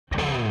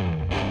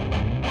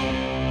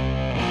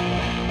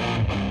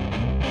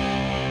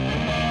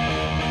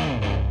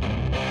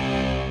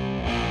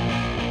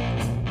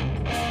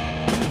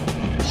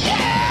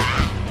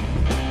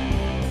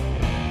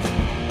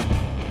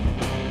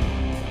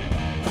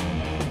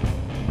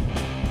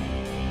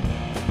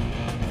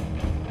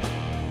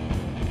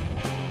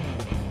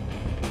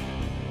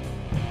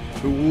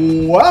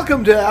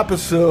Welcome to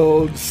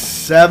episode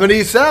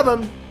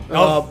 77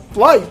 of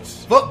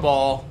Flights,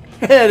 Football,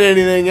 and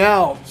Anything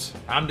Else.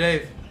 I'm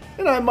Dave.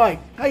 And I'm Mike.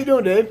 How you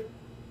doing, Dave?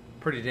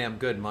 Pretty damn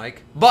good,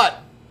 Mike.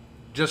 But,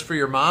 just for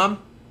your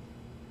mom,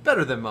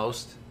 better than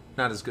most.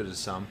 Not as good as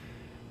some.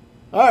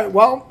 All right,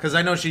 well, Because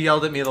I know she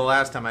yelled at me the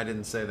last time I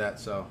didn't say that,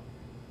 so.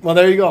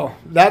 there you go.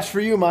 That's for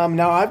you, Mom.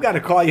 Now I've got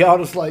to call you out.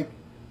 It's like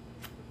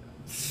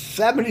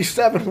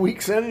 77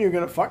 weeks in, and you're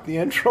going to fuck the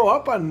intro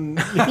up on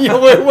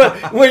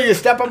when you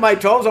step on my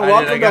toes and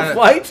welcome to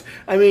Flights.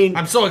 I mean,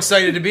 I'm so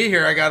excited to be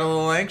here, I got a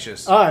little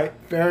anxious. all right,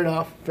 fair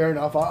enough.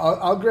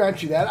 I'll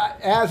grant you that,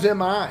 as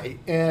am I.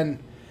 And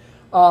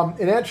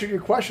in answer to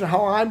your question,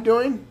 how I'm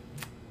doing,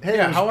 hey,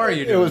 Yeah, how are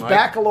you doing, It was Mike?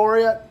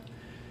 baccalaureate.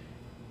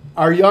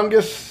 Our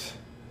youngest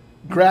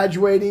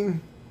graduating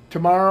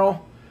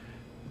tomorrow.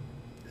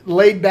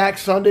 Laid back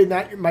Sunday,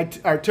 not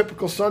our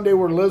typical Sunday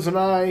where Liz and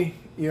I,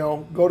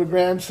 go to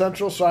Grand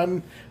Central. So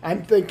I'm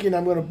thinking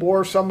I'm going to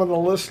bore some of the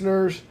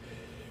listeners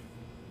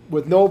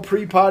with no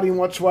pre-potting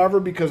whatsoever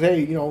because,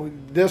 hey,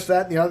 this,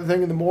 that, and the other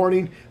thing in the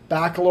morning.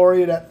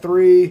 Baccalaureate at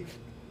 3,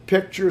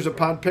 pictures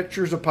upon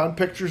pictures upon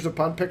pictures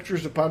upon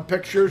pictures upon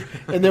pictures,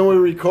 and then we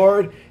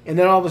record, and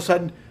then all of a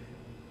sudden,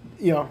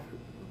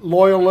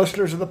 loyal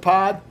listeners of the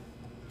pod,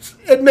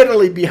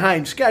 admittedly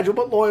behind schedule,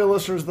 but loyal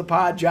listeners of the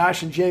pod,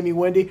 Josh and Jamie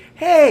Wendy,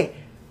 hey,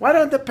 why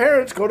don't the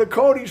parents go to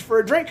Cody's for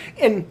a drink?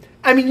 And,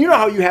 I mean, you know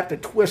how you have to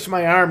twist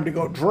my arm to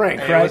go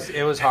drink, right?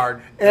 It was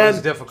hard. And it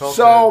was difficult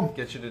so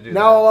to get you to do now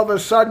that. all of a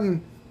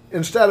sudden,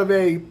 instead of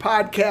a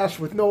podcast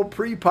with no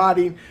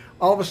pre-potting,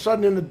 all of a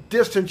sudden in the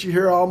distance you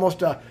hear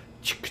almost a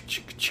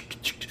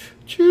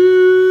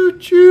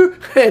choo-choo,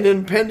 an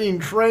impending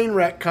train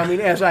wreck coming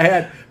as I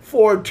had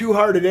 4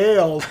 two-hearted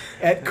ales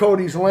at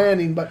Cody's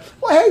Landing. But,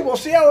 well, hey, we'll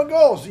see how it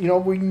goes.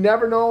 We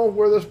never know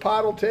where this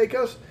pod will take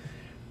us.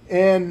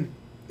 And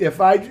if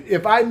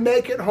I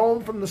make it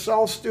home from the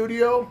South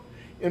Studio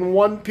in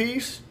one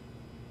piece,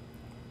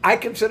 I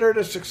consider it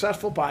a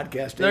successful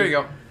podcast. There you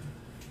go.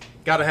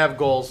 Got to have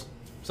goals.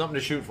 Something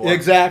to shoot for.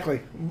 Exactly.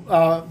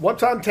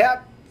 What's on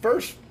tap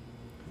first?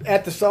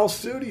 At the South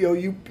Studio,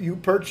 you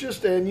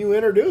purchased and you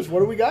introduced. What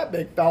do we got,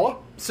 big fella?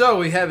 So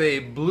we have a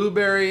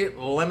blueberry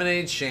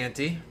lemonade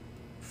shanty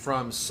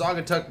from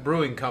Saugatuck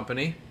Brewing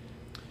Company.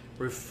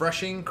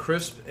 Refreshing,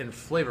 crisp, and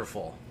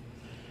flavorful.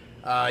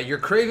 You're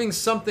craving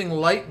something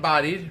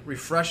light-bodied,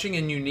 refreshing,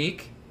 and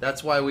unique.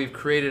 That's why we've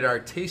created our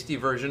tasty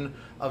version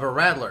of a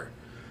Radler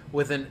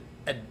with an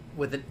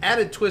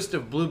added twist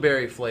of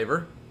blueberry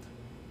flavor,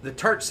 the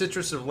tart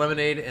citrus of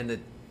lemonade, and the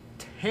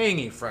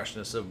tangy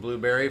freshness of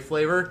blueberry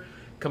flavor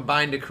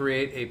combined to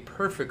create a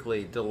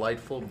perfectly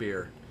delightful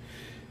beer.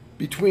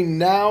 Between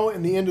now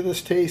and the end of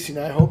this tasting,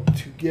 I hope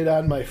to get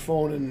on my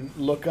phone and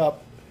look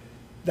up.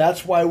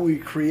 That's why we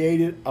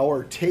created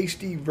our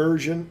tasty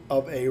version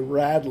of a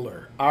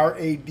Radler.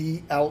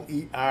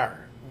 Radler.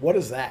 What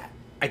is that?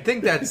 I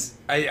think that's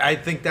I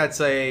think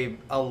that's a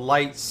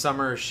light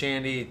summer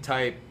shandy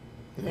type,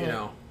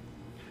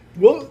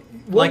 We'll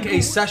like a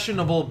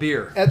sessionable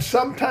beer. At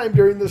some time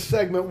during this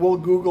segment, we'll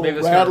Google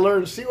Maybe Radler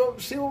and see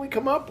what we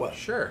come up with.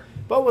 Sure.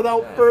 But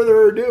without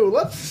further ado,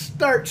 let's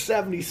start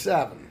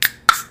 77.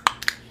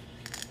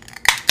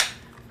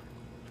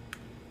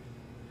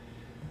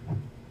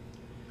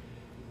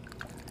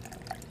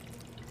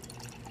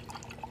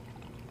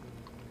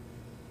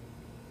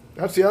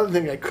 That's the other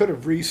thing I could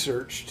have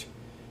researched.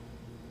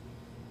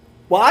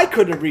 Well, I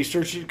couldn't have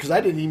researched it because I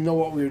didn't even know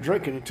what we were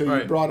drinking until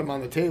you brought them on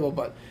the table.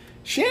 But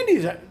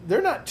shandies,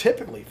 they're not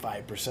typically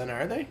 5%,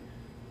 are they?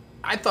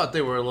 I thought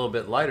they were a little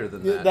bit lighter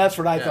than that. That's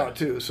what I thought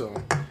too.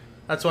 So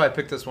that's why I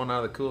picked this one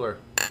out of the cooler.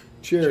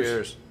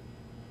 cheers.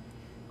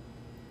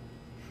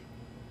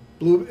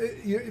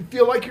 You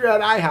feel like you're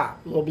at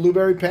IHOP. A little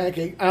blueberry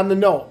pancake on the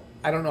note.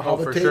 I don't know how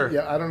I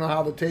don't know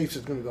how the taste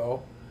is going to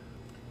go.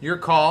 Your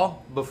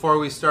call before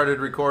we started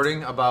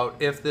recording about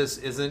if this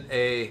isn't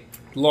a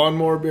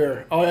Lawnmower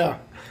beer. Oh, yeah.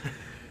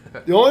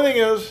 The only thing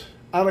is,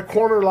 on a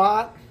corner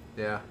lot,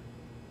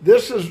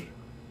 this is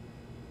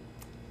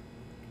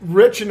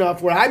rich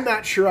enough where I'm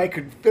not sure I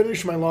could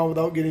finish my lawn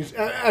without getting...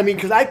 I mean,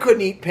 because I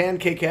couldn't eat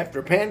pancake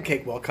after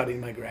pancake while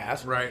cutting my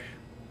grass. Right.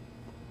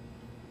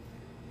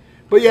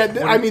 But yeah,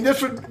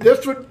 this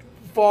would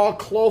fall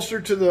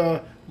closer to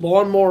the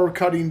lawnmower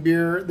cutting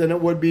beer than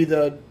it would be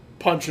the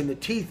punch in the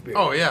teeth beer.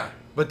 Oh, yeah.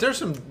 But there's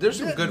some good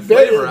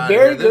flavor on here.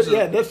 Very good.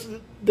 Yeah, this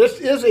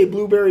is a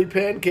blueberry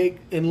pancake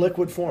in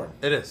liquid form.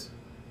 It is.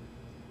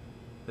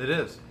 It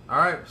is. All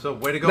right. So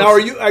way to go. Now,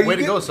 way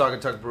to go,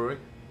 Saugatuck Brewing.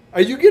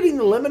 Are you getting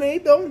the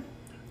lemonade though?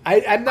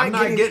 I'm not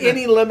getting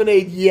any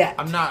lemonade yet.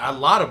 I'm not. A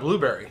lot of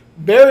blueberry.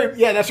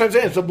 That's what I'm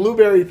saying. It's a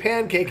blueberry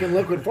pancake in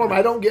liquid form.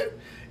 I don't get,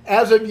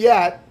 as of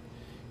yet,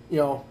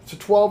 it's a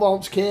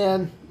 12-ounce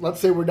can. Let's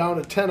say we're down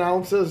to 10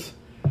 ounces.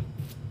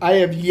 I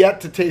have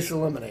yet to taste the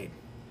lemonade.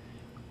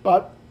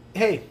 But,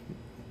 hey,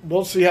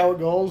 we'll see how it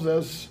goes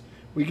as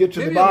we get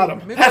to the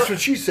bottom. That's what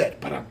she said.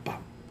 All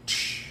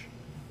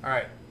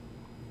right.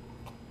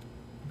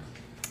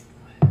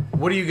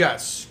 What do you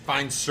got,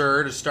 fine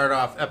sir, to start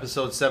off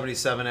episode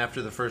 77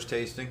 after the first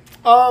tasting?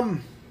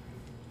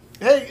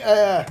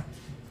 Hey,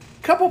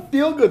 couple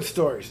feel-good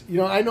stories. You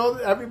know, I know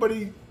that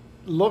everybody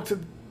looks at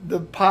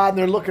the pod and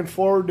they're looking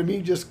forward to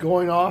me just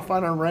going off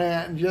on a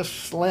rant and just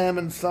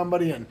slamming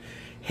somebody and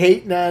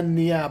hating on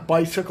the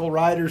bicycle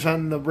riders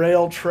on the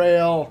rail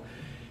trail.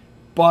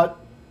 But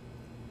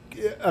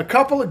a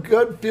couple of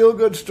good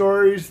feel-good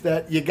stories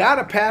that you got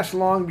to pass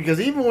along, because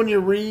even when you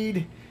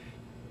read,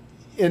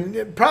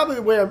 and probably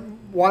the way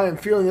why I'm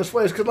feeling this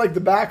way is because, like the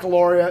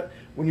baccalaureate,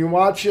 when you're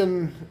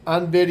watching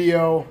on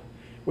video,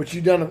 which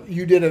you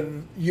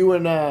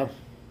and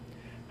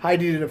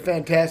Heidi did a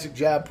fantastic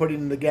job putting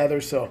them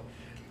together. So,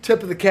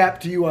 tip of the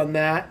cap to you on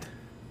that.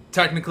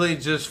 Technically,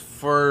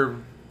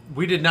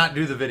 we did not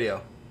do the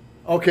video.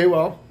 Okay,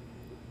 well,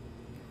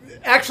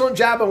 excellent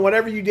job on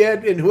whatever you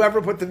did, and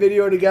whoever put the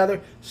video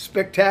together,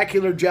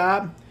 spectacular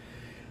job.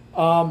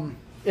 And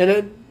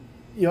it,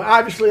 you know,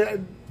 obviously,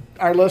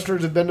 our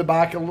listeners have been to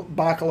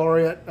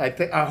baccalaureate.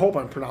 I hope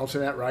I'm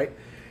pronouncing that right.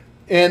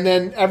 And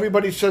then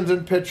everybody sends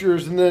in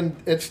pictures, and then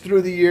it's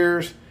through the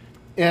years.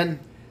 And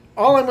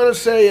all I'm going to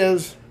say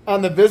is,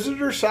 on the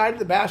visitor side of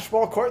the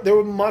basketball court, there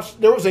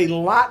was a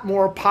lot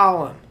more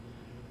pollen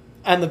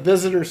on the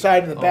visitor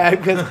side of the bag,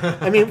 because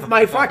I mean,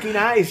 my fucking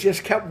eyes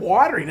just kept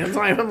watering. And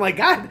I'm like,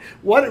 God,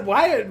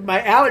 why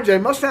my allergy? I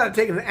must not have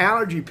taken an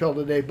allergy pill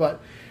today. But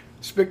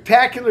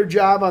spectacular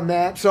job on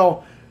that.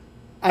 So,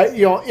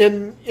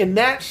 in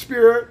that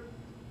spirit,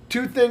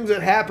 two things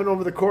that happened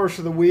over the course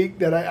of the week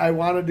that I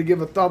wanted to give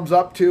a thumbs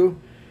up to.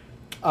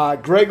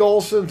 Greg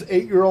Olson's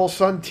 8-year-old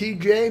son,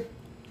 TJ,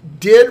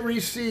 did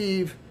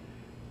receive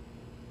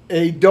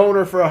a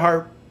donor for a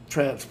heart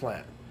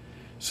transplant.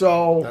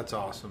 So that's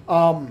awesome.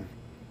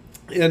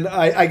 And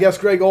I guess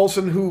Greg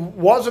Olson, who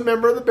was a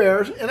member of the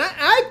Bears, and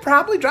I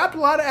probably dropped a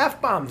lot of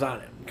F-bombs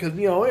on him, because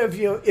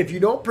if you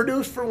don't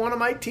produce for one of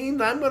my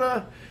teams, I'm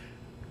gonna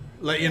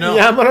let you know.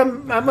 Yeah, I'm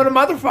gonna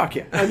motherfuck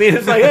you. I mean,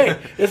 it's like, hey,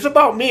 it's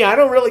about me. I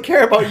don't really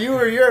care about you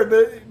or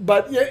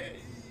but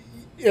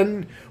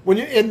when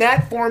you're in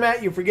that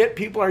format, you forget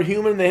people are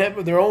human. They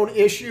have their own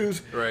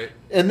issues. Right.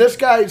 And this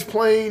guy's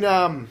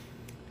playing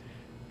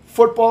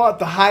football at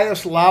the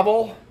highest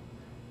level,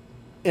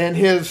 and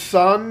his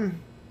son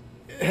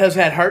has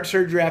had heart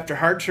surgery after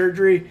heart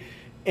surgery,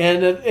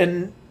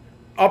 and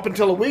up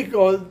until a week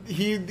ago,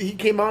 he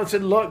came out and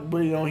said, look,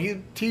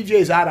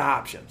 TJ's out of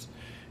options.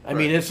 I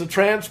mean, it's a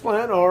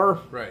transplant, or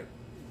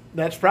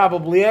that's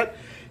probably it.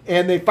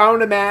 And they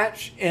found a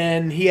match,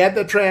 and he had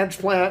the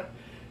transplant,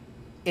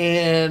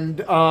 and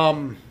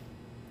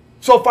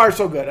so far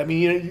so good. I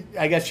mean,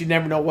 I guess you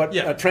never know what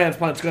a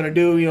transplant's going to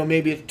do.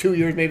 Maybe it's 2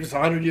 years, maybe it's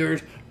 100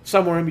 years,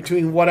 somewhere in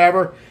between,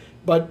 whatever.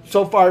 But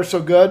so far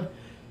so good.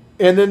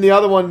 And then the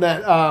other one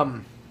that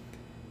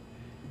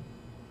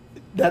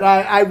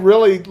I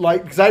really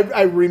like, because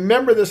I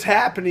remember this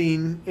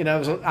happening, and I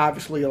was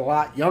obviously a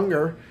lot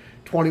younger,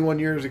 21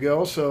 years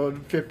ago, so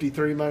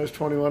 53 minus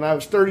 21. I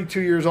was 32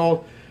 years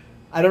old.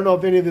 I don't know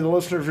if any of the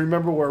listeners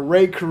remember where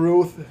Ray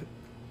Caruth,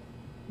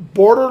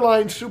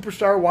 borderline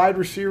superstar wide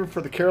receiver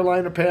for the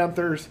Carolina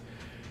Panthers,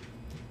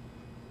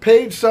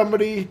 paid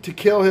somebody to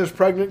kill his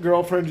pregnant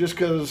girlfriend just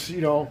because,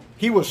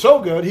 he was so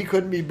good he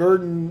couldn't be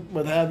burdened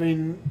with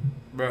having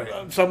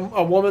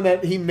a woman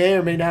that he may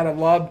or may not have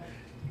loved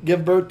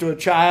give birth to a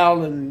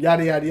child, and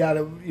yada, yada,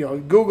 yada.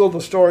 Google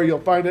the story, you'll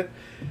find it.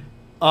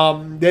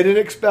 They didn't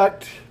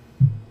expect...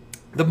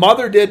 The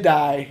mother did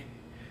die,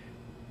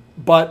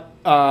 but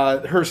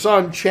her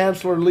son,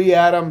 Chancellor Lee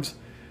Adams,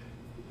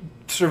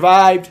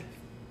 survived,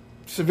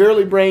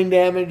 severely brain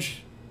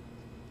damaged,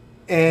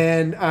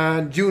 and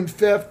on June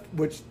 5th,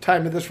 which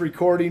time of this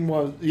recording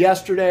was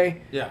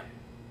yesterday,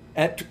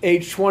 at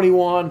age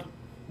 21,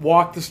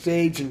 walked the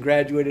stage and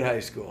graduated high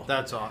school.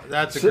 That's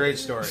a great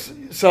story.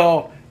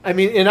 So, I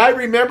mean, and I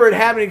remember it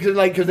happening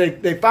because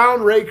they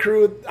found Ray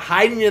Caruth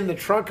hiding in the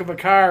trunk of a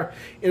car,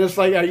 and it's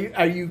like,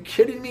 are you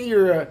kidding me?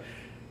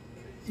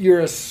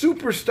 You're a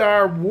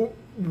superstar,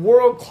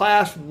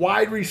 world-class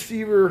wide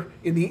receiver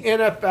in the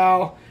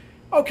NFL.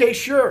 Okay,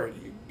 sure.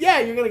 Yeah,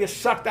 you're going to get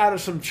sucked out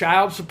of some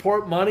child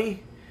support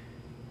money.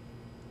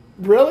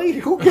 Really?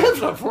 Who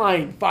gives a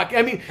flying fuck?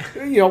 I mean,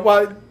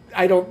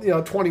 I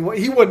don't, 21.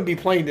 He wouldn't be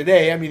playing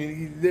today. I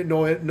mean,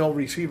 no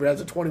receiver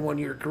has a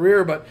 21-year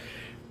career, but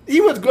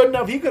he was good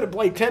enough. He could have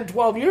played 10,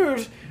 12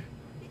 years.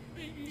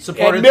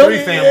 Supported 3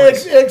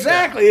 families.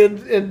 Exactly. Yeah.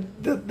 And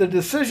the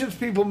decisions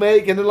people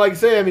make, and then, like I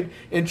say, I mean,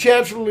 and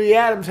Chancellor Lee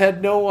Adams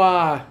had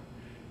nothing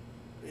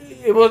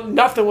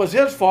was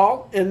his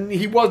fault, and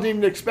he wasn't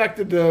even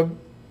expected to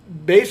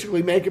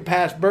basically make it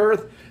past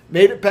birth.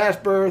 Made it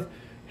past birth,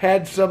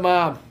 had some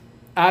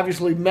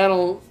obviously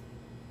mental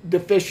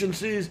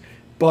deficiencies,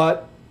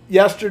 but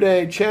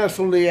yesterday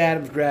Chancellor Lee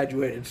Adams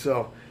graduated.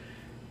 So,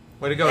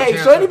 way to go, hey,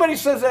 Chancellor. so anybody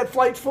says that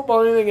flights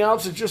football or anything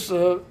else is just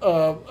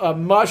a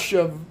mush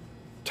of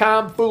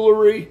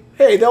tomfoolery,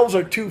 hey, those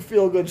are 2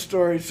 feel-good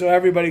stories, so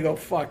everybody go,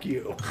 fuck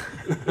you.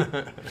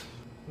 I'm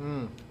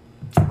going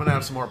to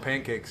have some more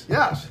pancakes.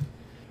 Yes.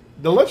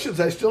 Delicious.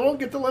 I still don't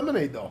get the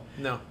lemonade, though.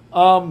 No.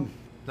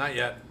 Not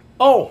yet.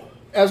 Oh,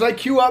 as I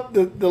queue up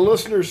the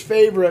listener's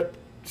favorite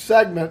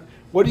segment,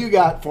 what do you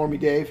got for me,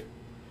 Dave?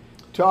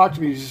 Talk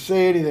to me. Just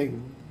say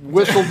anything.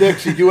 Whistle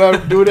Dixie. Do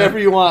whatever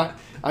you want.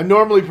 I'm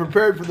normally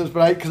prepared for this,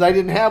 but because I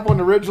didn't have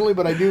one originally,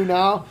 but I do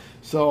now.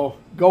 So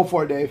go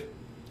for it, Dave.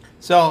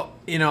 So,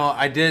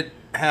 I did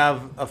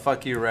have a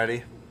fuck you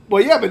ready.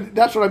 Well, yeah, but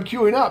that's what I'm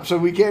queuing up, so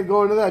we can't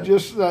go into that.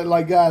 Just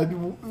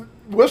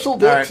whistle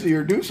Dixie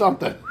or do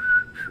something.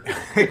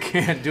 I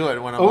can't do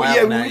it when I'm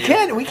laughing at we you.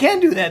 can. We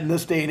can do that in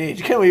this day and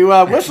age, can we?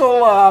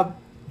 Whistle.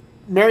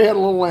 Mary had a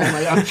little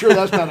lamb. I'm sure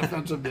that's not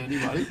offensive to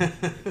anybody.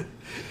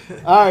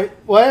 All right.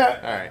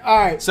 Well. All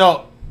right.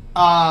 So,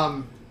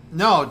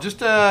 no, just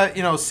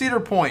Cedar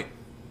Point.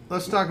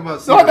 Let's talk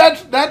about Cedar. No,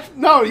 that's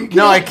no. You can't.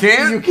 No, I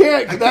can't. You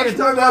can't. I can't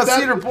talk about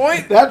Cedar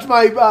Point. That's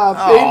my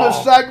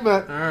famous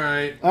segment. All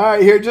right. All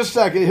right. Here, just a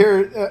second.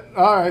 Here.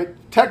 All right.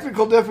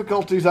 Technical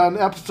difficulties on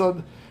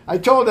episode. I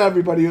told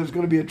everybody it was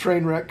going to be a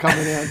train wreck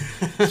coming in.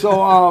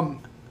 So,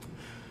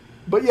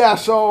 but yeah.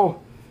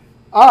 So,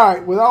 all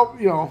right. Without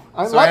So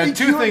I had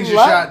two things you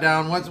shot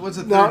down. What's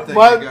the third thing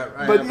you got?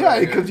 But yeah,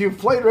 because you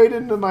played right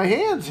into my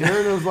hands here,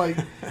 and it was like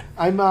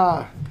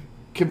I'm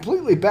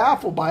completely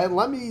baffled by it.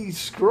 Let me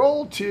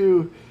scroll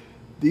to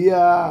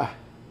the.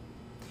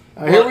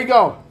 Here we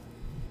go.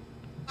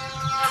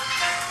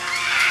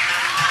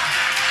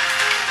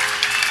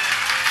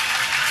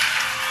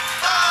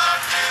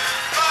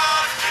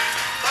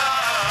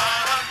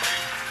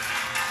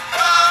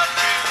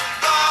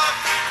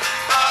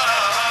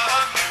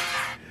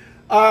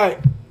 All right,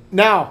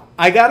 now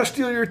I gotta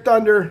steal your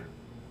thunder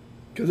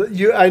because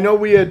I know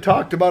we had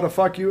talked about a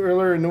fuck you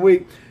earlier in the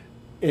week,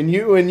 and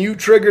you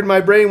triggered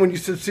my brain when you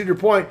said Cedar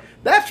Point.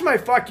 That's my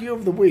fuck you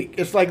of the week.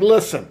 It's like,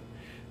 listen,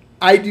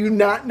 I do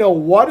not know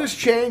what has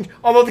changed.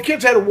 Although the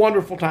kids had a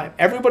wonderful time,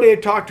 everybody I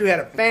talked to had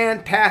a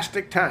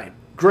fantastic time.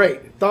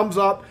 Great, thumbs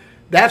up.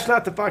 That's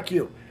not the fuck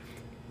you.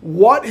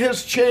 What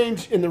has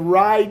changed in the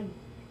ride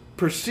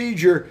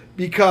procedure?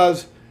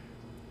 Because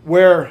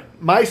where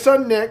my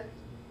son Nick,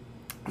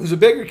 who's a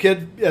bigger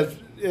kid, as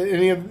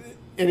any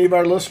of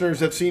our listeners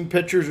have seen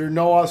pictures or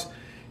know us,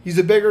 he's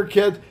a bigger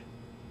kid.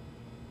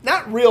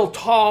 Not real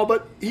tall,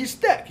 but he's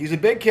thick. He's a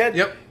big kid.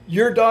 Yep.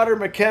 Your daughter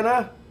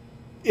McKenna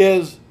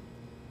is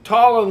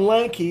tall and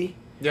lanky.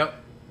 Yep.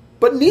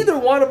 But neither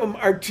one of them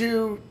are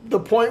to the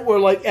point where,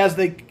 like, as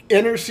they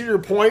enter Cedar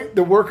Point,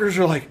 the workers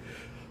are like,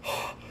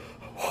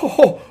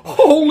 oh,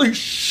 holy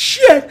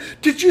shit!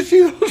 Did you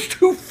see those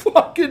two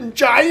fucking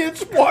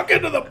giants walk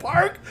into the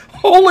park?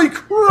 Holy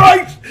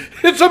Christ!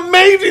 It's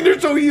amazing. They're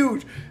so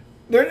huge.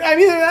 They're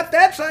not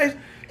that size,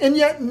 and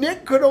yet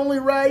Nick could only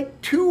ride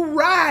 2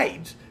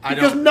 rides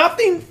because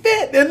nothing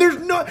fit.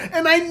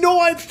 And I know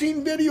I've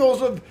seen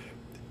videos of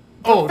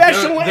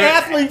professional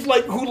athletes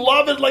who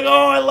love it,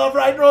 I love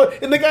riding roller,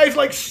 and the guy's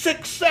like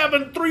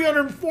 6'7",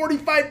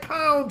 345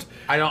 pounds.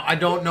 I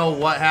don't know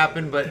what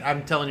happened, but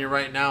I'm telling you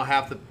right now,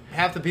 half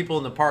the people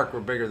in the park were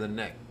bigger than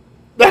Nick.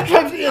 That's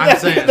what I'm saying.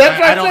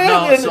 I don't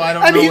know. So I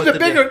don't know. He's a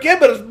bigger kid,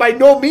 but it's by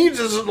no means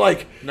is it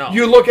like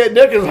you look at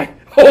Nick and it's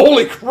like,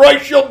 holy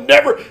Christ, you'll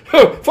never.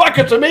 Fuck,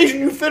 it's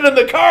amazing you fit in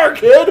the car,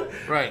 kid.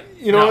 Right.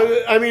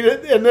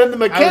 And then the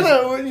McKenna,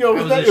 I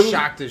was as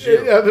shocked as you.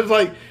 It was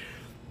like,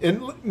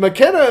 and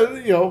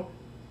McKenna,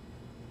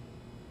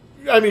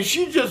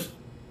 she's just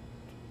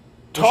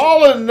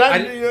tall and not. I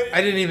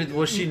didn't even.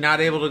 Was she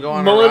not able to go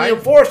on Millennium a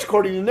ride? Force,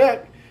 according to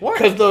Nick. What?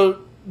 Because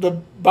the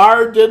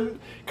bar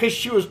didn't. Because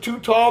she was too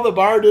tall, the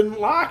bar didn't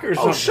lock or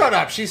something. Oh, shut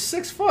up! She's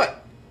 6 foot.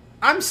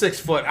 I'm 6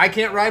 foot. I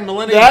can't ride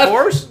Millennium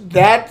Force.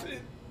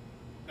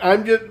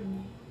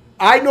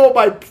 I know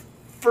by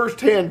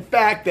firsthand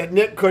fact that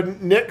Nick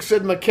couldn't. Nick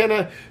said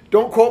McKenna.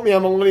 Don't quote me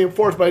on Millennium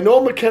Force, but I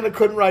know McKenna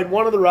couldn't ride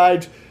one of the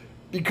rides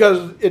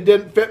because it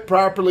didn't fit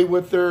properly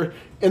with her.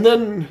 And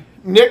then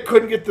Nick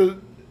couldn't get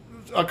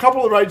a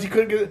couple of rides he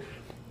couldn't get.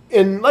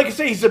 And like I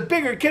say, he's a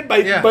bigger kid,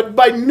 but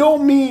by no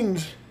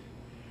means.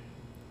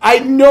 I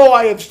know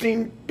I have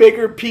seen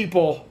bigger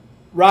people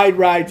ride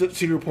rides at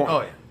Cedar Point.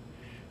 Oh, yeah.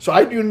 So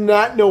I do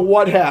not know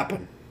what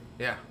happened.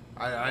 Yeah,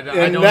 I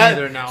don't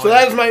either now. So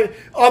that is my...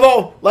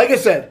 Although, like I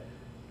said,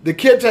 the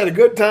kids had a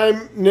good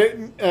time.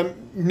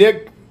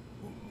 Nick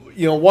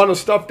won a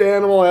stuffed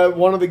animal at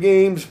one of the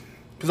games.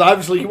 Because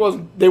obviously he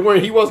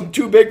wasn't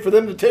too big for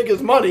them to take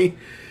his money.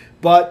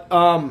 But...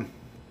 and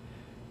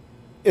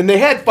they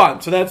had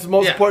fun, so that's the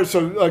most important.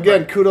 So,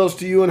 again, kudos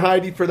to you and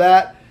Heidi for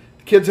that.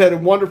 The kids had a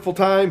wonderful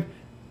time.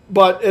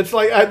 But it's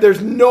like,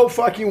 there's no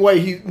fucking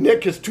way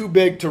Nick is too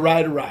big to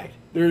ride a ride.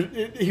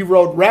 He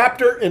rode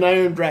Raptor and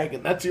Iron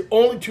Dragon. That's the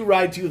only 2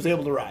 rides he was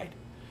able to ride.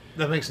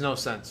 That makes no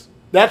sense.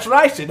 That's what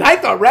I said. I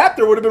thought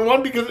Raptor would have been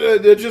one because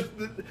it just...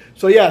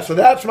 So, yeah, so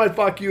that's my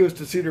fuck you is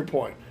to Cedar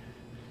Point.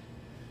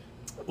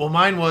 Well,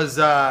 mine was...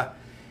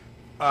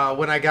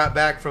 when I got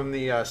back from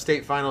the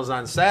state finals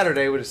on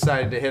Saturday, we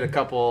decided to hit a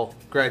couple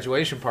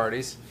graduation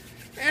parties.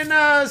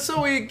 And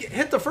so we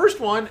hit the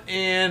first one,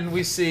 and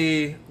we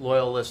see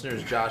loyal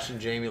listeners Josh and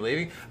Jamie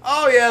leaving.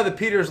 Oh, yeah, the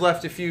Peters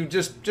left a few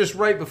just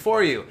right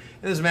before you.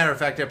 And as a matter of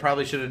fact, I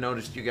probably should have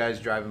noticed you guys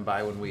driving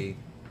by when we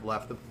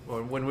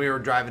when we were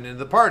driving into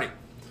the party.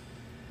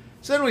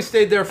 So then we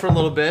stayed there for a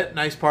little bit,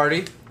 nice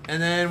party,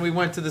 and then we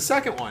went to the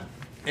second one.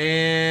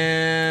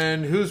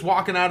 And who's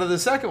walking out of the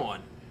second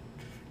one?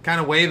 Kind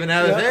of waving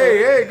at us,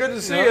 hey, good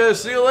to see you,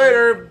 see you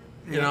later,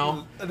 you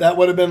know. That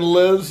would have been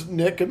Liz,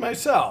 Nick, and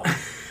myself.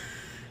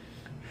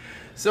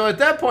 So at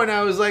that point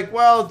I was like,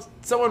 well,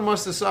 someone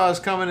must have saw us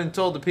coming and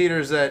told the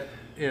Peters that,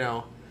 you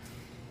know,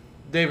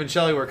 Dave and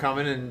Shelley were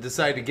coming and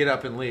decided to get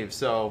up and leave.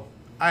 So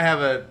I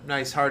have a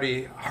nice,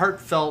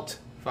 heartfelt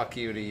fuck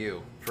you to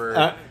you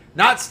for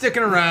not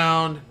sticking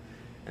around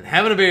and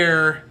having a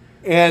beer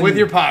with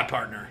your pod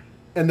partner.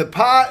 And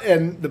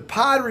the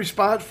pod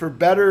response for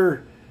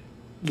better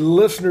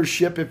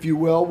listenership, if you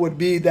will, would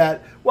be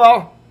that,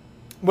 well,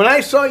 when I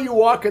saw you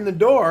walk in the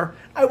door,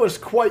 I was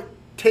quite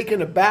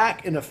taken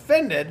aback and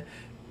offended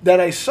that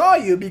I saw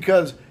you,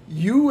 because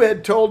you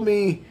had told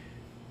me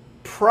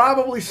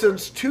probably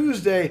since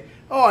Tuesday,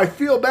 oh, I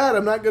feel bad,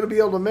 I'm not going to be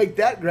able to make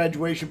that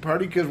graduation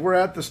party because we're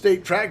at the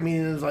state track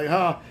meeting. And it's like,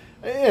 huh?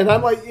 And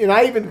I'm like, and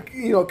I even,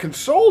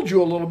 consoled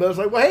you a little bit. It's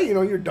like, well, hey,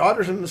 your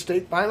daughter's in the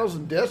state finals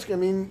in disc. I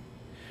mean,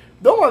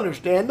 they'll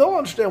understand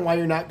why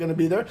you're not going to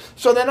be there.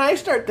 So then I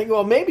start thinking,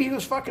 well, maybe he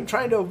was fucking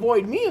trying to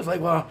avoid me. It's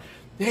like, well,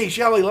 hey,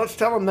 Shelley, let's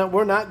tell him that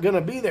we're not going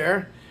to be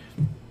there.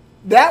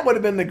 That would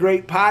have been the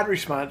great pod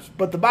response.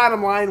 But the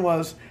bottom line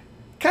was,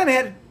 kind of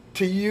had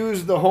to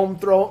use the home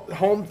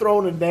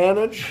thrown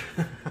advantage.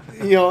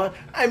 They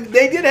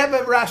did have a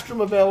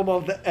restroom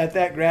available at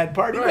that grad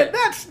party, right. But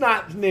that's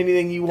not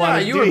anything you want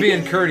to do. You were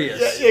being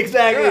courteous. Yeah,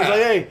 exactly. Yeah. It's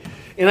like, hey,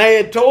 and I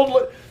had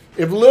told,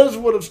 if Liz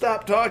would have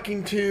stopped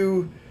talking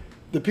to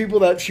the people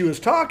that she was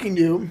talking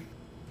to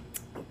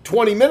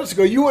 20 minutes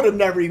ago, you would have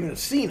never even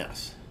seen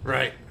us.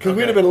 Right. Because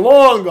we'd have been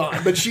long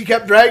gone. But she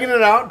kept dragging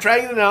it out,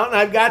 and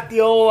I've got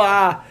the old,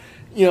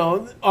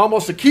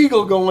 almost a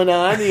Kegel going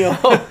on,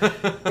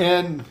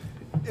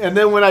 and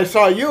then when I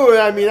saw you,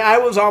 I mean, I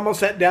was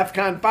almost at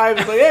DEFCON 5.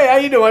 It's like, hey, how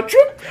you doing?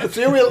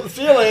 See you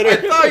later. I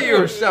thought you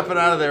were stepping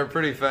out of there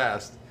pretty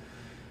fast.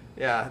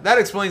 Yeah, that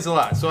explains a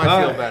lot. So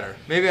I feel better.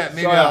 Maybe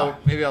I'll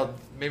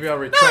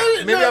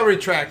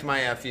retract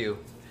my FU.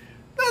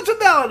 That's a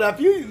valid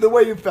FU. The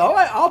way you felt,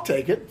 I'll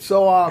take it.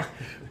 So,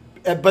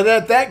 but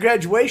at that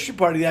graduation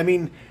party, I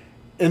mean,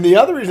 and the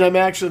other reason I'm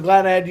actually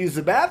glad I had to use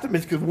the bathroom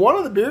is because one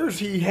of the beers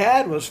he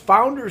had was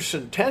Founders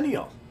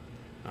Centennial.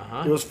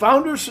 It was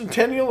Founders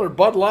Centennial or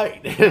Bud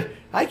Light.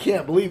 I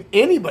can't believe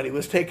anybody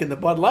was taking the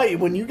Bud Light.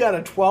 When you got a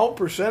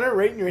 12%er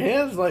right in your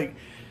hands, like,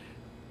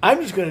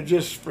 I'm just going to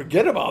just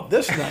forget about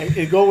this night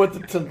and go with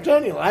the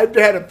Centennial. I've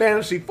had a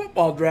fantasy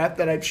football draft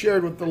that I've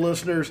shared with the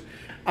listeners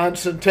on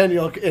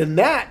Centennial, and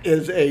that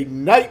is a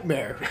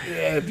nightmare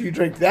if you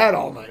drink that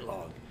all night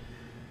long.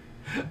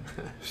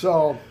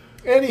 So,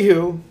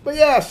 anywho, but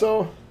yeah,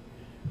 so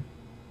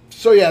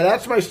yeah,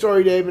 that's my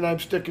story, Dave, and I'm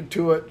sticking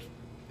to it,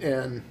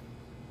 and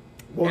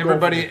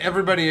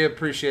everybody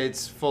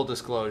appreciates full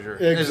disclosure.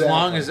 Exactly. As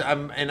long as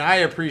and I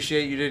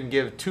appreciate you didn't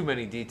give too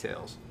many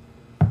details.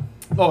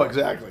 Oh,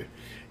 exactly.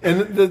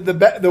 And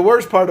the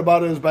worst part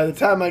about it is by the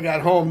time I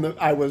got home,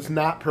 I was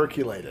not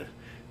percolated,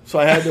 so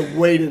I had to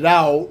wait it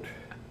out.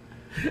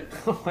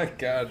 Oh my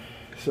God.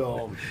 So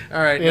all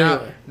right,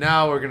 anyway.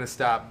 now we're gonna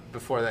stop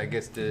before that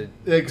gets to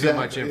too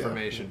much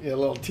information. Yeah, a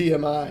little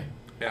TMI.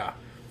 Yeah.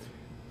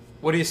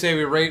 What do you say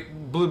we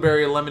rate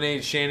Blueberry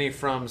Lemonade Shanty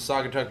from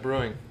Saugatuck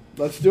Brewing?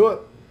 Let's do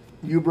it.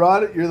 You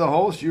brought it. You're the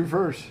host. You're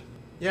first.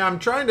 Yeah, I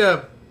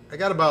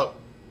got about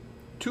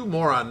 2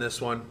 more on this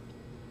one.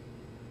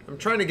 I'm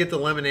trying to get the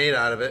lemonade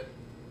out of it.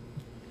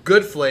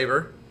 Good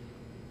flavor.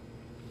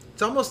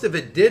 It's almost if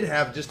it did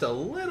have just a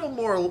little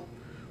more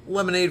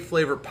lemonade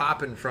flavor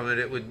popping from it,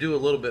 it would do a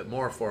little bit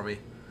more for me.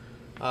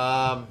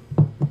 A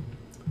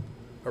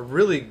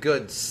really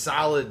good,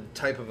 solid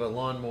type of a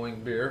lawn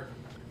mowing beer.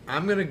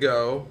 I'm going to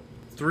go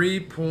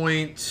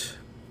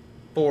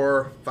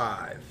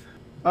 3.45.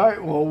 All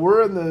right, well,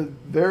 we're in the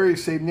very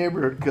same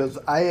neighborhood because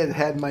I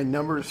had my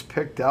numbers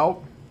picked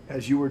out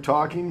as you were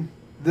talking.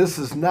 This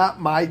is not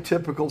my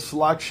typical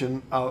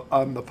selection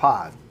on the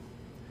pod.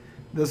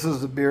 This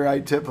is a beer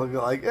I typically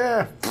like,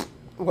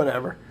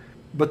 whatever.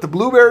 But the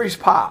blueberries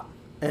pop,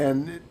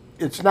 and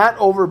it's not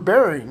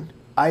overbearing.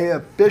 I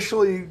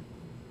officially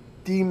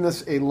deem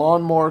this a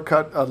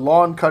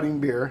lawn cutting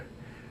beer,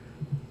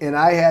 and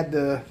I had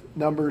the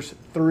numbers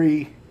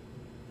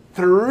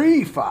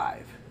 3.35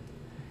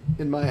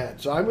 in my head.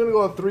 So I'm going to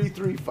go with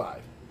 3.35.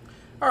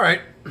 All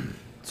right.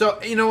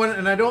 So, you know what,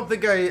 and I don't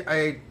think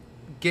I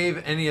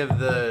gave any of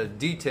the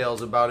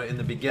details about it in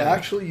the beginning.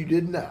 Actually, you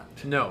did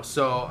not. No.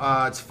 So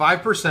it's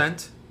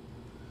 5%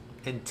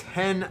 and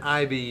 10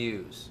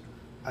 IBUs.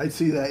 I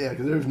see that, yeah,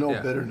 because there's no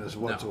bitterness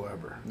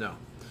whatsoever. No.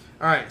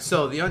 All right,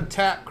 so the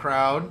Untapped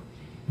crowd.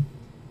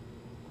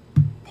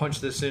 Punch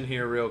this in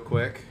here real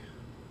quick.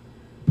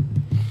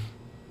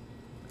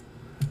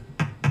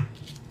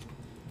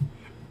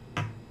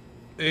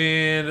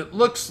 And it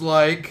looks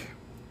like,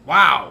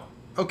 wow.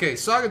 Okay,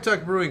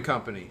 Saugatuck Brewing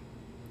Company.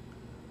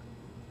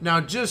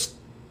 Now, just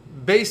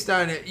based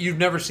on it, you've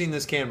never seen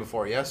this can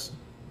before, yes?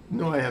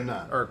 No, I have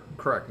not. Or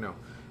correct, no.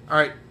 All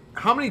right.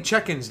 How many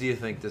check-ins do you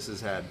think this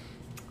has had?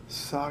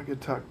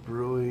 Saugatuck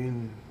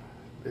Brewing,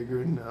 bigger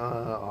than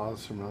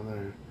awesome on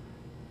there.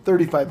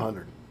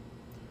 3,500.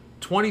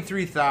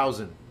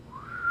 23,000.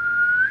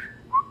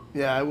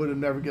 Yeah, I would have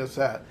never guessed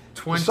that.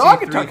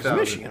 23,000. Saugatuck is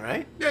Michigan,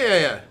 right?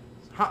 Yeah.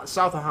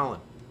 South of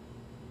Holland.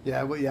 Yeah,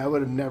 I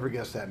would have never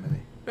guessed that many.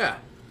 Yeah.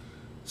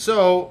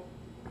 So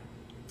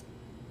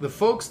the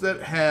folks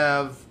that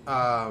have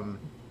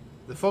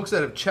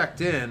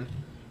checked in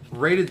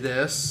rated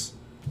this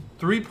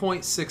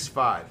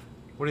 3.65.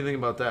 What do you think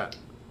about that?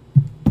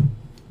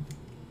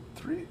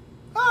 3.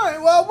 All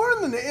right. Well,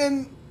 we're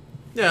in.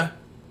 Yeah.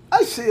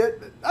 I see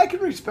it. I can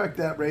respect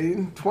that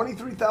rating.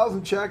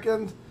 23,000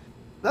 check-ins.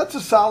 That's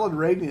a solid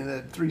rating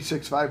at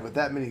 3.65 with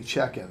that many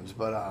check-ins.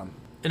 But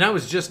And I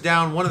was just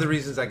down. One of the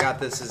reasons I got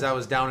this is I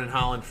was down in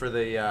Holland for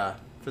the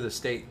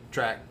state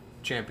track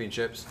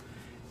championships,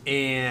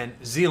 and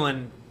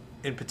Zeeland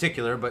in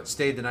particular, but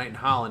stayed the night in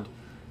Holland.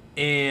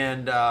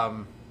 And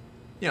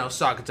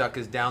Saugatuck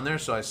is down there,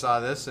 so I saw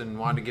this and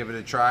wanted to give it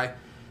a try.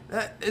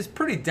 It's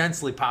pretty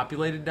densely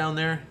populated down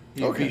there.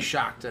 You'd be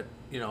shocked at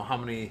how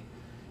many.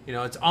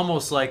 It's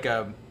almost like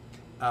a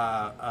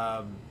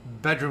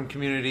bedroom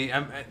community.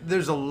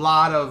 There's a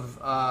lot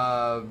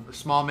of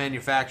small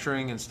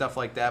manufacturing and stuff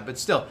like that, but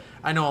still,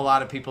 I know a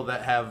lot of people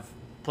that have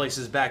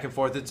places back and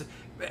forth.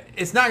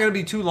 It's not going to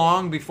be too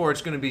long before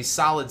it's going to be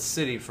solid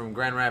city from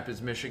Grand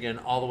Rapids, Michigan,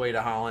 all the way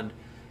to Holland,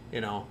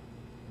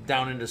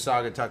 down into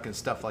Saugatuck and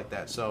stuff like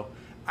that. So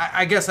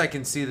I guess I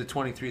can see the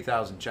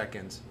 23,000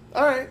 check-ins.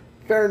 All right,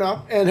 fair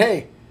enough. And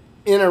hey,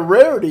 in a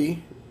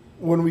rarity,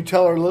 when we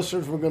tell our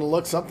listeners we're going to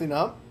look something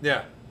up,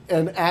 Yeah.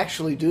 and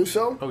actually do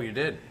so. Oh, you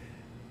did?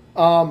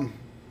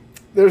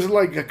 There's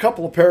like a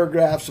couple of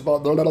paragraphs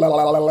about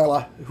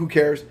who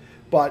cares.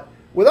 But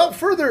without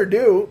further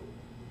ado,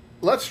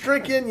 let's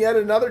drink in yet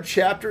another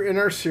chapter in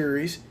our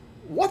series.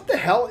 What the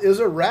hell is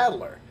a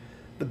Rattler?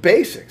 The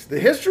basics. The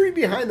history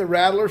behind the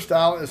Rattler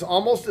style is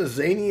almost as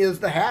zany as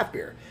the half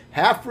beer,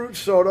 half fruit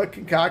soda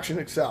concoction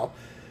itself.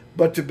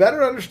 But to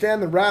better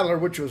understand the Rattler,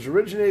 which was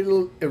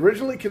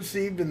originally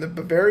conceived in the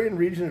Bavarian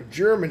region of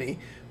Germany,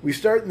 we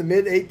start in the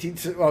mid-18th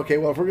century. Okay,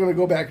 well, if we're going to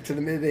go back to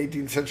the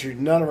mid-18th century,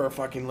 none of our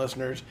fucking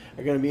listeners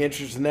are going to be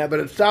interested in that. But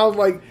it sounds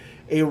like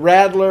a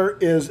Rattler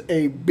is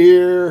a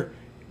beer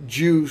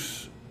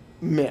juice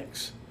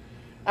mix.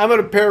 I'm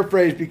going to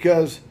paraphrase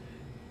because,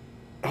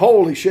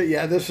 holy shit,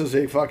 yeah, this is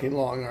a fucking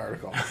long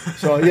article.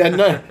 So,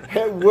 yeah,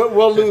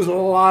 we'll lose a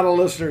lot of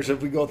listeners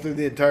if we go through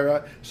the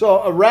entire.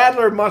 So, a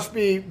Rattler must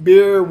be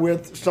beer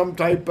with some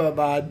type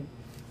of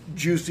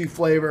juicy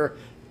flavor,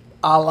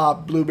 a la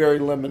blueberry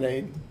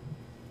lemonade.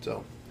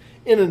 So,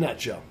 in a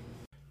nutshell.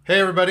 Hey,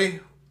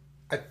 everybody.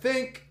 I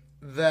think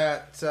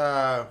that,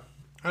 I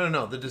don't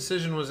know, the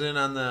decision was in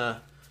on the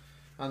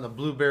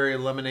blueberry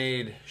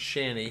lemonade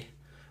shanty,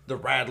 the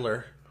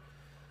Rattler.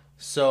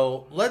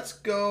 So let's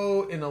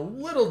go in a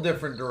little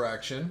different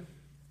direction.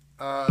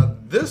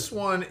 This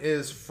one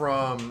is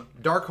from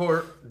Dark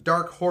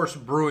Horse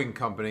Brewing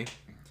Company.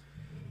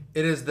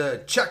 It is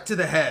the Check to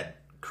the Head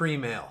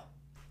Cream Ale.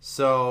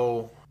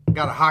 So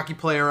got a hockey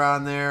player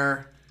on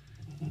there.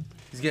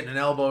 He's getting an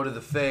elbow to the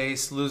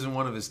face, losing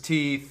one of his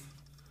teeth.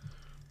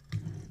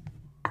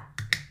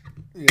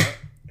 Yeah,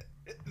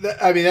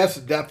 that's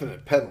a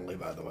definite penalty,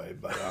 by the way.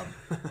 But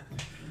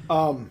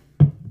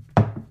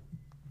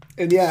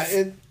and yeah,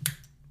 and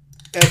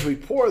as we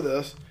pour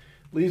this,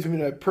 leads me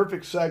to a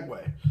perfect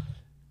segue.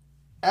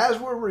 As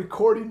we're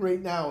recording right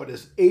now, it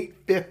is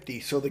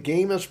 8:50, so the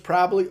game is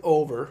probably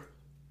over.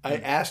 I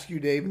ask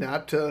you, Dave,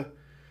 not to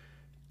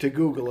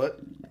Google it.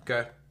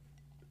 Okay.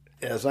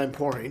 As I'm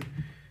pouring.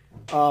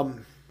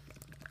 And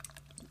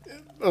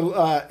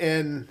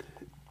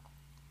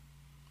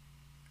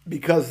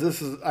because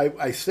this is,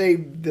 I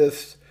saved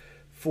this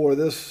for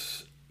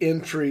this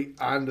entry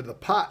into the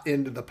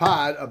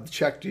pod of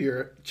check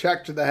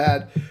to the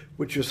head,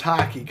 which was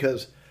hockey.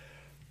 Because,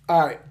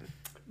 all right,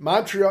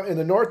 Montreal in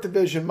the North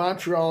Division,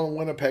 Montreal and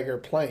Winnipeg are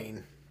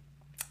playing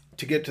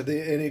to get to the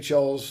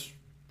NHL's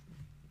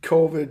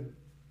COVID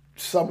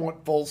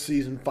somewhat full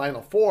season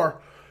Final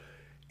Four,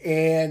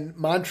 and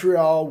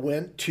Montreal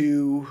went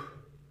to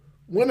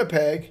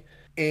Winnipeg,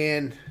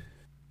 and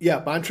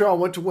Montreal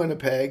went to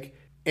Winnipeg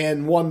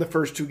and won the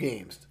first two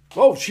games.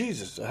 Oh,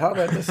 Jesus, how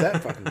did I miss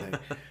that fucking thing?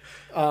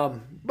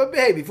 But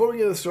hey, before we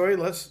get to the story,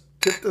 let's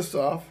tip this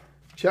off.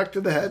 Check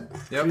to the head,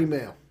 Cream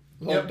Ale.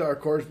 Love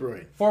Dark Horse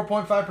Brewing.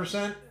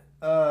 4.5%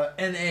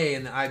 NA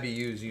in the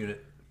IBUs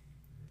unit.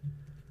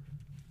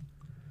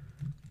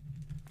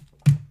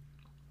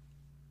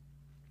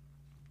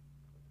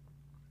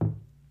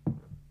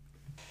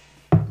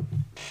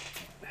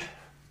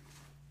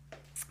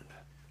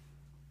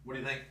 What do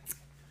you think?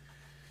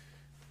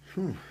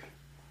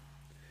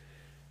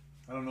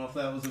 I don't know if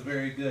that was a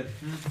very good.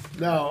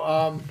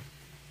 No,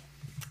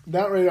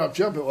 not right off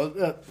jump. It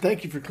was.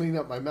 Thank you for cleaning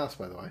up my mess,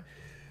 by the way.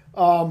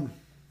 I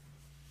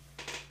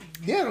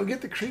don't get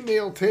the cream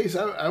ale taste.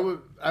 I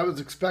was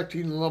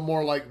expecting a little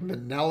more like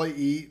vanilla.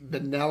 Is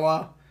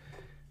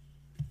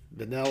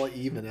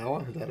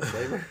that a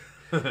flavor?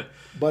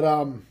 But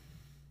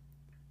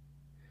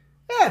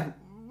Yeah,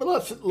 but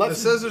let's. It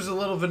says there's a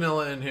little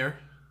vanilla in here.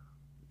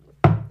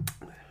 All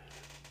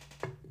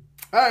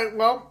right.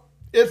 Well,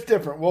 it's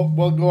different.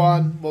 We'll go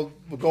on. We'll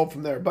go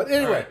from there. But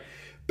anyway, right.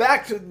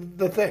 Back to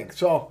the thing.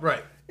 So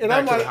Right. And Back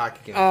I'm to like, the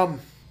hockey game.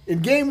 In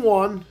game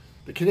 1,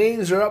 the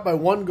Canadians are up by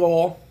 1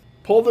 goal.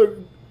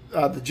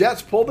 The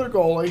Jets pull their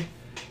goalie,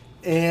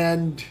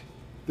 and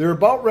they're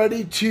about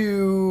ready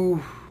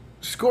to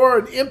score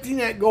an empty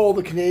net goal.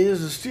 The Canadians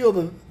to steal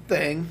the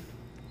thing,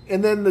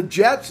 and then the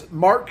Jets,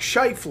 Mark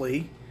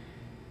Scheifele,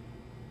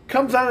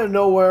 comes out of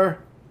nowhere,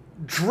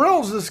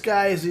 drills this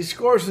guy as he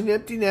scores an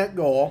empty net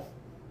goal.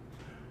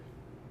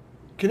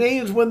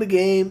 Canadians win the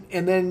game,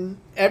 and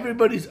then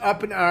everybody's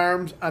up in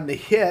arms on the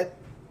hit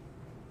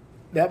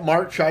that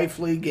Mark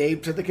Scheifele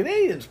gave to the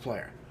Canadians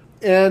player.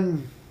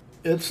 And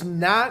it's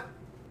not,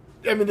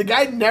 I mean, the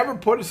guy never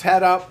put his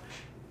head up.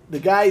 The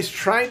guy's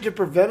trying to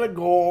prevent a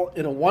goal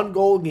in a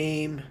 1-goal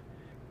game,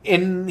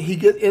 and he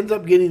ends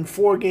up getting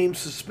 4-game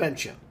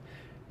suspension.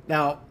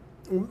 Now,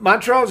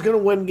 Montreal's going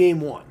to win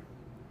game 1.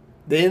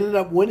 They ended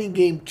up winning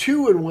game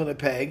 2 in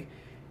Winnipeg.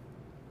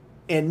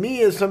 And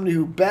me, as somebody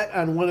who bet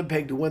on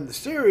Winnipeg to win the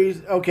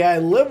series, okay, I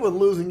live with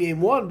losing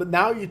game 1, but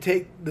now you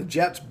take the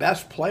Jets'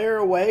 best player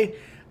away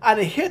on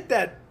a hit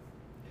that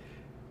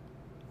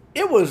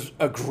it was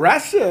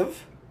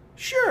aggressive,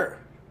 sure.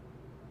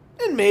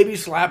 And maybe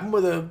slap him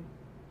with a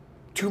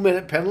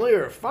 2-minute penalty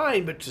or a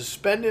fine, but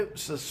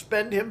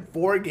suspend him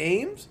 4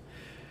 games?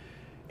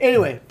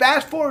 Anyway,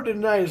 fast forward to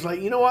tonight, it's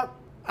like, you know what?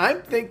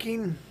 I'm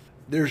thinking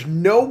there's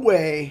no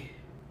way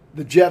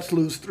the Jets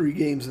lose 3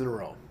 games in a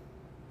row.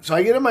 So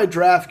I get in my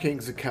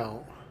DraftKings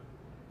account,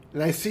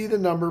 and I see the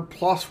number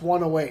plus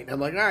 108.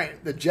 I'm like, all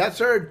right, the Jets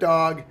are a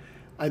dog.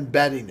 I'm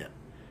betting it.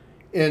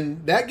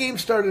 And that game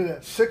started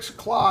at 6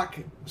 o'clock,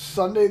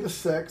 Sunday the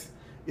 6th.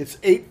 It's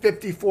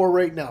 8:54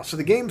 right now. So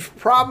the game's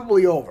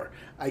probably over.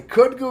 I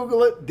could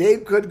Google it.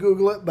 Dave could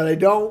Google it, but I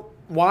don't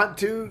want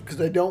to because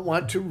I don't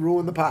want to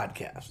ruin the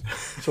podcast.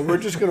 So we're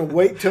just going to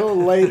wait till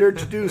later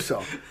to do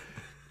so.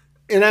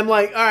 And I'm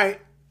like, all right,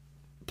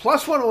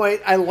 plus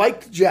 108. I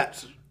like the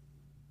Jets.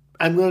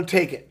 I'm going to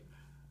take it.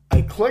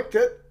 I clicked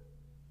it,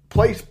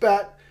 place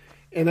bet,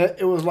 and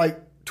it was like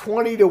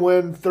 20 to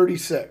win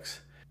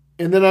 36.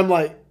 And then I'm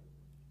like,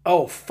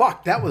 oh,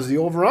 fuck, that was the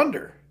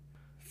over-under.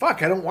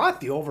 Fuck, I don't want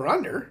the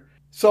over-under.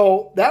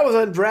 So that was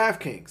on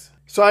DraftKings.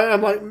 So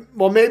I'm like,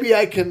 well, maybe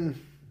I can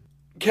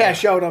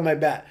cash out on my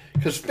bet.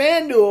 Because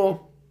FanDuel,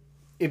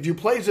 if you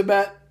place a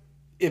bet,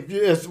 if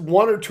it's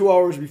 1 or 2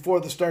 hours before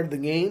the start of the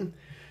game,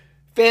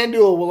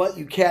 FanDuel will let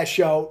you cash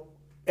out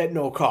at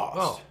no cost.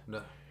 Oh,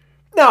 no.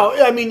 No,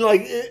 I mean,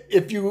 like,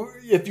 if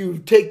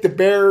you take the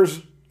Bears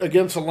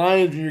against the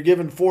Lions and you're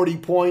given 40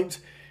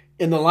 points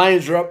and the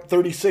Lions are up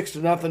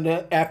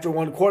 36-0 after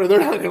 1 quarter, they're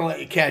not going to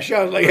let you cash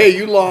out. It's like, hey,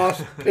 you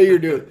lost. Hey, you're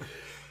due.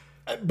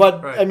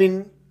 But, right. I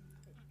mean,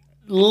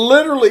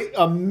 literally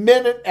a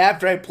minute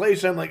after I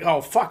placed it, I'm like,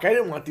 oh, fuck, I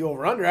didn't want the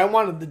over-under. I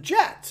wanted the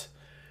Jets.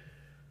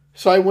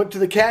 So I went to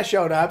the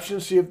cash-out option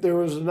to see if there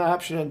was an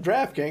option on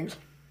DraftKings.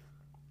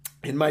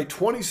 And my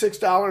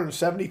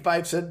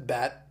 $26.75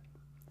 bet,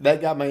 that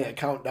got my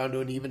account down to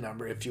an even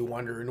number, if you're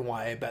wondering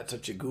why I bet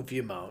such a goofy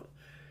amount.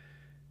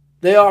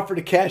 They offered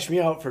to cash me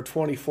out for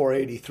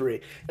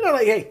 $24.83. And I'm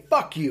like, hey,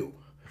 fuck you.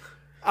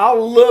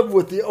 I'll live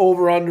with the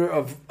over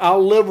of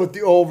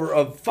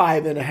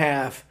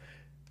 5.5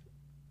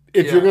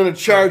 if you're going to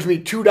charge me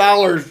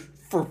 $2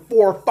 for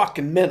 4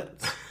 fucking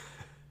minutes.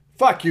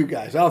 Fuck you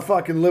guys. I'll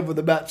fucking live with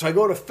the bet. So I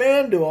go to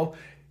FanDuel,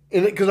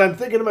 because I'm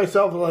thinking to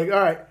myself, like,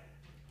 all right,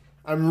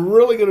 I'm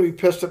really going to be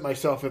pissed at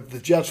myself if the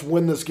Jets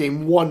win this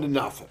game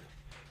 1-0.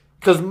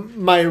 Because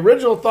my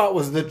original thought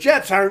was the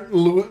Jets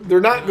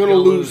they're not going to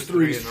lose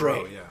 3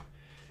 straight. Yeah.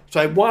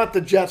 So I want the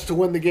Jets to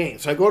win the game.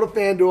 So I go to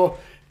FanDuel,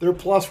 they're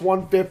plus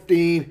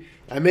 115.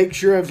 I make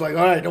sure I was like,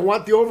 all right, I don't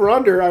want the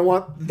over-under, I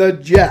want the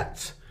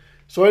Jets.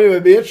 So anyway,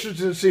 it'd be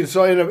interesting to see.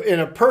 So in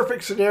a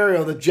perfect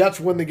scenario, the Jets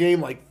win the game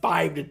like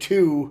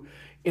 5-2,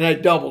 and I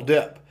double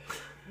dip.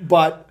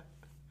 But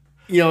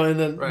in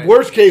the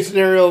worst case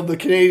scenario, the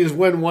Canadians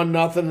win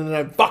 1-0, and then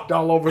I'm fucked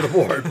all over the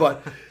board.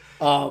 But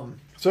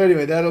so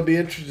anyway, that'll be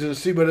interesting to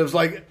see. But it was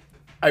like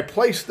I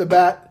placed the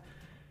bet,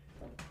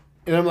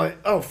 and I'm like,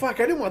 oh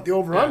fuck, I didn't want the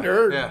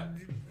over/under. Yeah.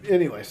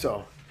 Anyway,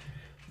 so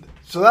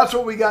that's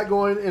what we got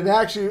going. And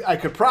actually, I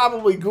could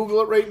probably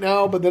Google it right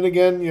now, but then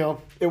again,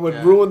 it would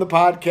ruin the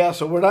podcast.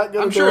 So we're not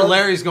going to. I'm sure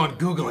Larry's going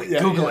Google it,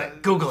 Google it.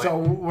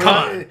 So Come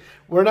on,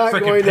 we're not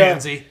going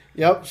pansy. to.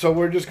 Yep. So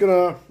we're just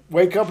gonna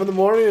wake up in the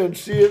morning and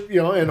see it,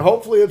 and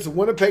hopefully it's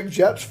Winnipeg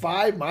Jets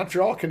 5,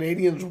 Montreal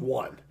Canadiens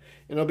 1, and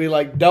it'll be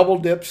like double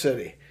dip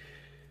city.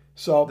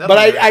 So, but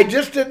I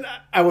just didn't.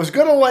 I was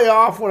gonna lay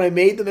off when I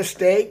made the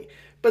mistake,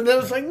 but then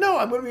it's like, no,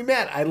 I'm gonna be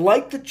mad. I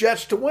like the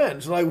Jets to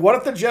win. So like, what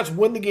if the Jets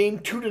win the game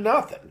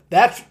 2-0?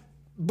 That's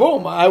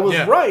boom. I was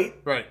right.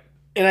 Right.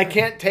 And I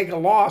can't take a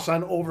loss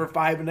on over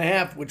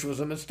 5.5, which was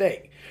a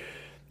mistake.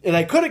 And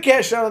I could have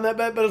cashed out on that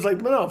bet, but it's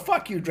like, no,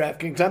 fuck you,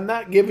 DraftKings. I'm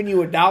not giving you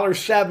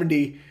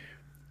 $1.70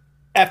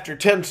 after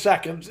 10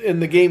 seconds,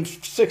 and the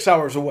game's 6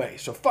 hours away.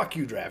 So fuck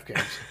you,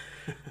 DraftKings.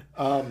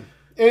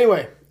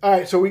 Anyway, all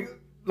right. So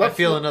I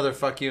feel another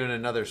fuck you in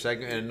another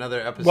segment, in another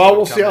episode. Well,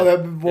 we'll see how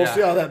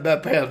that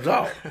bet pans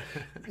out.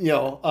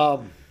 Yeah,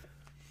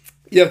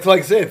 it's like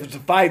I say, if it's a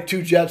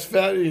 5-2 Jets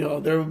bet,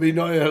 there will be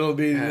it'll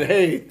be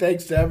hey,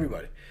 thanks to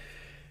everybody.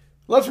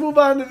 Let's move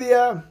on to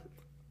the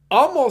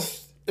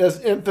almost as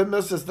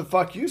infamous as the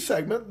fuck you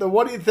segment, the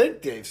what do you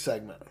think, Dave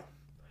segment.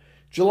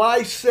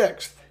 July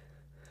 6th,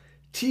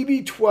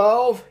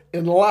 TB12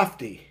 and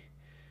Lefty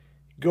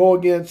go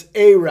against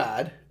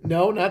A-Rod.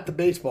 No, not the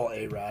baseball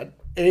A-Rod.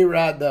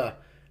 A-Rod, the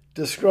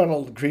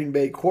disgruntled Green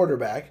Bay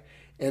quarterback,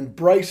 and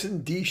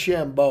Bryson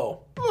DeChambeau.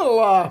 A little,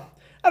 I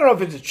don't know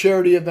if it's a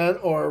charity event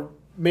or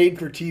made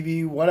for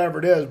TV, whatever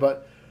it is,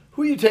 but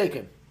who are you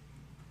taking?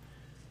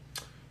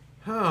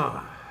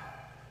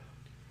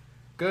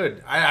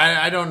 Good.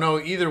 I don't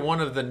know either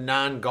one of the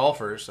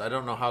non-golfers. I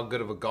don't know how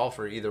good of a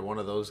golfer either one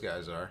of those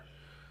guys are.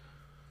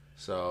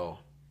 So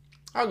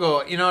I'll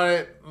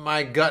go,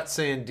 my gut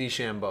saying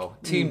DeChambeau.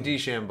 Team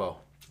DeChambeau.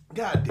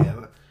 God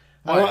damn it.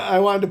 I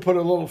wanted to put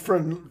a little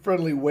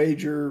friendly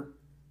wager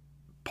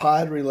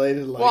pod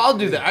related. Well, I'll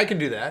do that. I can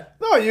do that.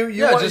 No,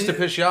 you want, just to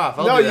piss you off.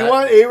 You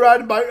want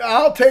A-Rod.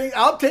 I'll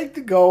take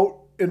the GOAT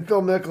and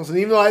Phil Mickelson,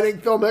 even though I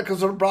think Phil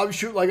Mickelson will probably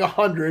shoot like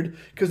 100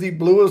 because he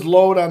blew his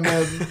load on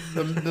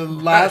the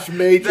last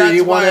major. That's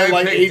he won why at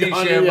like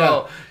 800.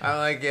 Yeah. I'm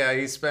like,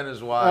 he spent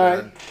his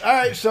wad. All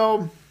right.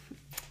 So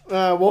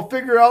we'll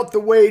figure out the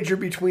wager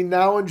between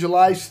now and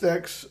July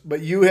 6th.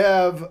 But you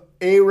have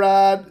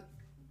A-Rod,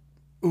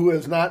 who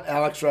is not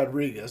Alex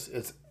Rodriguez,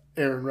 it's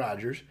Aaron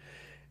Rodgers,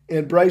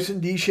 and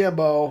Bryson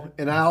DeChambeau,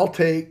 and I'll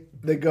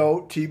take the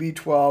GOAT,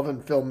 TB12,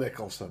 and Phil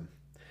Mickelson.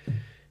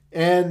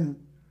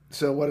 And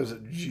so what is it?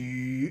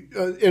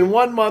 In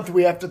 1 month,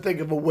 we have to think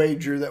of a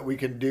wager that we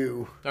can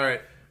do. All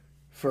right.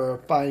 For our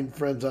fine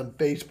friends on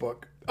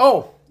Facebook.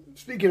 Oh,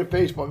 speaking of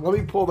Facebook, let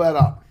me pull that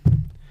up.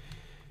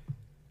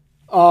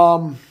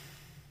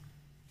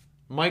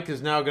 Mike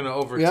is now going to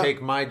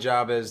overtake my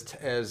job as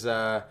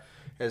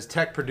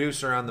tech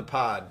producer on the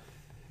pod.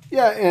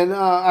 Yeah, and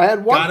I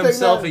had one thing. Got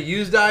himself a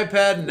used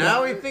iPad, and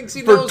now he thinks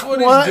he knows what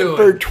he's doing.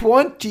 For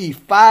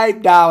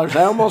 $25,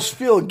 I almost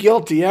feel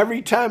guilty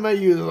every time I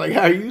use it. Like,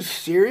 are you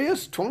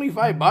serious?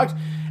 $25?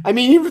 I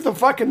mean, even if the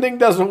fucking thing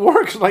doesn't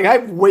work, it's like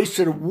I've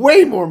wasted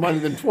way more money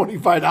than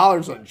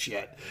 $25 on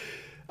shit.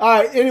 All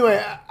right,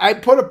 anyway, I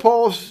put a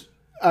post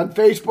on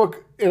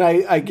Facebook, and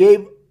I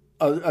gave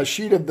a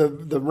sheet of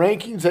the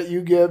rankings that you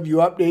give. You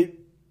update.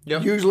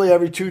 Yep. Usually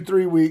every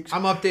 2-3 weeks.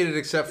 I'm updated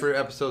except for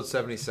episode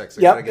 76.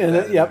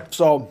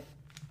 So,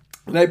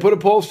 and I put a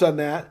post on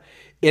that,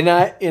 and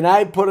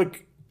I put a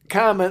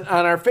comment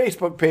on our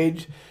Facebook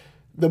page,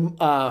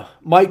 the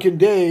Mike and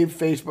Dave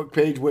Facebook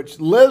page, which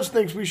Liz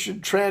thinks we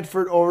should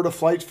transfer it over to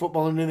Flights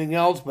Football and anything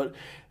else, but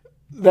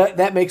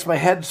that makes my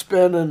head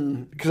spin,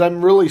 and because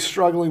I'm really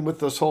struggling with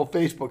this whole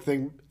Facebook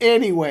thing.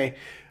 Anyway,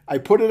 I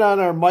put it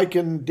on our Mike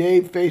and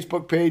Dave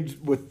Facebook page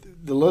with.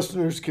 The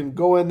listeners can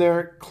go in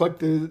there, click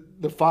the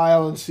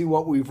file, and see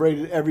what we've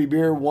rated every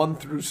beer 1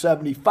 through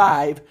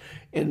 75,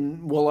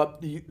 and we'll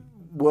update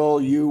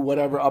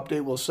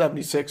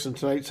 76, and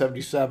tonight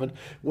 77,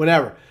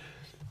 whenever.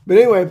 But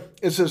anyway,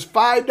 it says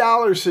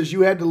 $5 says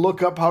you had to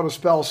look up how to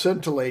spell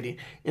scintillating.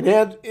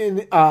 And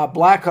in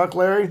Blackhawk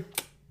Larry,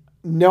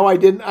 no, I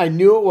didn't. I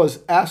knew it was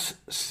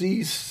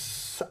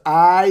SCI,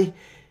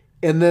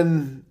 and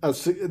then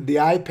the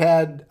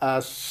iPad.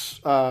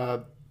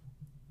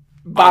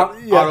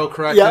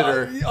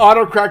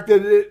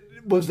 Auto-corrected it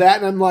was that,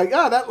 and I'm like,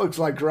 that looks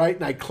like right,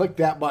 and I clicked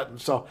that button.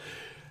 So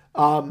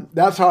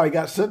that's how I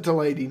got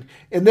scintillating.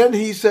 And then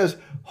he says,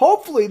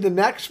 hopefully the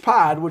next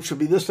pod, which will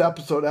be this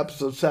episode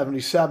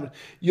 77,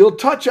 you'll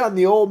touch on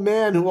the old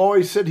man who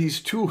always said he's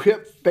too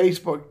hip.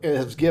 Facebook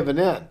has given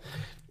in.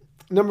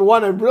 Number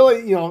one, I'm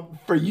really,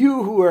 for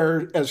you who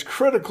are as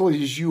critical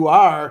as you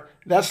are,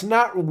 that's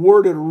not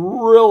worded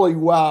really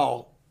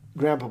well,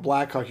 Grandpa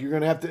Blackhawk. You're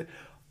going to have to.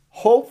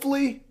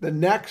 Hopefully, the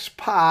next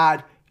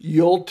pod,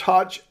 you'll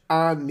touch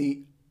on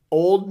the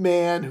old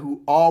man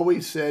who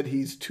always said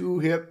he's too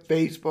hip.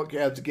 Facebook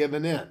has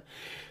given in.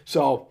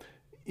 So,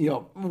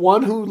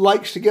 one who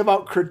likes to give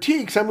out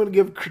critiques, I'm going to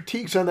give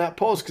critiques on that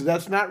post because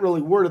that's not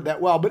really worded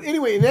that well. But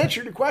anyway, in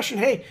answer to your question,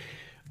 hey,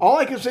 all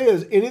I can say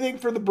is anything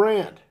for the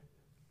brand.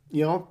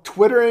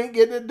 Twitter ain't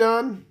getting it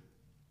done.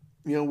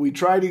 We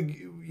try to,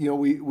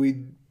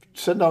 we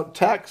send out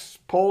texts,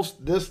 posts,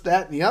 this,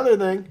 that, and the other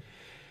thing.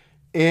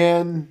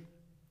 And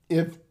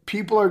if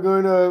people are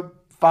going to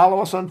follow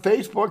us on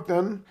Facebook,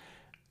 then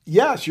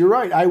yes, you're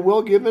right. I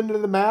will give in to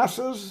the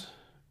masses,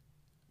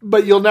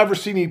 but you'll never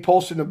see me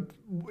posting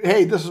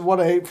hey, this is what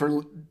I ate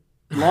for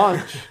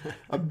lunch,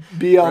 a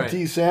BLT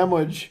right.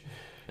 Sandwich.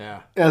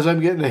 Yeah. As I'm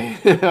getting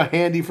a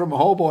handy from a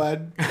hobo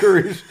at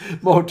Curry's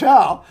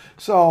Motel.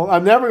 So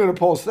I'm never going to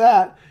post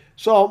that.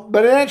 So,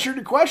 but in answer to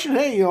the question,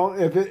 hey,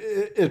 if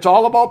it's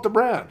all about the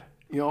brand,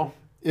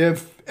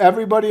 if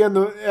everybody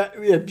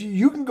if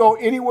you can go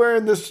anywhere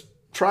in this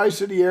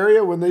Tri-City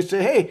area when they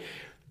say, hey,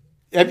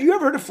 have you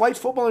ever heard of Flights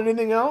Football and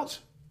anything else?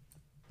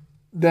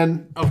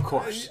 Then of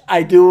course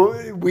I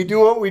do. We do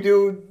what we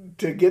do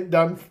to get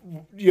done.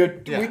 We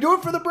do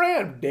it for the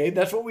brand, Dave.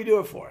 That's what we do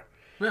it for.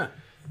 Yeah,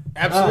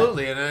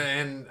 absolutely.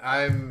 And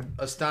I'm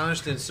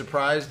astonished and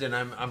surprised, and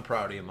I'm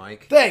proud of you,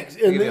 Mike. Thanks.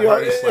 And,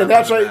 and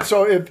that's right.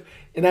 So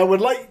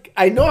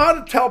I know how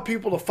to tell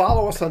people to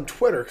follow us on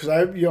Twitter because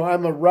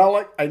I'm a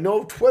relic. I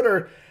know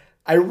Twitter.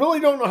 I really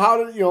don't know how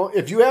to,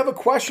 if you have a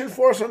question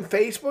for us on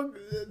Facebook,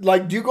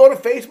 like, do you go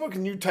to Facebook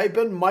and you type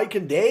in Mike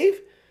and Dave?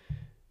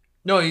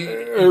 No, you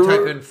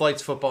type in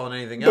Flights Football and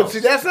anything else. But see,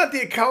 that's not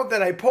the account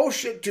that I post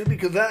shit to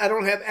because I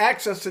don't have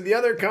access to the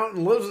other account,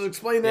 and Liz has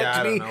explained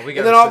that to me.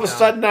 And then all of a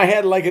sudden I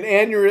had like an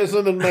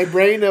aneurysm in my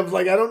brain of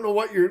like, I don't know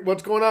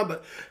what's going on.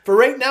 But for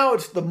right now,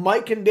 it's the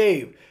Mike and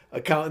Dave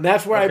account, and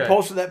that's where I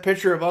posted that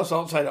picture of us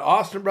outside of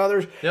Austin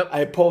Brothers. Yep.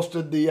 I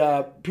posted the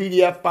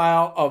PDF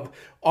file of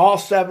all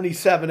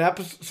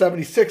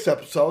 76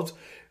 episodes.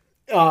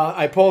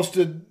 I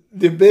posted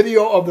the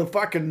video of the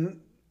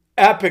fucking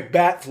epic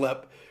bat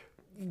flip.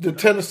 The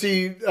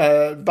Tennessee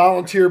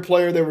volunteer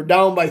player, they were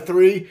down by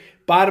 3,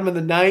 bottom of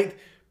the 9th,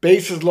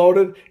 bases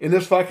loaded, and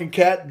this fucking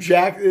cat,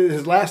 Jack,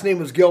 his last name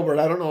was Gilbert,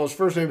 I don't know his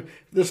first name,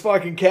 this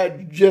fucking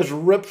cat just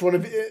rips one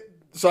of it.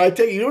 So I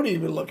take you don't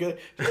even look at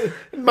it.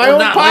 My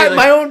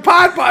own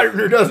pod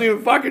partner doesn't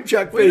even fucking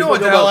check Facebook. Well, you know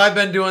what the hell I've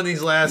been doing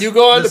these last You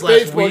go on to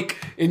Facebook week.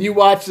 And you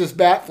watch this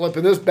bat flip,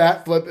 and this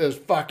bat flip is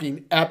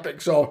fucking epic.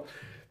 So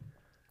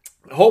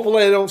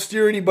hopefully I don't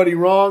steer anybody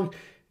wrong.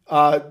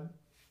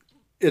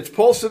 It's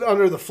posted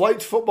under the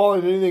Flights Football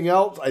and anything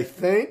else, I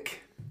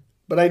think.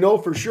 But I know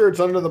for sure it's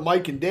under the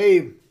Mike and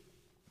Dave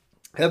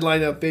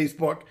headline on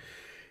Facebook.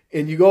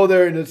 And you go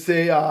there and it's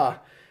the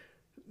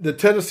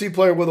Tennessee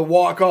player with a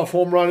walk-off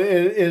home run. And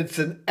it's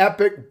an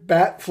epic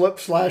bat flip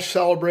 /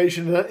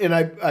 celebration. And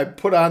I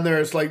put on there,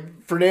 it's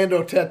like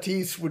Fernando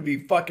Tatis would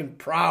be fucking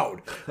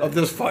proud of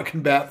this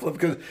fucking bat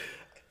flip. And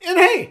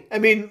hey, I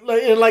mean,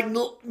 like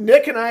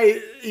Nick and I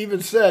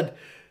even said,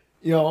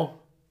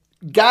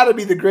 got to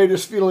be the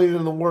greatest feeling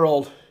in the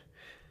world.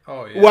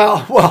 Oh yeah.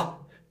 Well,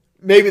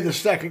 maybe the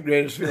second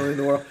greatest feeling in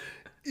the world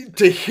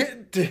to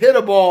hit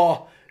a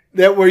ball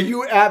that where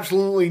you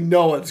absolutely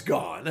know it's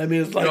gone. I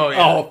mean, it's like,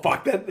 oh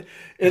fuck that.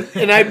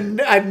 And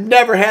I've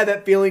never had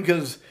that feeling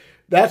because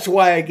that's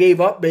why I gave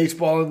up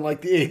baseball in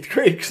like the 8th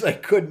grade because I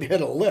couldn't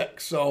hit a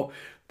lick. So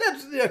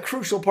that's a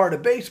crucial part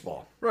of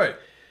baseball. Right.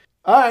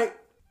 All right.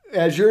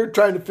 As you're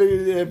trying to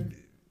figure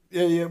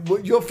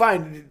it, you'll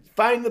find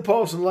the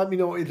post and let me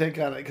know what you think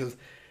on it because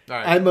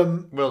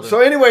so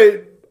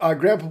anyway,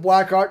 Grandpa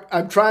Blackhawk,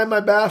 I'm trying my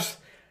best.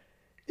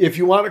 If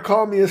you want to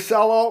call me a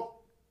sellout,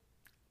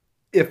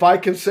 if I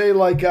can say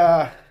like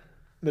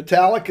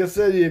Metallica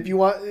said, if you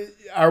want,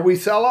 are we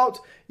sellouts?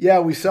 Yeah,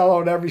 we sell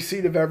out every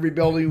seat of every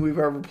building we've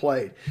ever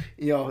played.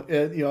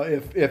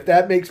 If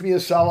that makes me a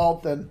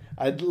sellout, then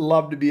I'd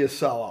love to be a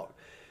sellout.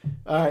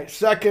 All right,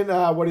 second,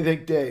 what do you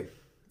think, Dave?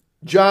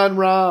 John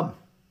Rahm,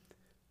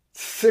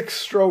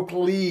 6-stroke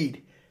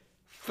lead.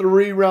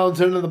 3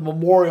 rounds into the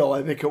Memorial,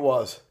 I think it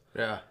was.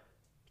 Yeah.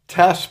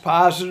 Test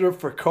positive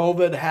for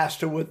COVID, has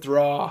to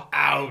withdraw.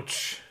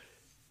 Ouch.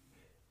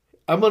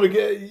 I'm going to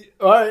get...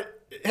 All right.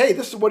 Hey,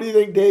 what do you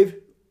think, Dave?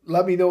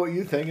 Let me know what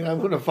you think, and I'm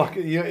going to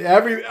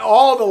fucking...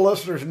 all the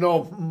listeners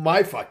know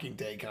my fucking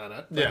take on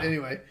it. But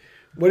anyway,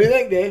 what do you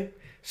think, Dave?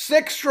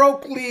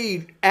 6-stroke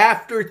lead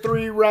after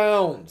 3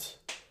 rounds.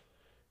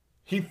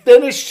 He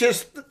finished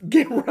his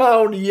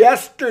round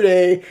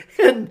yesterday,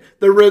 and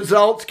the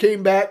results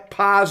came back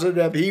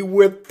positive. He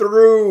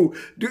withdrew.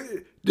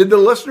 Did the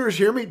listeners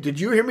hear me? Did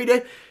you hear me,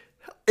 Dave?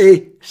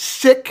 A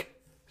 6-stroke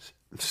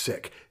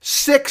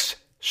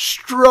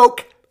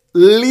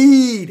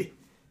lead.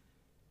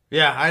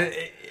 Yeah,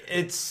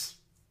 it's.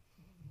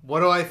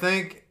 What do I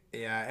think?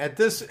 Yeah, at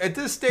this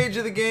stage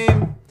of the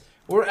game,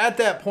 we're at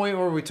that point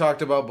where we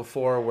talked about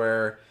before,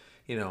 where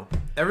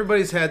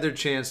everybody's had their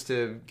chance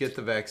to get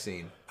the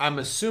vaccine. I'm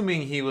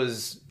assuming he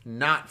was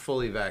not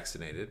fully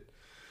vaccinated.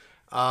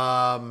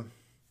 May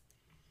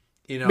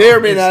or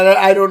may not.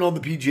 I don't know the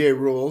PGA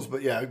rules,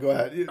 but yeah, go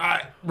ahead.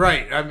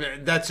 Right. I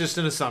mean, that's just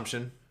an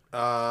assumption.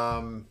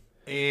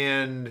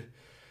 And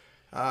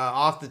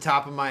off the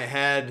top of my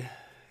head,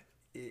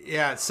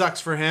 yeah, it sucks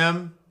for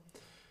him.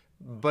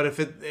 But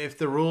if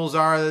the rules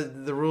are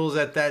the rules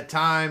at that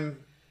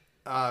time,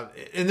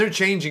 and they're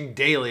changing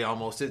daily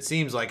almost, it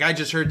seems like. I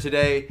just heard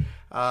today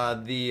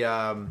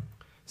the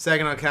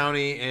Saginaw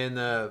County and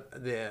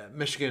the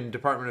Michigan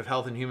Department of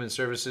Health and Human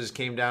Services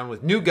came down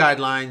with new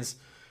guidelines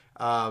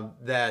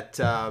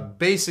that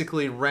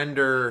basically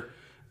render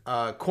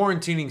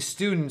quarantining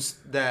students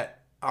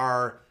that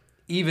are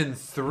even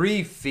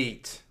 3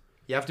 feet.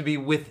 You have to be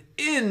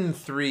within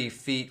 3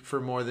 feet for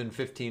more than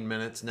 15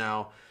 minutes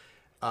now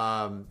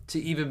to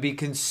even be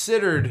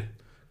considered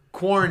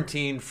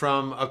quarantined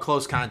from a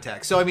close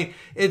contact. So I mean,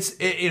 it's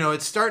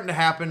starting to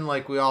happen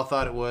like we all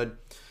thought it would,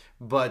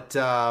 but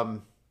I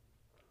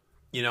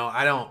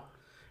don't.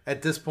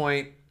 At this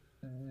point,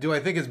 do I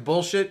think it's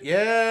bullshit?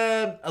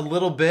 Yeah, a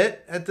little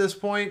bit. At this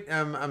point,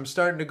 I'm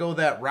starting to go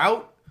that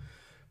route.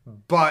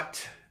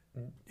 But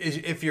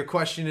if your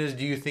question is,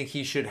 do you think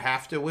he should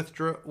have to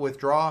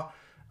withdraw?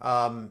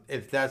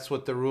 If that's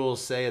what the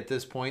rules say at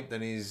this point,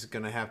 then he's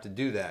going to have to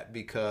do that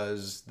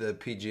because the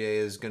PGA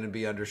is going to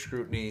be under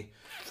scrutiny.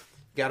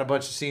 Got a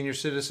bunch of senior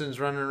citizens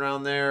running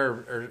around there,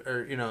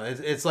 or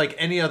it's like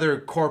any other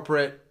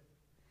corporate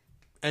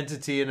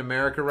entity in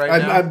America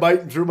now. I'm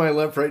biting through my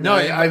lip right now.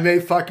 No, I may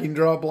fucking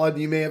draw blood.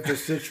 You may have to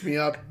stitch me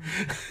up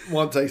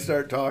once I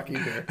start talking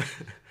there.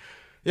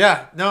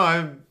 Yeah,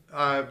 no,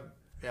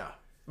 yeah.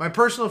 My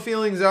personal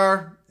feelings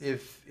are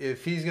if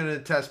he's going to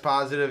test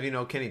positive,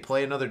 can he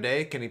play another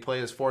day? Can he play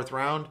his 4th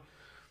round?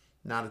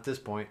 Not at this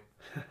point.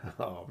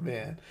 Oh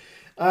man.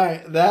 All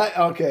right,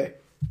 okay.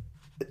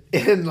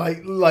 And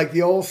like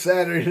the old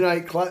Saturday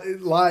Night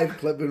Live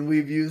clip, and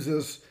we've used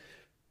this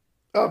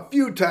a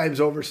few times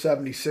over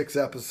 76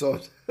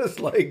 episodes. It's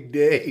like,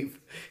 Dave,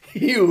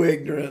 you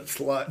ignorant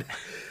slut.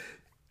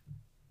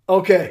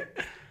 Okay.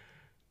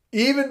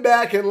 Even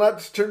back, and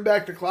let's turn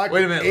back the clock.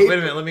 Wait a minute.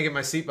 Let me get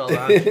my seatbelt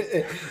on.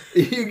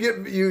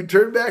 You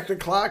turn back the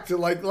clock to,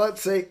 like,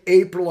 let's say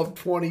April of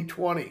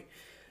 2020.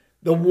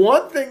 The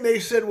one thing they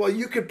said, well,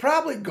 you could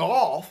probably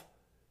golf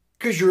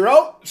because you're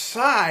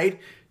outside,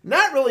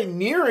 not really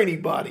near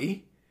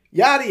anybody,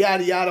 yada,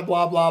 yada, yada,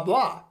 blah, blah,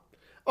 blah.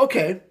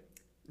 Okay.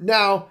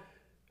 Now,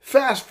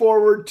 fast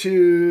forward to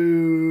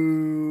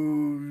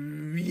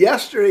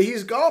yesterday,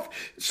 he's golf.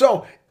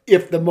 So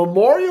if the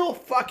Memorial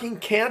fucking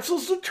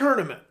cancels the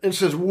tournament and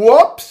says,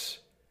 whoops,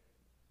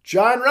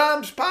 Jon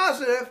Rahm's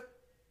positive,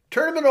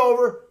 tournament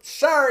over,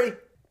 sorry,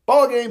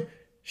 ball game,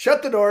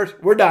 shut the doors,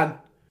 we're done.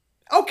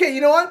 Okay,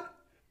 you know what?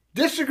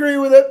 Disagree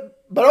with it,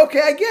 but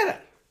okay, I get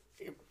it.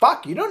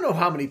 Fuck, you don't know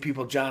how many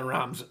people Jon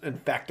Rahm's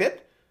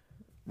infected,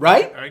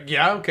 right?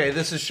 Yeah, okay,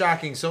 this is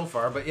shocking so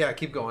far, but yeah,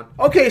 keep going.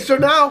 Okay, so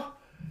now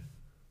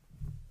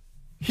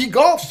he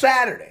golfed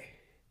Saturday.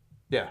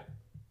 Yeah.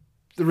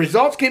 The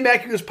results came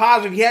back, he was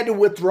positive, he had to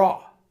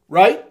withdraw,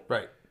 right?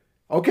 Right.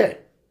 Okay.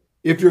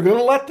 If you're going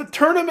to let the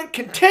tournament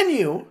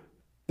continue,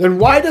 then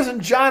why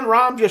doesn't Jon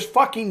Rahm just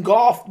fucking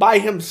golf by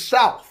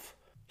himself?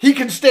 He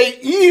can stay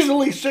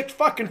easily 6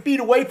 fucking feet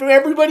away from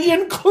everybody,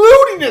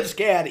 including his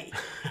caddy.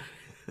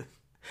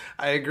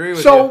 I agree with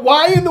you. So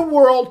why in the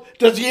world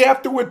does he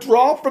have to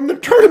withdraw from the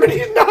tournament?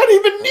 He's not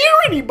even near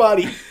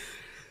anybody.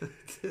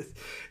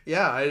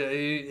 Yeah,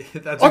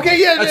 that's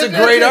a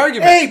great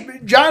argument. Hey,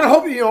 John, I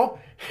hope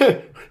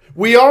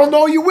we all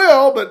know you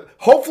will, but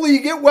hopefully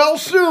you get well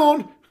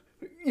soon.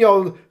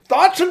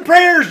 Thoughts and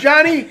prayers,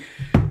 Johnny.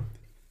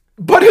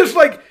 But it's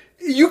like,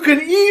 you can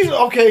easily,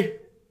 okay,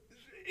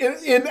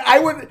 and I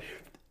would,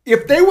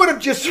 if they would have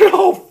just said,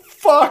 oh,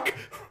 fuck,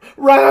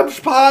 Rahm's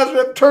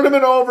positive,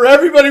 tournament over,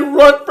 everybody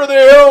run for the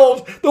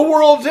hills, the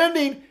world's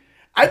ending,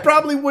 I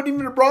probably wouldn't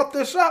even have brought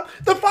this up.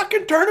 The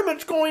fucking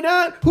tournament's going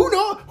on. Who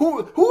knows?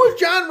 Who was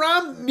Jon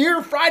Rahm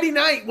near Friday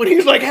night when he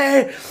was like,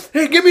 hey,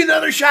 give me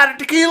another shot of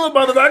tequila,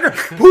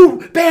 motherfucker.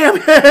 Boom,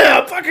 bam,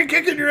 I'm fucking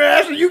kicking your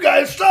ass and you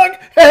guys suck.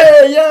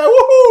 Hey, yeah,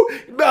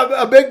 woohoo.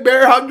 A big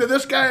bear hug to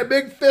this guy, a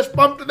big fist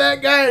bump to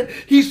that guy. And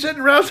he's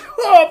sitting around saying,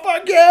 oh,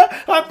 fuck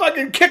yeah, I'm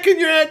fucking kicking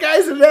your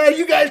guys today.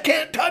 You guys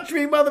can't touch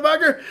me,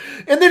 motherfucker.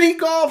 And then he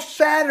golfs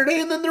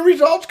Saturday and then the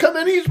results come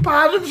in. He's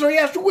positive, so he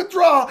has to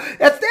withdraw.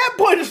 At that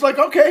point, it's like,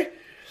 okay,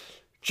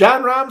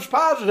 Jon Rahm's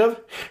positive.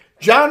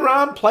 Jon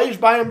Rahm plays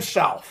by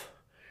himself.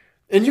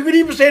 And you could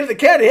even say to the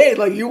caddy, hey,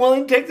 like, you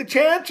willing to take the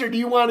chance, or do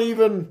you want to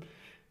even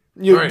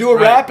do a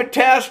rapid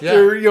test,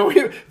 or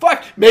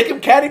make him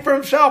caddy for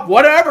himself,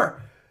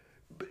 whatever.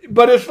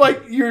 But it's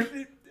like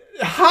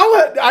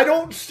I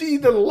don't see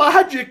the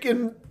logic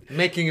in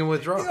making him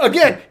withdraw.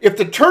 Again, if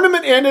the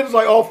tournament ended, it's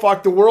like, oh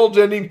fuck, the world's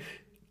ending.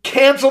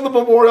 Cancel the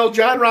Memorial.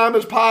 Jon Rahm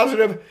is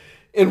positive,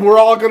 and we're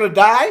all gonna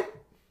die.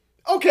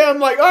 Okay, I'm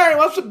like, all right,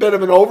 well, that's a bit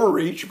of an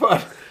overreach,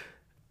 but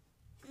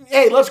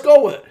hey, let's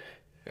go with it.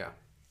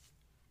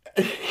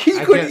 Yeah. He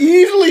could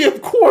easily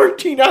have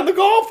quarantined on the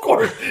golf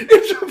course.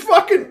 It's a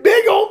fucking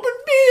big open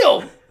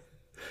field.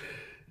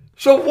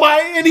 So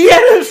why? And he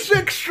had a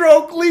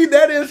 6-stroke lead.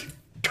 That is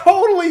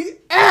totally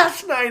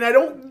asinine. I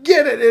don't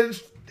get it.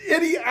 It's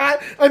idiot.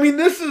 I mean,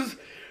 this is,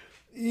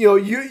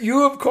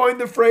 you have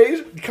coined the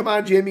phrase. Come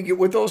on, Jamie, get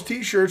with those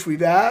T-shirts.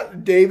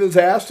 Dave has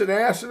asked and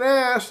asked and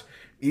asked.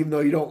 Even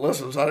though you don't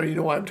listen, so I don't even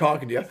know why I'm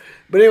talking to you.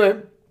 But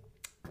anyway,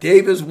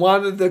 Dave has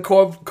wanted the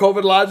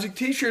COVID logic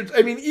T-shirts.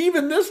 I mean,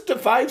 even this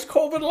defies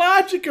COVID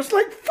logic. It's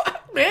like,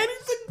 fuck, man,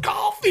 he's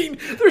golfing.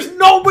 There's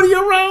nobody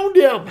around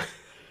him.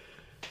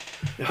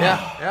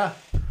 Yeah.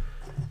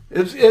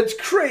 It's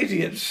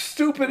crazy. It's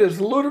stupid. It's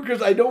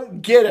ludicrous. I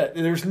don't get it.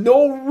 And there's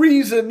no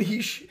reason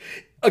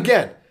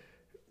again.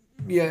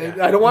 Yeah,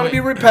 I don't want to be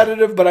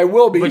repetitive, but I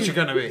will be. But you're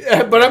going to be.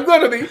 But I'm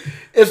going to be.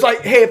 It's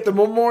like, hey, if the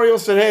Memorial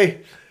said,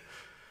 hey,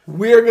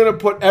 we're going to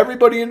put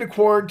everybody into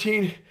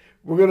quarantine.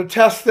 We're going to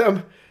test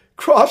them,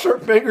 cross our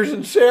fingers,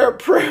 and say our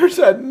prayers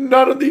that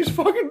none of these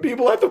fucking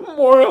people at the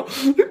Memorial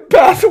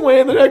pass away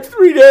in the next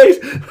 3 days.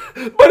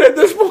 But at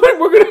this point,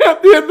 we're going to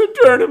have to end the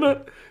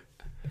tournament.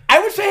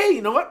 I would say, hey,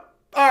 you know what?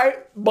 All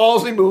right,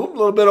 ballsy move, a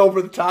little bit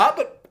over the top,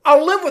 but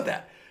I'll live with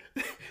that.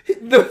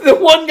 The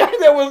one guy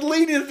that was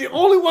leading is the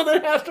only one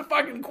that has to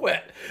fucking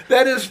quit.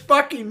 That is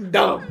fucking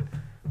dumb.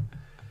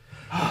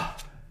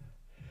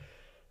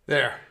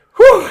 There.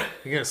 Whew.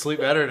 You're going to sleep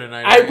better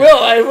tonight. I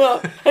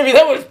will. I mean,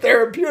 that was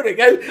therapeutic.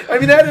 I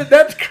mean,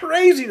 that's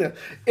craziness.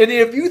 And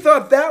if you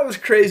thought that was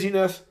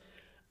craziness,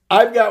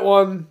 I've got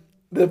one,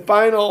 the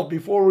final,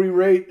 before we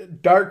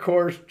rate Dark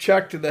Horse,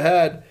 check to the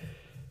head.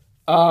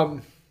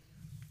 And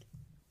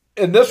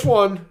this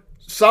one,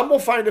 some will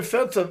find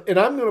offensive, and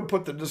I'm going to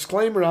put the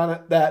disclaimer on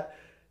it that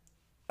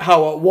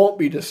how it won't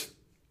be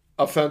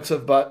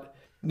offensive, but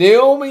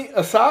Naomi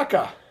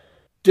Osaka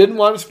didn't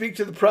want to speak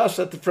to the press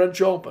at the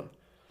French Open.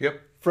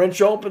 Yep.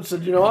 French Open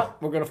said, you know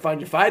what? We're going to fine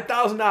you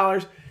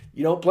 $5,000.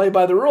 You don't play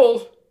by the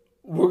rules.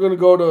 We're going to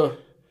go to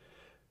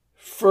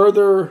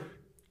further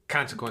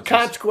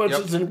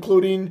consequences, yep.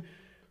 including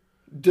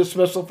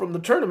dismissal from the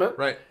tournament.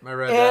 Right. I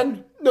read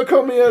and that.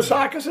 Naomi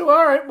Osaka said, well,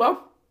 all right,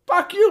 well,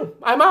 fuck you.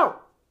 I'm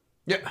out.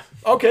 Yeah.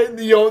 Okay,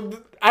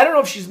 I don't know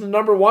if she's the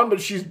number one, but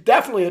she's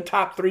definitely a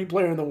top 3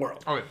 player in the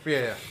world. Okay,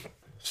 yeah.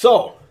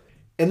 So,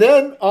 and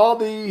then all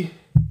the,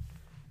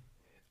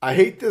 I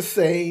hate this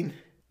saying,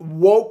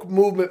 woke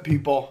movement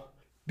people,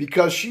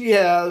 because she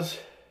has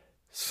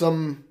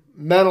some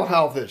mental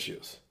health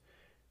issues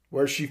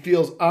where she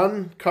feels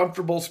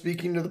uncomfortable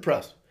speaking to the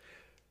press.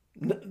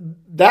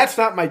 That's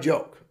not my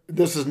joke.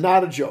 This is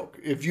not a joke.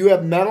 If you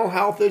have mental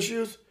health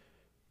issues,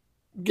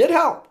 get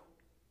help.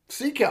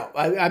 Seek help.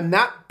 I'm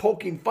not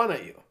poking fun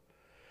at you.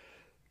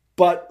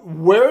 But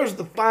where's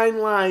the fine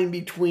line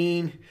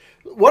between,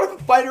 what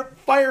if a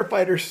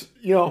firefighter,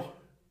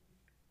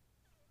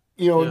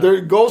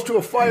 there goes to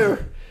a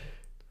fire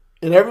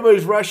and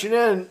everybody's rushing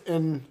in,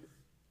 and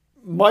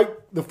Mike,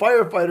 the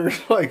firefighter,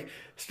 is like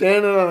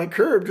standing on a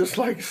curb, just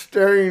like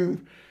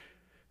staring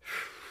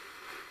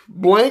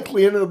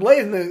blankly into the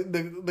blaze.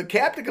 And the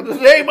captain comes and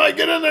says, "Hey, Mike,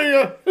 get in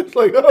there." It's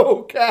like,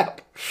 oh,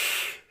 Cap,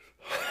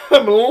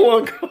 I'm a little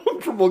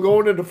uncomfortable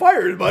going into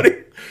fires,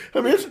 buddy. I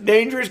mean, it's a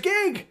dangerous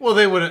gig. Well,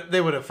 they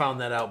would have found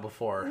that out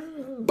before,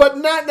 but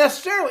not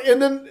necessarily.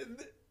 And then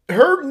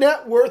her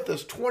net worth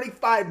is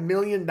 $25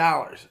 million.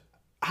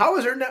 How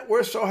is her net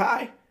worth so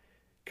high?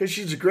 Because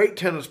she's a great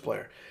tennis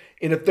player.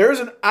 And if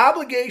there's an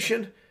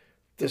obligation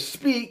to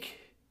speak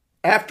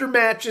after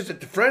matches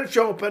at the French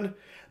Open,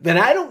 then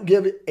I don't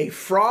give a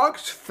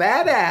frog's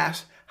fat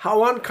ass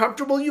how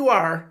uncomfortable you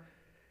are.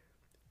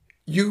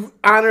 You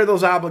honor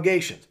those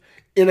obligations.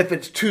 And if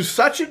it's to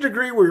such a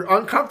degree where you're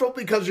uncomfortable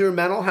because of your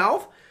mental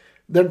health,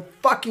 then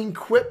fucking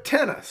quit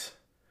tennis.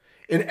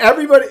 And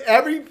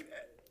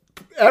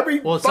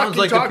well, it sounds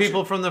like the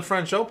people from the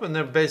French Open,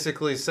 they're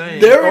basically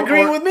saying... They're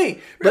agreeing with me.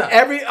 But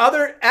every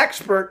other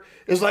expert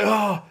is like,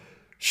 oh,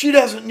 she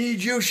doesn't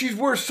need you. She's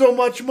worth so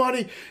much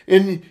money.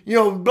 And,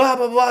 blah,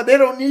 blah, blah. They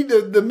don't need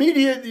the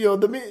media.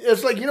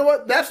 It's like, you know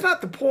what? That's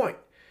not the point.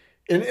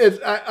 And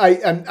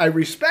I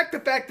respect the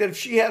fact that if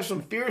she has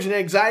some fears and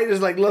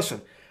anxieties, like,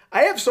 listen,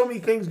 I have so many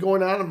things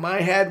going on in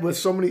my head with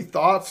so many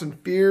thoughts and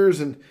fears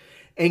and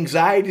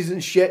anxieties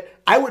and shit.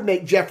 I would have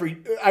made Jeffrey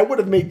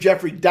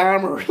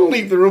Dahmer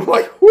leave the room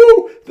like,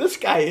 whoo, this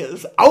guy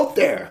is out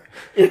there.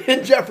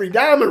 And Jeffrey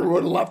Dahmer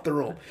would have left the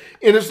room.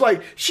 And it's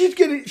like, she's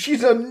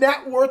a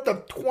net worth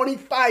of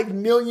 $25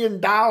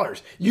 million.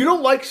 You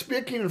don't like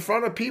speaking in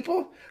front of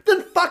people?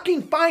 Then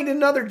fucking find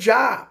another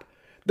job.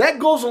 That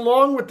goes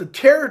along with the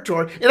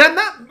territory.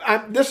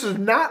 And this is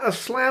not a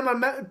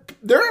slam.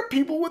 There are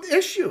people with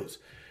issues.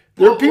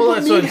 There are people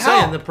that's who need what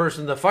I'm help.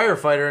 saying. The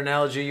firefighter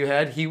analogy you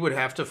had, he would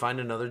have to find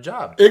another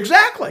job.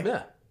 Exactly.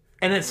 Yeah.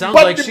 And it sounds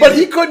but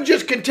he couldn't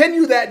just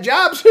continue that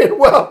job saying,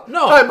 well,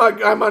 no,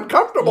 I'm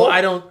uncomfortable.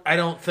 Well, I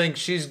don't think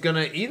she's going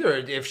to either.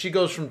 If she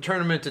goes from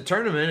tournament to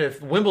tournament,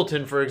 if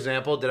Wimbledon, for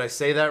example, did I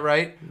say that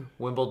right?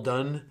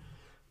 Wimbledon?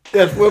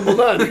 Yes,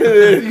 Wimbledon.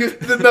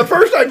 The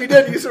first time you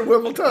did, you said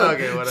Wimbledon.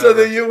 Okay, whatever. So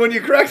that when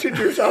you corrected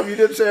yourself, you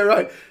did say it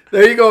right.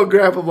 There you go,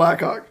 Grandpa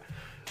Blackhawk.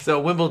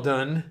 So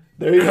Wimbledon.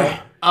 There you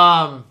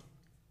go.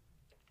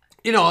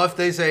 If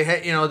they say,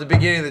 hey, at the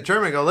beginning of the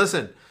tournament, go,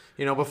 listen,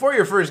 before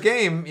your first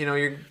game,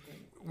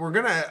 we're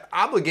going to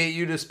obligate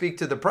you to speak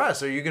to the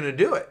press. Are you going to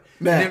do it?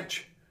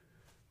 Match.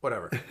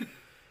 Whatever.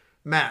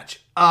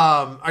 Match.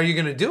 Are you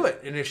going to do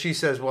it? And if she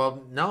says,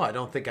 well, no, I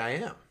don't think I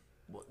am,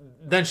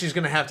 then she's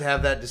going to have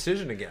that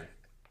decision again.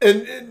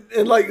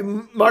 And like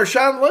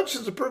Marshawn Lynch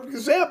is a perfect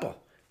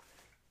example.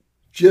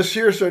 Just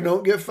here so I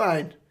don't get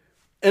fined.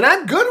 And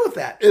I'm good with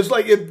that. It's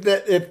like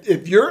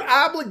if your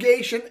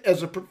obligation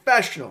as a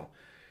professional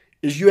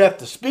is you have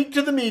to speak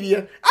to the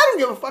media, I don't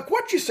give a fuck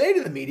what you say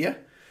to the media.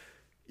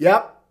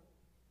 Yep.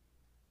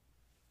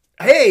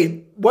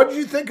 Hey, what did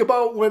you think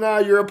about when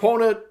your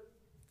opponent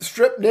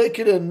stripped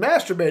naked and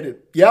masturbated?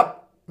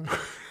 Yep.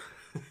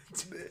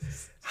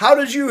 How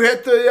did you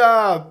hit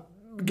the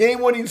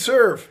game-winning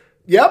serve?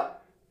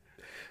 Yep.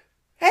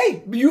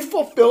 Hey, you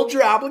fulfilled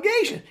your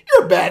obligation.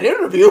 You're a bad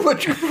interview,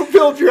 but you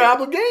fulfilled your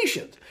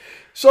obligations.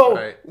 So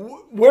right.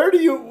 Where do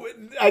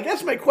you, I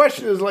guess my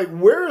question is like,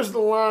 where is the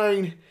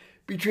line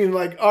between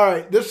like, all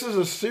right, this is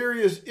a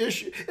serious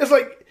issue. It's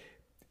like,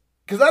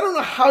 because I don't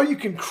know how you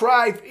can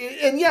cry.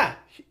 And yeah,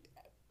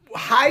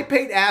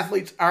 high-paid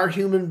athletes are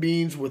human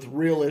beings with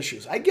real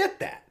issues. I get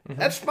that. Mm-hmm.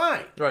 That's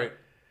fine. Right.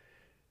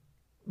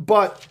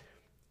 But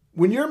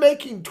when you're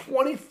making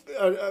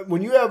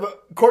when you have,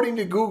 according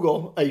to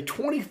Google, a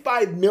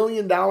 $25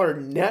 million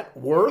net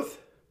worth,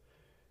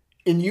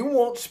 and you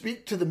won't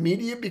speak to the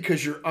media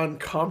because you're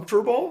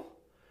uncomfortable,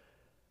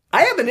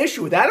 I have an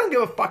issue with that. I don't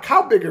give a fuck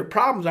how big your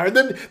problems are.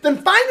 Then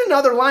find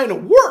another line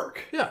of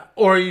work. Yeah,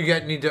 or you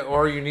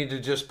need to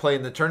just play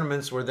in the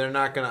tournaments where they're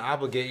not going to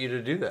obligate you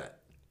to do that.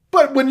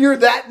 But when you're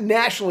that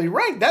nationally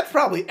ranked, that's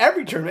probably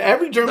every tournament.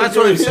 Every tournament. That's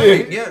what I'm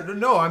saying. Yeah,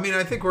 no, I mean,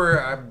 I think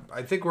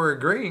we're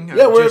agreeing.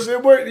 Yeah,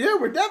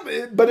 we're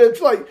definitely. But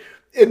it's like,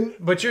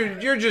 but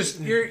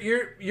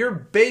you're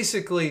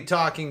basically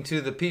talking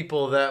to the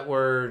people that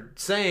were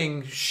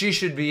saying she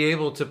should be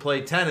able to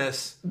play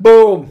tennis.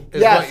 Boom.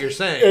 Is what you're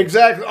saying.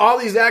 Exactly. All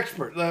these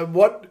experts. I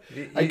can't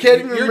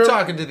even remember. You're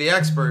talking to the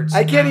experts.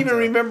 I can't even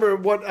remember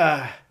what.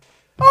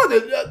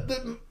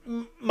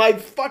 My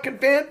fucking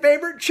fan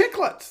favorite,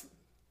 Chicklets.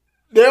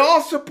 They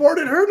all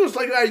supported her. It's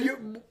like,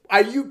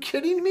 are you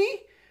kidding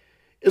me?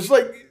 It's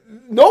like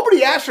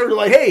nobody asked her to,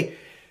 like, hey,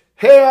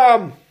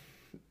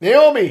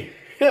 Naomi,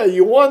 yeah,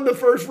 you won the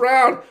first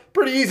round,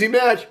 pretty easy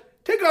match.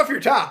 Take off your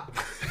top.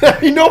 I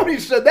mean, nobody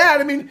said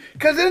that. I mean,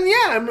 because then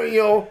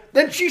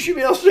then she should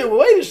be able to say, well,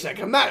 wait a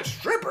second, I'm not a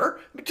stripper,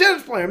 I'm a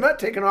tennis player. I'm not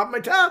taking off my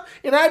top,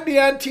 and I'd be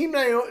on Team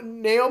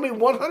Naomi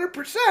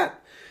 100%.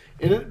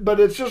 But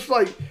it's just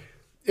like,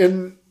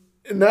 and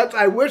that's,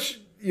 I wish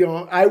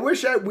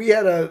we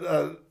had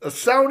a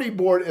sounding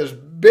board as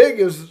big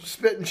as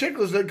Spittin'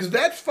 Chicklets, because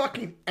that's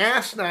fucking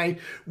asinine,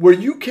 where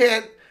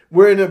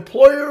an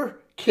employer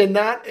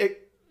cannot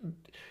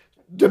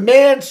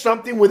demand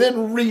something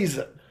within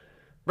reason.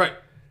 Right.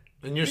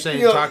 And you're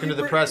saying talking to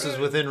the press is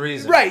within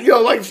reason. Right.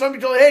 Like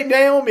somebody told me, hey,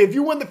 Naomi, if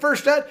you win the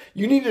first set,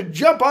 you need to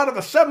jump out of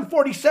a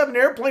 747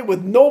 airplane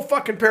with no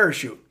fucking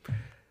parachute.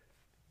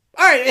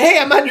 All right, hey,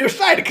 I'm on your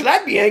side because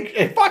I'd be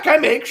anxious. Fuck,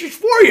 I'm anxious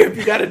for you if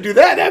you got to do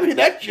that. I mean,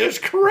 that's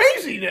just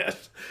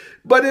craziness.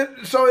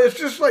 But so it's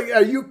just like,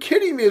 are you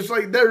kidding me? It's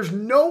like there's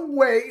no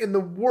way in the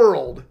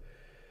world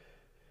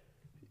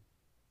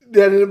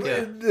that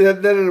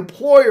an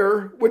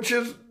employer, which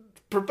is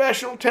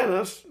professional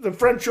tennis, the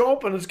French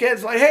Open, is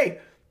like, hey,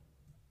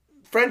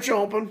 French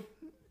Open,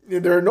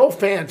 there are no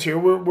fans here.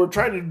 We're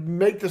trying to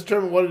make this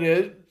tournament what it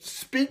is.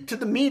 Speak to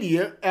the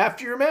media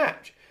after your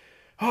match.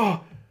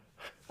 Oh,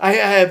 I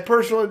have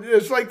personal.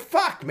 It's like,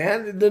 fuck,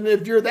 man. Then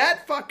if you're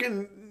that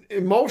fucking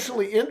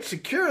emotionally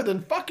insecure,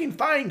 then fucking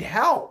find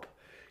help.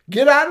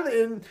 Get out of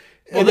it.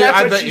 And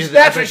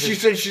that's what she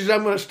said.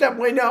 I'm going to step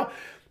away now.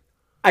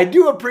 I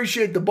do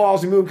appreciate the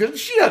ballsy move because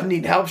she doesn't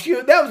need help.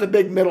 That was a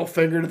big middle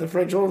finger to the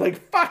French woman.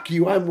 Like, fuck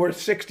you. I'm worth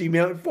 $60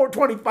 million,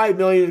 $25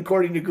 million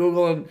according to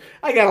Google, and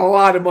I got a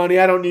lot of money.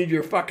 I don't need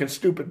your fucking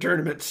stupid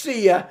tournament.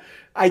 See ya.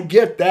 I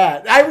get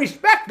that. I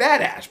respect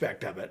that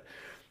aspect of it.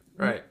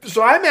 Right.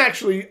 So I'm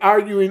actually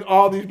arguing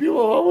all these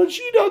people, well,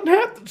 she doesn't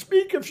have to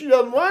speak if she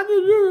doesn't want to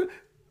do it.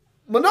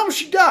 Well, no,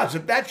 she does.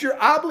 If that's your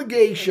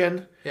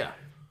obligation. Yeah.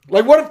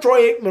 Like, what if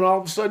Troy Aikman all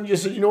of a sudden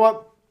just said, you know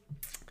what?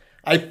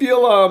 I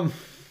feel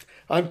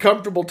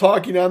uncomfortable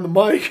talking on the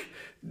mic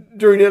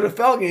during an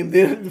NFL game.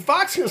 The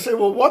Fox is going to say,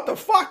 well, what the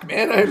fuck,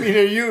 man? I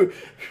mean,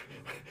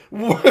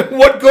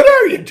 what good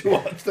are you to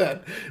us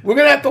then? We're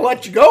going to have to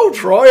let you go,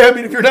 Troy. I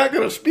mean, if you're not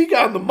going to speak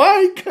on the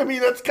mic, I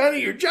mean, that's kind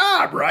of your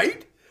job,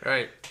 right?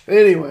 Right.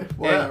 Anyway,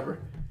 whatever.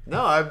 Yeah.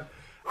 No,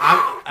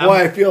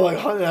 I feel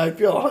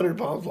 100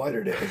 pounds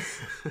lighter today.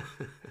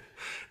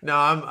 No,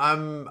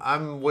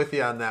 I'm with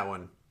you on that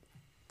one.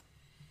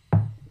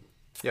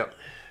 Yep.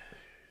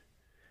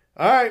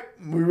 All right,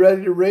 we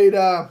ready to rate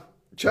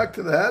Chuck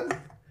to the head?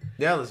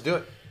 Yeah, let's do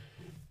it.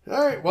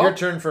 All right, well, your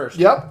turn first.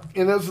 Yep,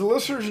 and as the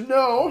listeners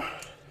know,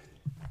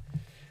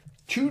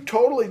 two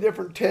totally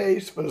different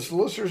tastes, but as the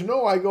listeners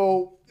know, I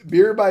go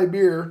beer by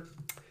beer.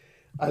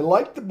 I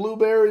like the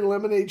blueberry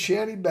lemonade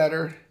shanty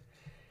better,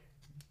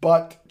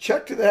 but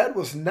Chuck to the head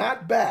was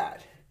not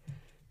bad.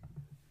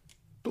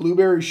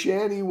 Blueberry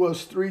shanty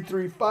was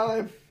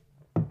 3.35.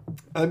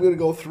 I'm going to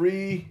go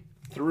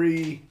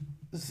 3.30.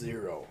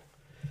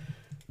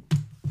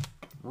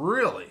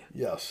 Really?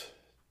 Yes.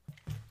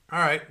 All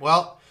right.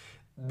 Well,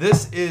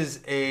 this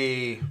is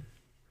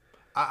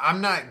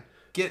I'm not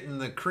getting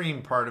the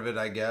cream part of it,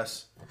 I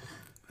guess.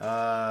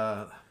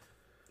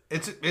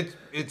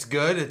 It's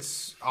good.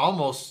 It's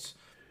almost.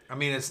 I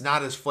mean, it's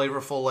not as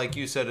flavorful, like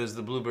you said, as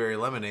the blueberry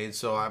lemonade.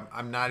 So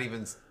I'm not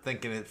even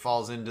thinking it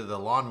falls into the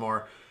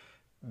lawnmower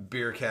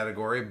beer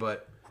category.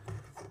 But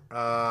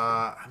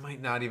I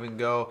might not even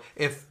go.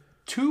 If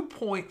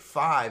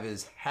 2.5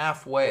 is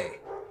halfway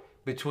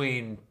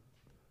between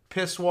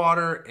piss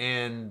water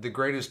and the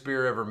greatest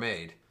beer ever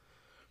made,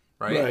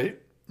 right?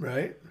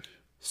 Right.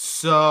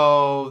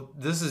 So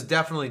this is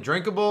definitely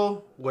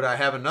drinkable. Would I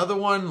have another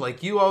one?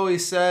 Like you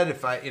always said,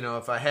 if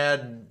I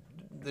had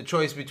the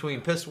choice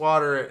between piss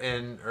water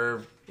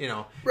or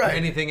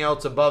anything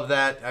else above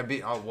that, I'd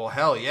be, oh, well,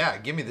 hell yeah,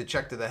 give me the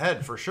check to the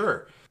head for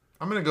sure.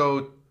 I'm gonna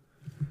go.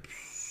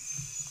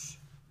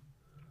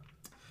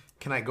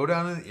 Can I go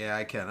down? Yeah,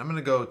 I can. I'm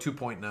gonna go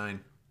 2.9.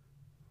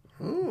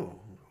 Oh,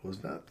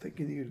 was not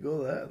thinking you could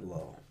go that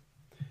low.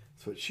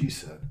 That's what she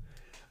said.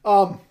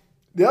 The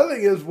other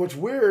thing is, what's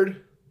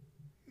weird,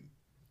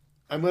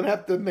 I'm going to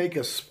have to make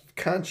a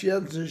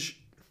conscientious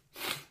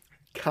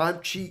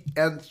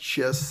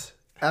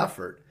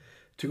effort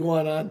to go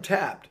on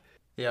Untapped.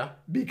 Yeah.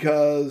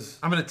 Because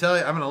I'm going to tell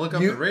you, I'm going to look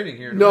up the rating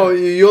here.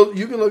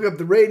 You can look up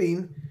the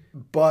rating,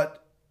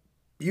 but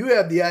you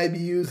have the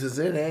IBUs as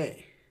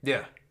NA.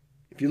 Yeah.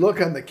 If you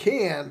look on the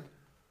can,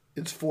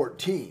 it's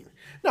 14.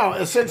 Now,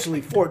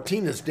 essentially,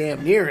 14 is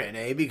damn near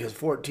NA because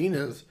 14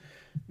 is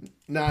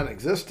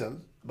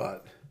non-existent,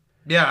 but...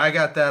 Yeah, I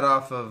got that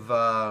off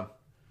of...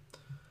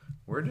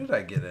 where did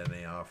I get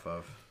NA off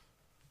of?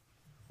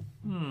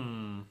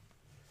 Well,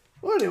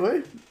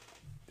 anyway,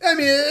 I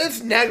mean,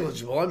 it's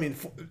negligible. I mean,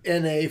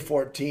 NA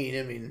 14,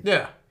 I mean...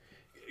 Yeah.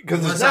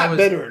 Because it's not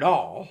bitter at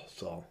all,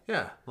 so...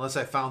 Yeah, unless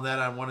I found that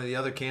on one of the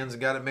other cans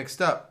and got it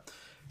mixed up.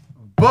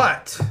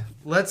 But,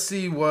 let's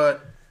see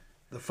what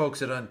the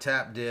folks at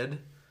Untapped did.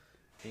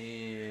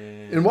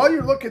 And while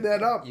you're looking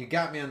that up... You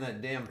got me on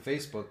that damn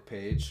Facebook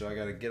page, so I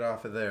got to get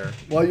off of there.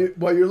 While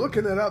you're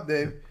looking that up,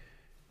 Dave,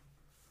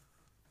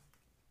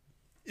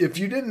 if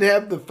you didn't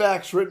have the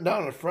facts written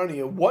down in front of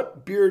you,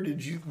 what beer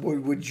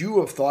would you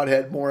have thought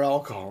had more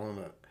alcohol in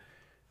it?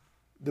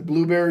 The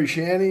Blueberry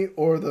Shanty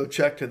or the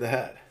Check to the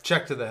Head?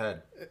 Check to the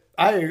Head.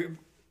 I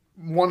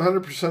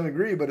 100%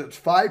 agree, but it's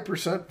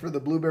 5% for the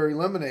Blueberry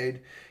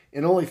Lemonade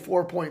and only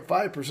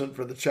 4.5%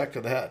 for the Check to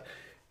the Head.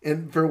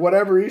 And for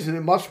whatever reason,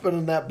 it must have been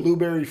in that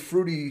blueberry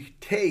fruity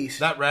taste.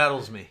 That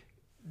rattles me.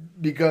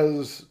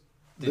 Because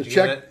Did you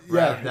get it?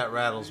 That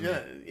rattles me.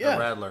 Yeah. The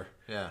Rattler.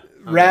 Yeah.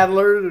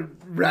 Okay.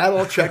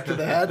 Rattle, Check to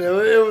the Head.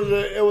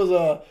 It was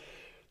a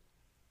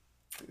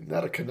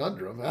not a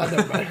conundrum.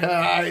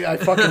 I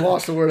fucking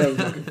lost the word I was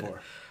looking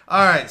for.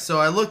 All right, so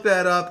I looked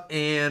that up,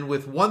 and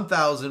with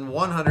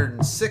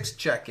 1,106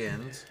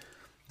 check-ins,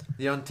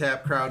 the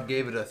Untapped crowd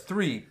gave it a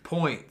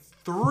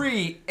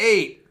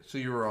 3.38. So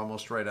you were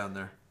almost right on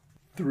there.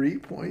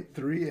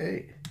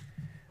 3.38.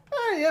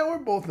 Yeah, we're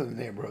both in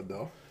the neighborhood,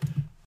 though.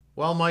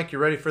 Well, Mike, you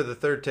ready for the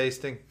third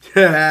tasting?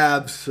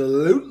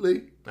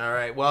 Absolutely. All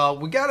right. Well,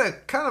 we got a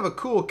kind of a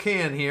cool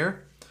can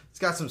here. It's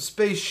got some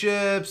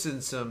spaceships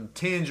and some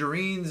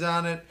tangerines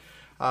on it.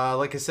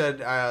 Like I said,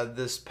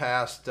 this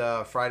past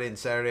Friday and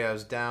Saturday, I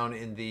was down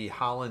in the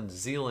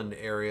Holland-Zeeland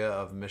area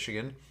of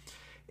Michigan.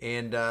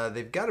 And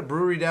they've got a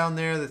brewery down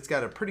there that's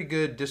got a pretty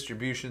good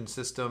distribution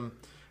system.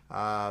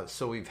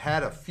 So we've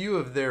had a few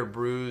of their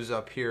brews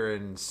up here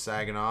in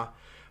Saginaw.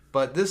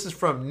 But this is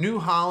from New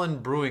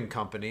Holland Brewing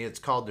Company. It's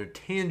called their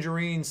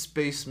Tangerine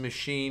Space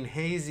Machine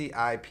Hazy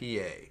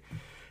IPA.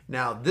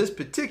 Now, this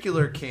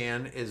particular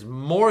can is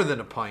more than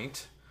a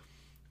pint.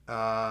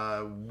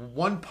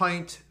 1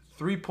 pint,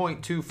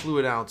 3.2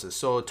 fluid ounces.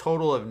 So a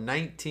total of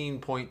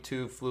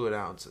 19.2 fluid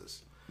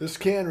ounces. This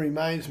can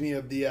reminds me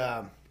of the...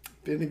 if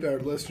any of our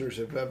listeners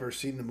have ever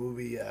seen the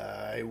movie,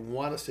 I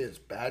want to say it's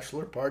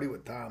Bachelor Party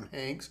with Tom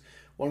Hanks.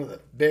 One of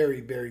the very,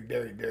 very,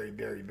 very, very,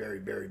 very, very,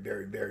 very,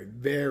 very, very,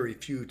 very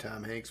few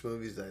Tom Hanks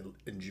movies I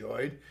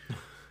enjoyed.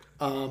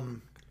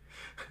 And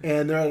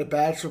they're at a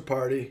bachelor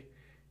party,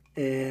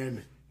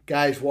 and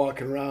guy's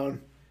walking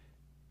around,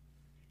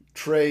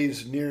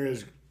 trays near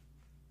his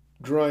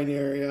groin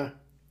area,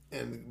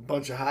 and a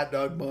bunch of hot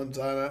dog buns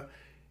on it,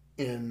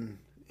 and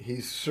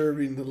he's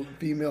serving the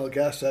female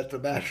guests at the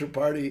bachelor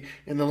party,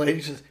 and the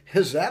lady says,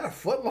 "Is that a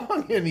foot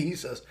long?" And he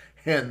says,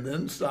 "And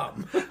then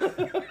some."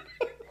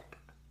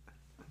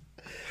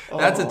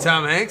 That's a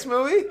Tom Hanks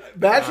movie?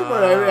 Bachelor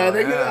Party. I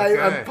think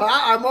okay.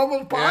 I'm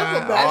almost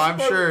positive. Yeah. I'm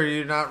sure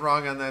you're not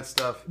wrong on that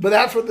stuff. But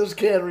that's what this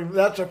can.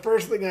 That's the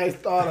first thing I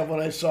thought of when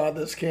I saw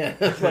this can.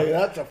 It's like,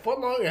 that's a foot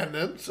long and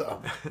then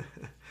some.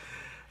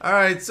 All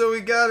right, so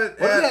we got it.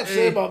 What does that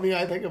say about me?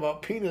 I think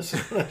about penis.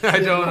 I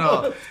don't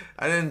know.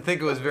 I didn't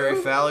think it was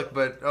very phallic,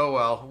 but oh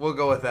well. We'll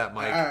go with that,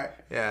 Mike. All right.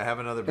 Yeah, have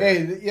another beer.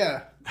 Hey,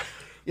 yeah.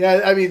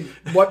 Yeah, I mean,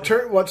 what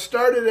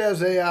started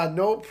as a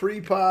no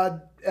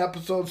pre-pod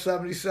episode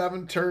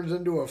 77 turns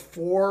into a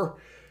 4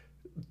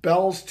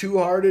 Bell's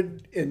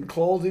Two-Hearted in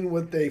closing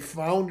with a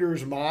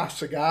Founder's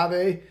Moss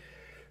Agave.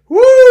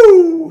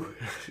 Woo!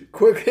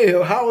 Quickly,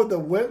 how the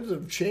winds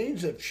have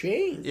changed.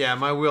 Yeah,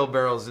 my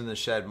wheelbarrow's in the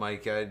shed,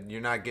 Mike. You're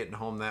not getting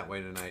home that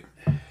way tonight.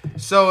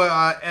 So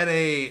at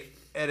a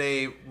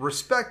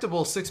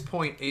respectable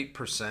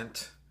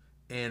 6.8%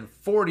 and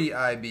 40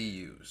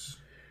 IBUs.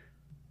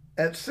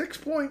 At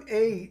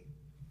 6.8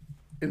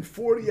 and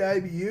 40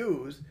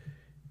 IBUs,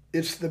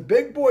 it's the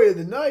big boy of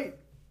the night.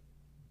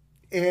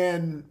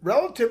 And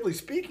relatively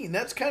speaking,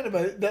 this is kind of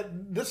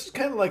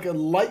like a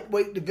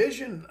lightweight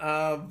division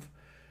of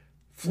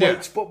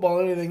Flights, football,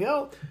 and anything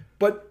else.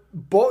 But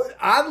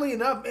oddly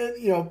enough,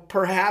 and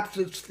perhaps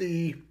it's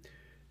the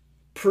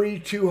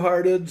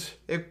pre-Two-Hearteds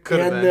it could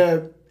have and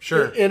been.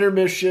 the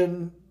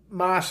intermission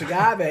Moss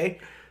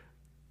Agave.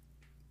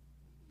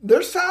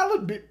 They're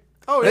solid.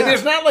 Oh, yeah. And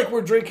it's not like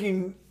we're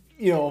drinking,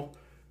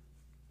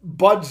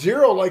 Bud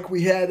Zero like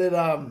we had it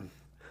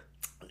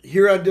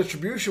here on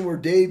distribution, where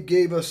Dave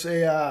gave us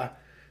the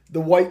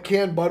white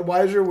can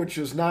Budweiser, which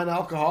is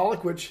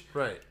non-alcoholic. Which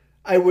right.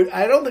 I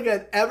don't think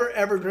I'd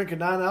ever drink a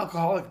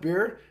non-alcoholic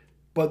beer,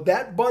 but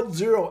that Bud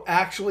Zero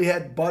actually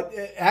had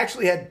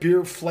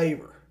beer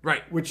flavor.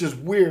 Right. Which is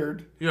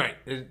weird. You're right.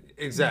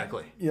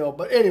 Exactly.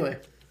 But anyway.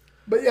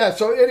 But yeah,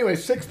 so anyway,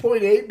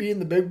 6.8 being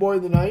the big boy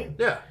of the night.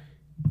 Yeah.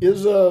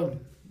 Is a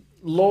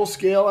low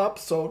scale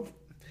episode.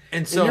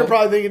 And so and you're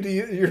probably thinking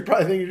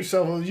to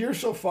yourself, well, you're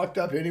so fucked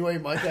up anyway,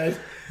 my guys.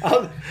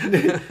 I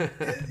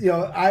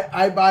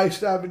buy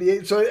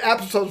 78. So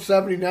episode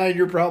 79,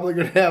 you're probably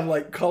going to have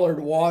like colored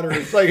water.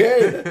 It's like,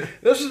 hey,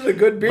 this is a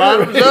good beer.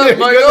 Bottoms up,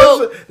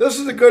 Michael. This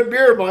is a good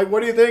beer, Mike. What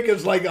do you think?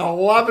 It's like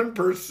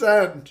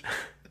 11%.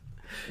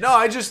 No,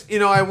 I just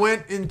I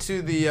went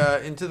into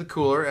the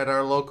cooler at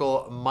our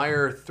local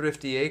Meijer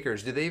Thrifty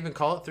Acres. Do they even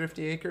call it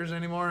Thrifty Acres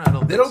anymore?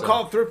 They don't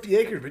call it Thrifty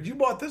Acres, but you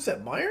bought this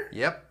at Meijer?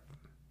 Yep.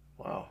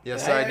 Wow.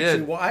 Yes, I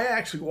did. I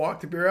actually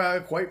walk the beer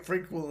out quite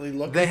frequently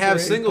looking They have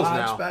for singles a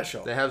now.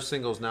 special. They have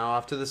singles now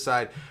off to the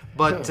side.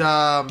 But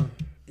I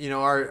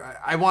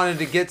wanted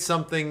to get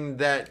something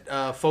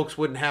that folks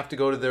wouldn't have to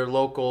go to their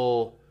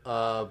local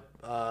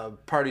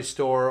party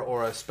store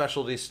or a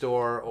specialty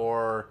store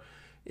or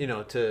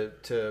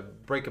to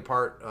break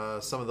apart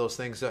some of those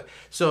things.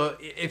 So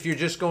if you're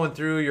just going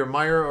through your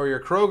Meijer or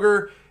your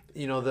Kroger,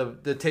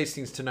 the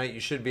tastings tonight, you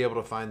should be able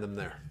to find them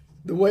there.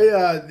 The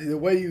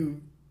way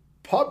you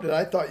pubbed it,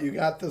 I thought you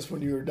got this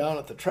when you were down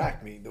at the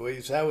track meet. The way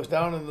you said I was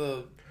down in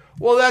the...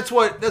 Well, that's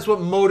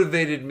what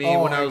motivated me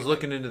when I was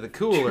looking into the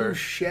cooler.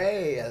 Touche,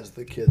 as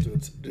the kids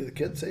would say. Do the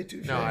kids say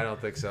touche? No, I don't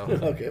think so.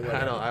 Okay,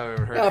 whatever. I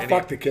haven't heard any...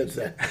 fuck the kids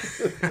then. I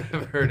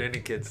haven't heard any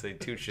kids say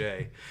touche.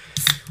 Yeah,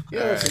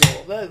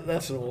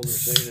 that's an older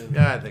saying.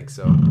 Yeah, I think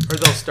so. Or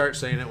they'll start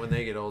saying it when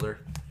they get older.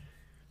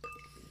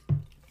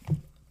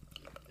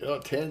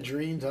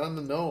 Tangerines on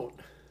the note.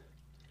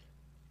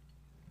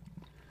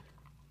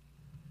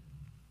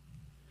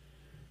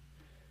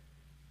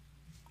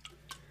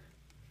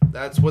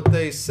 That's what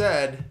they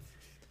said.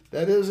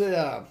 That is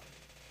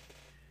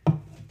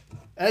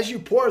as you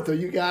pour it though,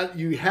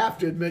 you have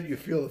to admit you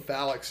feel the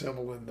phallic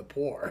symbol in the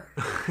pour.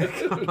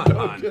 Come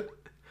on.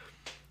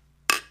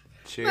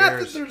 Cheers. Not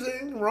that there's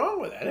anything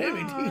wrong with that. I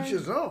mean, to each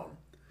his own.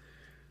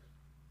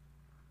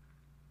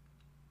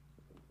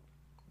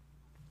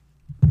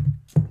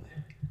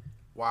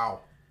 Wow.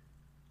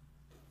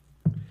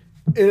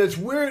 And it's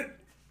weird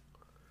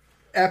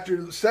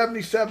after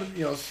 77,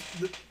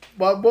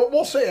 well,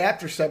 we'll say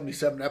after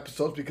 77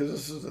 episodes because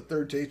this is the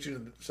third tasting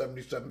of the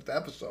 77th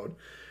episode.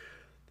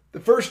 The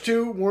first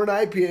two weren't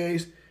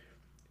IPAs.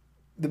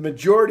 The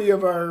majority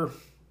of our,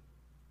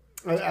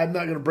 I'm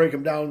not going to break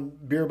them down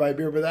beer by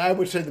beer, but I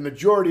would say the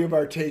majority of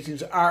our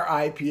tastings are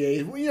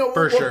IPAs. We'll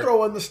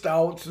throw in the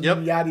stouts and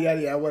yada,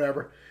 yada, yada,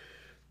 whatever.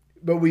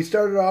 But we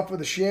started off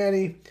with a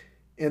shandy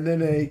and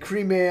then a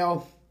cream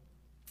ale.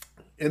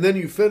 And then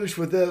you finish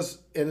with this,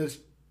 and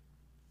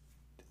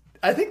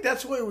I think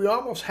that's the way we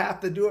almost have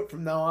to do it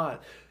from now on.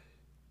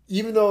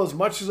 Even though as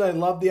much as I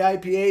love the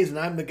IPAs, and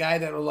I'm the guy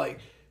that are like,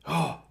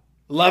 11%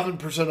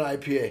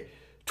 IPA,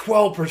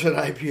 12%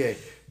 IPA,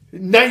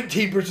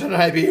 19%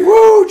 IPA,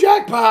 woo,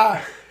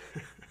 jackpot!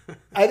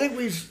 I think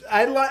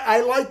I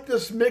like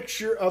this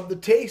mixture of the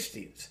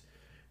tastings.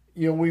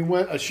 We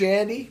went a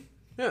shandy,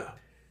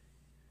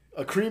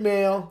 a cream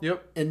ale,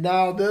 and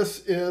now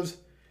this is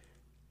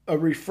a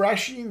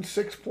refreshing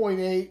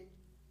 6.8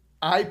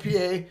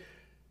 IPA.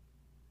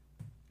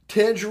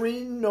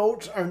 Tangerine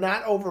notes are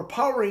not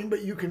overpowering,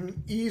 but you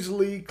can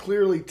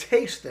clearly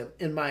taste them,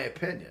 in my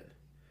opinion.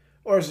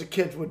 Or as the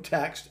kids would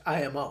text,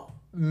 IMO.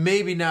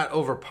 Maybe not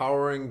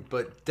overpowering,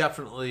 but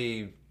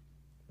definitely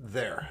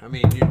there. I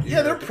mean,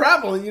 they're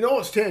prevalent.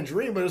 It's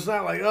tangerine, but it's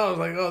not like,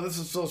 this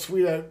is so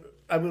sweet.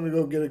 I'm going to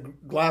go get a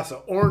glass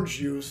of orange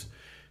juice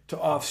to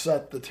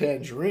offset the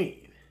tangerine.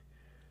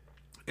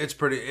 It's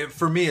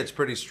for me, it's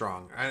pretty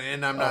strong.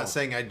 And I'm not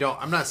saying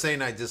I'm not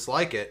saying I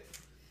dislike it.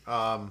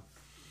 I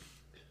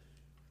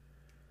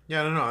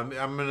don't know.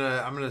 I'm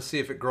gonna see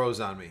if it grows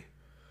on me.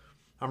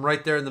 I'm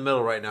right there in the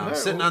middle right now. I'm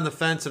sitting on the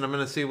fence, and I'm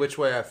gonna see which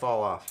way I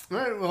fall off. All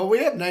right. Well, we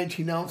have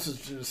 19 ounces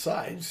to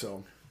decide,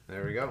 so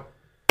there we go.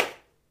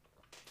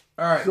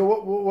 All right. So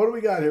what do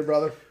we got here,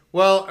 brother?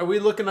 Well, are we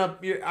looking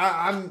up?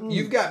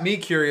 You've got me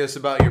curious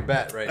about your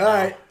bet right now. All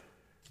right.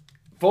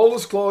 Full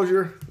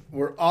disclosure,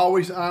 we're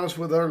always honest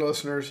with our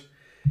listeners.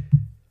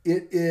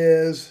 It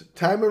is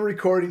time of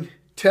recording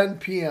 10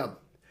 p.m.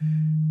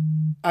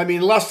 I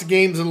mean, unless the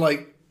game's in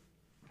like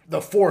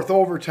the fourth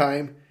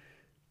overtime,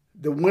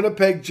 the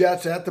Winnipeg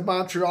Jets at the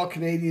Montreal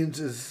Canadiens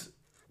is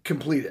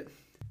completed.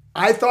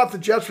 I thought the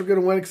Jets were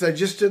going to win because I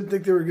just didn't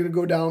think they were going to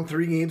go down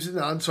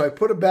 3-0. So I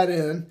put a bet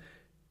in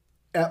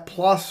at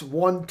plus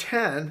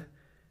 110.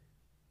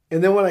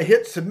 And then when I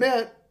hit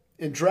submit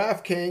in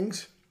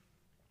DraftKings,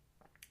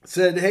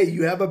 said, hey,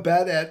 you have a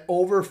bet at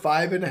over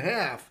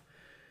 5.5.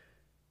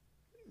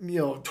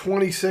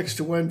 26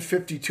 to win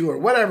 52 or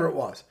whatever it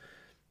was.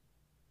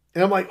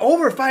 And I'm like,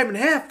 over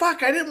 5.5?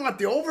 Fuck, I didn't want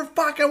the over.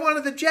 Fuck, I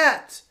wanted the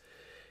Jets.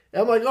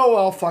 And I'm like, oh,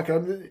 well, fuck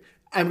it.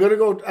 I'm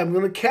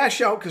going to cash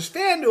out because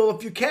FanDuel,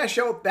 if you cash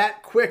out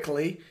that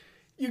quickly,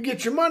 you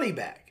get your money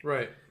back.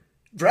 Right.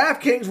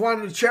 DraftKings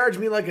wanted to charge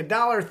me like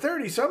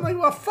 $1.30, so I'm like,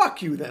 well,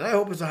 fuck you then. I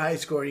hope it's a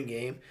high-scoring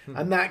game.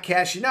 I'm not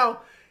cashing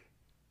out.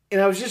 And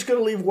I was just going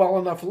to leave well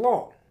enough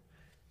alone.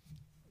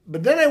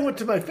 But then I went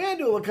to my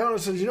FanDuel account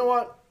and said, you know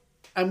what?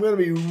 I'm going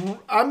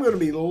to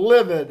be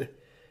livid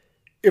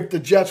if the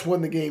Jets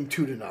win the game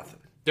 2-0.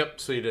 Yep,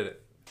 so you did it.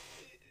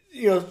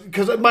 You know,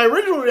 because my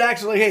original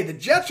reaction was like, hey, the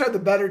Jets are the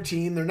better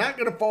team. They're not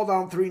going to fall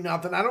down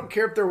 3-0. I don't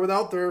care if they're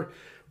without their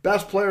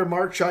best player,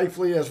 Mark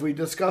Scheifele, as we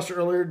discussed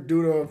earlier,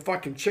 due to a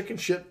fucking chicken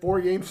shit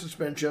 4-game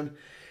suspension.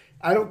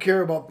 I don't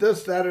care about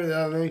this, that, or the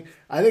other thing.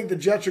 I think the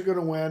Jets are going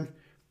to win.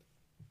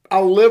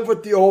 I'll live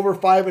with the over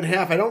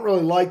 5.5. I don't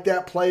really like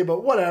that play,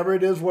 but whatever.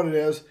 It is what it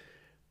is.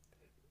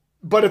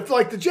 But if,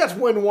 like, the Jets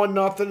win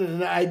 1-0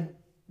 and I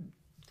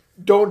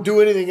don't do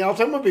anything else,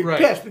 I'm going to be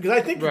pissed because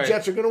I think the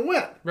Jets are going to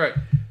win. Right.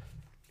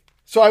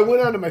 So I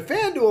went onto my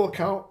FanDuel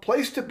account,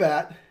 placed a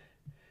bet.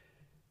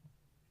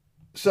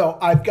 So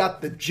I've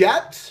got the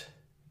Jets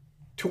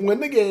to win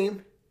the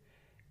game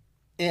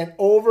and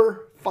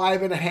over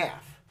 5.5.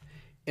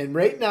 And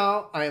right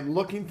now I am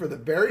looking for the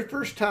very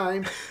first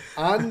time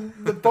on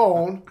the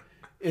phone,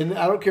 and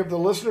I don't care if the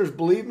listeners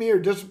believe me or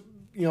just,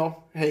 you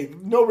know, hey,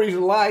 no reason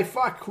to lie.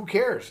 Fuck, who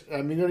cares?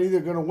 I mean, they're either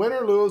going to win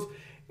or lose.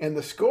 And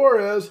the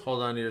score is,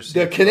 hold on to your seat,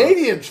 the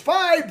Canadians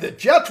 5, the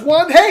Jets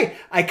 1. Hey,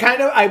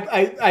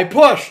 I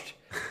pushed.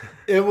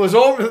 It was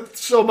over,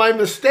 so my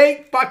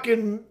mistake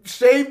fucking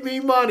saved me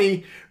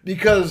money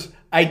because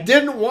I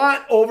didn't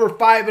want over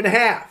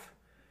 5.5.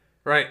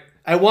 Right.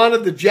 I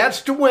wanted the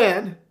Jets to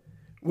win,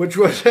 which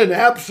was an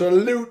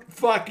absolute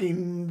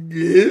fucking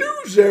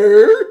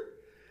loser.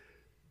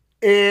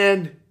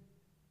 And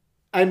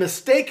I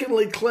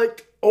mistakenly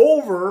clicked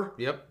over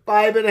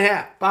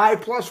 5.5.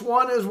 5 plus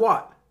 1 is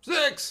what?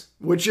 6.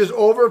 Which is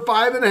over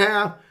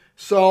 5.5.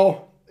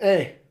 So,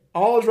 hey,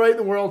 all is right in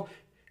the world.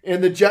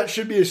 And the Jets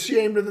should be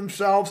ashamed of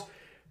themselves.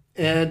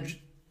 And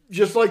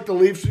just like the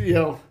Leafs, you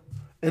know,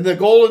 and the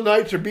Golden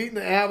Knights are beating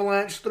the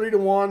Avalanche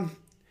 3-1.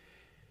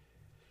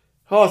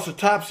 Oh, it's a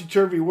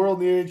topsy-turvy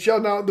world in the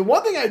NHL. Now, the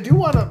one thing I do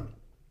want to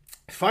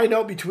find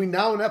out between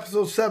now and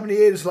episode 78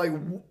 is, like,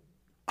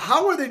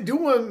 how are they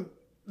doing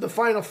the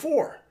Final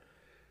Four?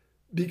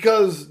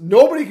 Because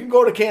nobody can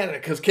go to Canada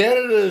because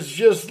Canada is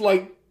just,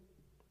 like...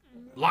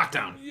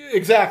 lockdown.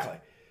 Exactly.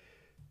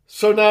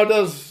 So now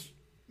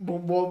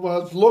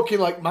well, it's looking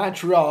like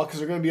Montreal, because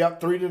they're going to be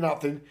up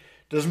 3-0.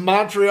 Does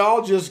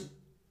Montreal just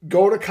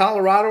go to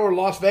Colorado or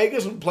Las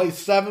Vegas and play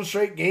 7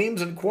 straight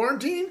games in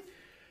quarantine?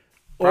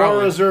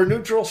 Probably. Or is there a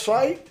neutral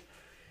site?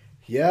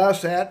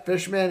 Yes, at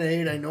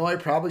Fishman8. I know I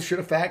probably should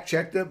have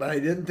fact-checked it, but I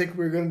didn't think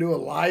we were going to do a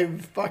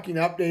live fucking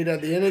update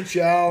of the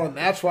NHL, and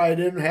that's why I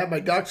didn't have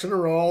my ducks in a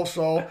row.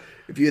 So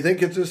if you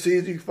think it's this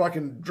easy,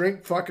 fucking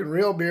drink fucking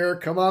real beer,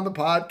 come on the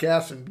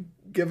podcast and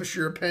give us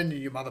your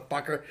opinion, you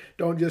motherfucker.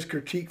 Don't just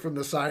critique from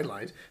the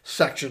sidelines.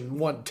 Section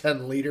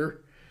 110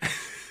 leader.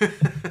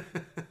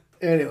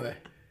 Anyway.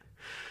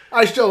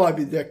 I still love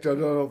you, Dick.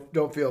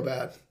 Don't feel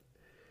bad.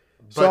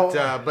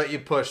 But you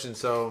pushed, and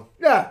so...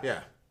 Yeah.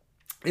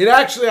 It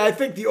actually, I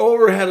think the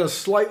over had a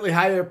slightly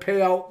higher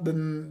payout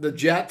than the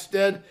Jets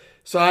did.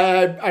 So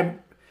I'm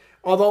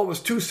although it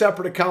was 2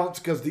 separate accounts,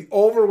 because the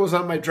over was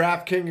on my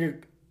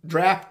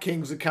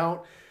DraftKings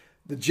account.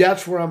 The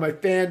Jets were on my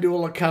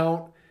FanDuel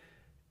account.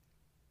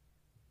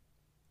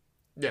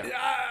 Yeah.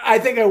 I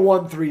think I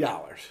won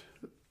 $3.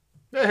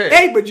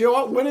 Hey, but you know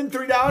what? Winning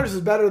 $3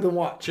 is better than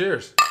what?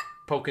 Cheers.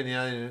 Poking the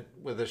onion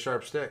with a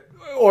sharp stick.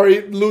 Or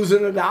losing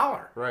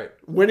 $1. Right.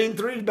 Winning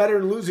 3 is better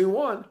than losing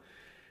 1.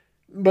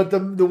 But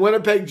the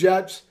Winnipeg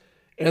Jets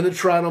and the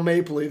Toronto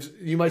Maple Leafs,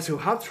 you might say,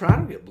 well, how'd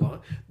Toronto get blown?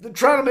 The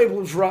Toronto Maple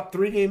Leafs were up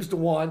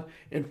 3-1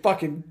 and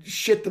fucking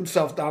shit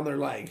themselves down their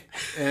leg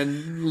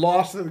and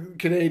lost the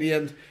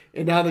Canadiens.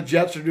 And now the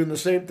Jets are doing the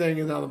same thing.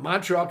 And now the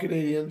Montreal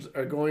Canadiens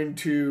are going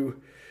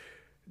to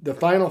the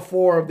Final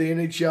Four of the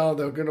NHL.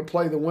 They're going to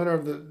play the winner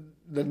of the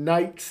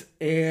Knights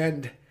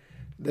and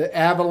the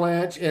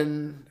Avalanche.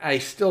 And I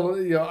still,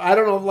 I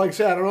don't know, like I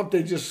said, I don't know if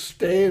they just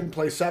stay and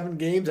play 7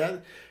 games.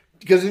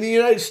 Because in the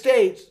United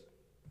States,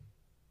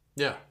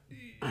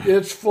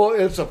 it's full.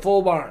 It's a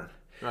full barn,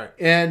 right?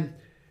 And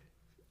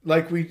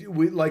like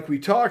we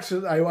talked.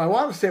 I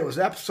want to say it was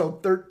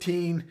episode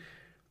 13.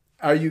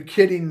 Are you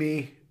kidding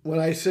me? When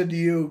I said to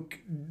you,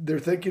 they're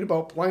thinking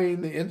about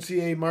playing the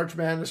NCAA March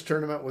Madness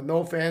tournament with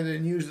no fans,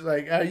 and you was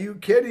like, "Are you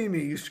kidding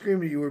me?" You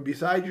screamed. You were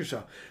beside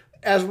yourself,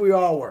 as we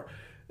all were.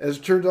 As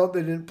it turns out,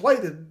 they didn't play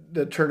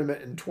the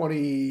tournament in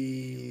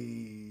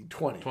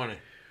 2020.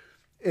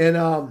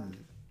 And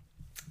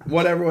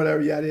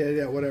whatever,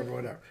 yada,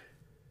 whatever.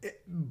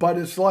 But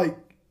it's like,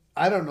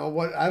 I don't know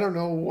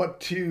what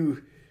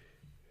to,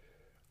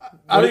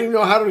 I don't even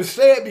know how to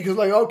say it, because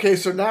like, okay,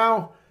 so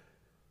now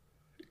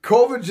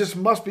COVID just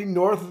must be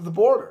north of the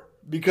border,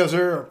 because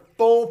there are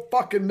full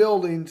fucking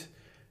buildings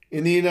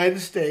in the United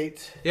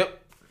States. Yep.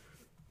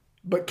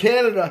 But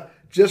Canada,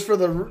 just for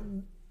the...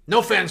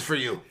 No fans for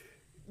you.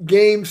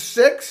 Game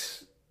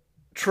 6,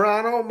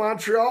 Toronto,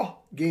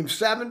 Montreal. Game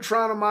 7,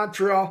 Toronto,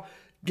 Montreal.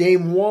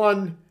 Game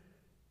 1...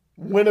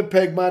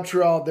 Winnipeg,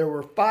 Montreal, there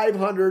were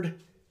 500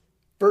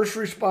 first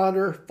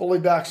responder, fully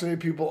vaccinated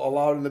people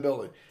allowed in the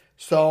building.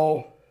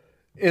 So,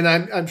 and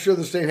I'm sure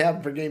the same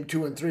happened for game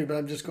 2 and 3, but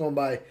I'm just going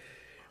by.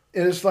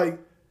 And it's like,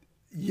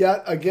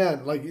 yet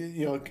again, like,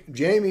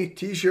 Jamie,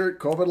 T-shirt,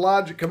 COVID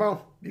logic, come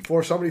on.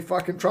 Before somebody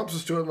fucking trumps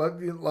us to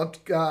it, let's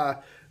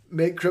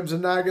make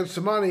Crimson Noggins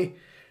some money.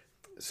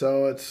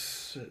 So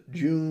it's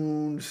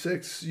June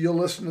 6th. You'll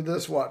listen to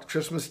this, what,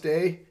 Christmas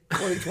Day,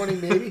 2020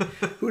 maybe?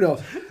 Who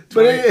knows?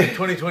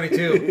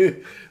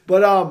 2022.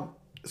 But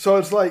so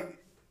it's like,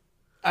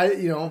 I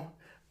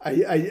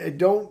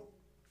don't.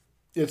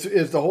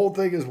 It's the whole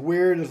thing is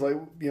weird. It's like,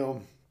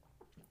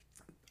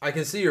 I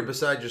can see you're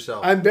beside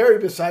yourself. I'm very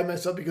beside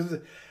myself because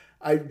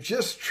I'm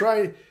just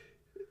trying.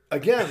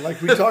 Again,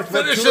 like we talked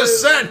about. Finish a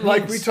sentence.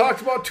 Like we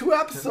talked about 2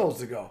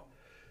 episodes ago.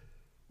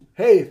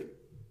 Hey,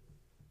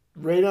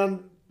 right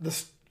on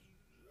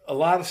a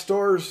lot of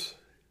stores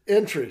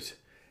entries.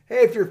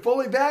 Hey, if you're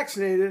fully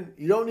vaccinated,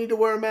 you don't need to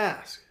wear a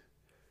mask.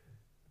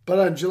 But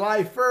on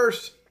July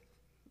 1st,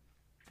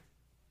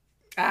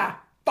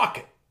 fuck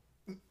it,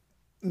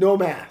 no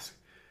mask.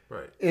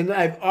 Right. And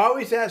I've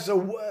always asked, so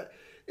what?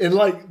 And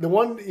like the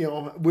one,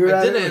 we're.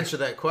 I did answer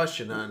that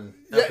question on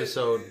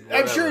episode.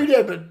 I'm sure you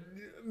did, but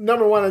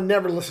number one, I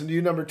never listened to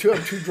you. Number two,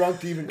 I'm too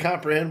drunk to even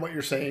comprehend what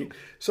you're saying.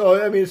 So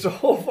I mean, it's a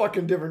whole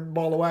fucking different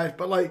ball of wax.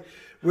 But like,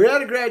 we're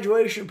at a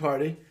graduation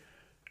party,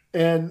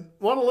 and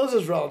one of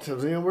Liz's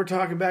relatives, we're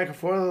talking back and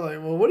forth. They're like,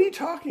 well, what are you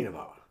talking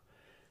about?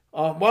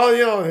 Well,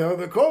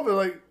 the COVID.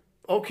 Like,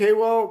 okay,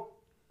 well,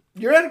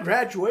 you're at a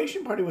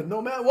graduation party with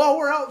no mask. Well,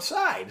 we're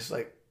outside. It's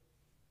like,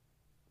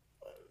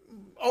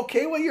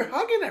 okay, well, you're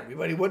hugging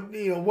everybody.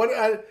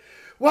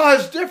 Well,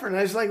 it's different.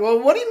 I was like,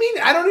 well, what do you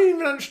mean? I don't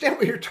even understand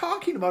what you're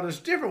talking about. It's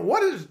different.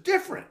 What is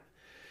different?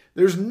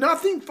 There's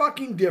nothing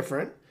fucking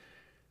different.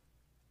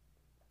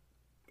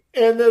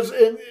 And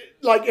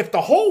like, if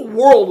the whole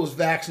world was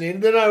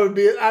vaccinated, then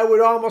I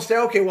would almost say,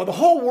 okay, well, the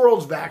whole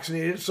world's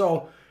vaccinated.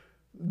 So,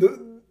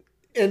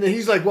 and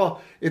he's like,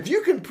 well, if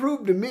you can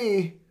prove to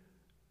me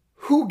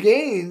who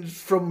gains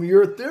from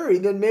your theory,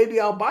 then maybe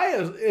I'll buy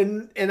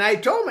it. And I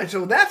told him, I said,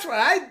 well,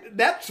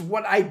 that's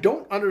what I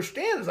don't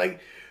understand. It's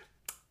like,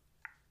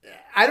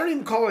 I don't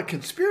even call it a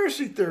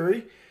conspiracy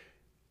theory,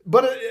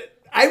 but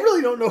I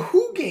really don't know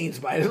who gains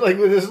by it.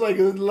 It's like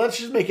let's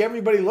just make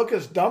everybody look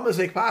as dumb as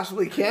they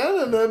possibly can,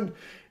 and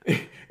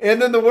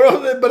then the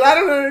world. But I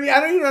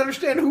don't even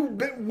understand who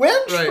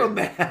wins from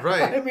that.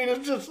 Right. I mean,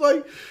 it's just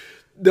like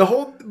the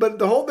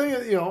whole thing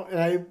is,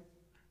 and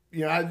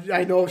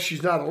I know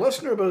she's not a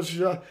listener, but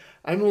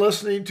I'm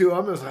listening to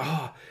them. It's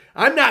like,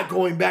 I'm not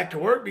going back to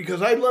work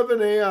because I work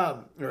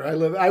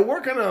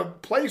in a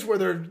place where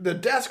the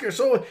desks are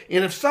so,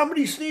 and if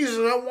somebody sneezes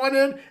on one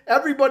end,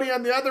 everybody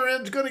on the other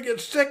end is going to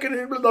get sick,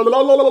 and blah, blah,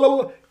 blah, blah,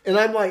 blah. And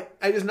I'm like,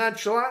 I just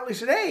nonchalantly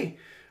said, hey,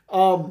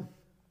 do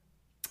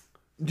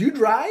you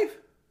drive?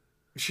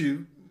 She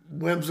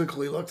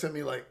whimsically looks at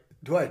me like,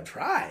 do I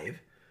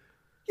drive?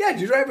 Yeah, do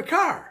you drive a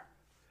car?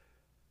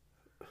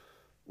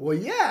 Well,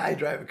 yeah, I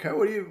drive a car.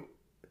 What do you...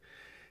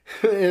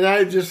 And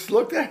I just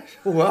looked at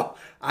her. Well,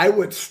 I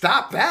would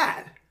stop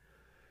that.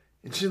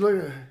 And she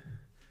looked at...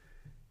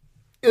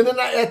 And then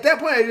at that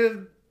point, I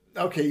did...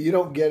 Okay, you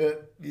don't get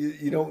it.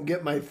 You don't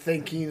get my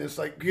thinking. It's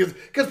like...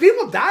 Because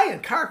people die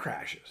in car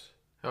crashes.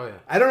 Oh, yeah.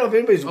 I don't know if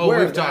anybody's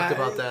aware of that. We've talked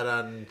about that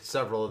on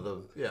several of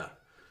them. Yeah.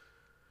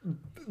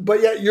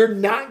 But yet you're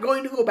not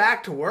going to go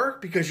back to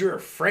work because you're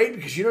afraid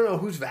because you don't know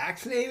who's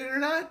vaccinated or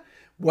not?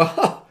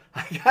 Well...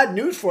 I got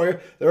news for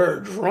you. There are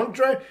drunk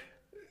drivers.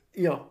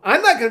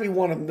 I'm not going to be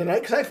one of them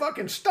tonight because I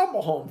fucking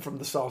stumble home from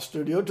the South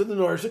Studio to the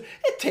North.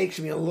 It takes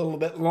me a little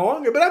bit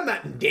longer, but I'm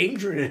not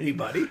endangering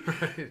anybody.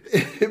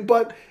 Right.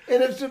 But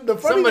it's the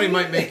funny somebody thing,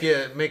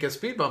 might make a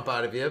speed bump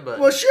out of you, but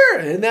well, sure,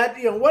 and that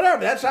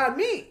whatever. That's on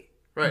me.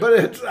 Right.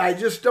 But I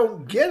just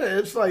don't get it.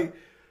 It's like,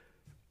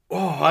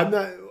 I'm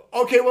not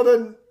okay. Well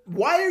then.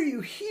 Why are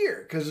you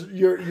here? Because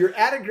you're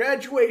at a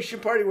graduation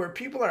party where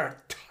people are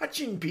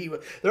touching people.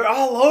 They're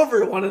all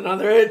over one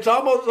another. It's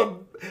almost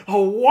a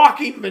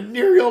walking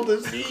venereal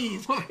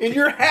disease. And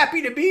you're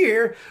happy to be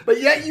here, but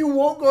yet you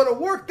won't go to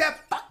work.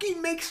 That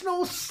fucking makes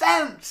no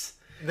sense.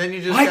 Then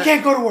you just I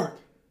can't go to work.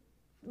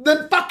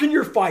 Then fucking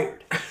you're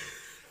fired.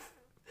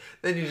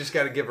 Then you just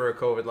got to give her a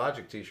COVID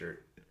Logic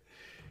t-shirt.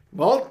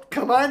 Well,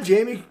 come on,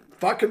 Jamie.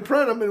 Fucking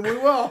print them, and we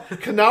will.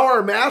 Because now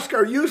our masks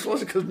are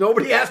useless because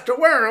nobody has to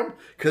wear them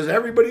because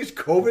everybody's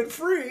COVID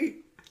free.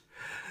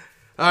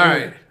 All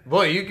right,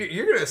 boy,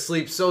 you're gonna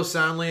sleep so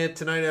soundly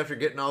tonight after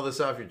getting all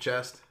this off your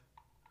chest.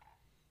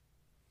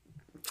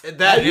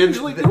 I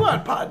usually do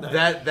on pod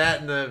night. That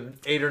and the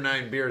 8 or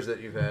 9 beers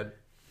that you've had.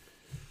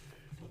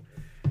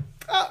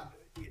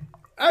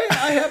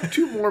 I have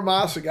 2 more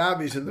Mas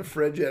Agaves in the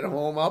fridge at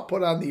home. I'll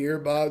put on the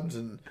earbuds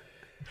and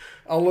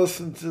I'll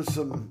listen to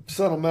some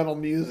sentimental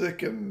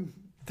music and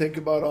think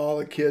about all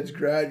the kids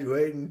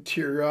graduating,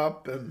 tear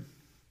up. And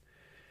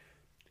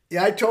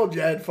yeah, I told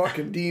you I had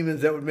fucking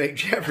demons that would make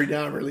Jeffrey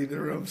Dahmer leave the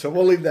room. So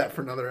we'll leave that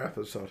for another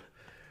episode.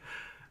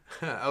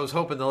 I was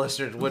hoping the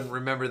listeners wouldn't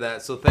remember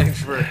that, so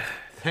thanks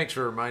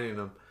for reminding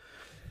them.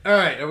 All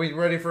right, are we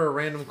ready for a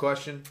random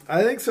question?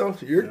 I think so.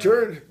 Your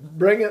turn.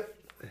 Bring it.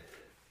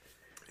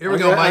 Here we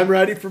go, Mike. I'm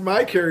ready for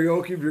my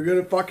karaoke if you're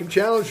going to fucking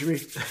challenge me.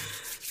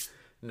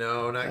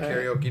 No, not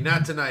karaoke.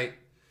 Not tonight.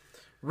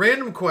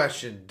 Random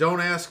question. Don't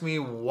ask me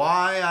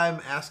why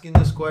I'm asking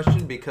this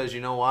question, because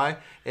you know why?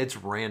 It's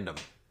random.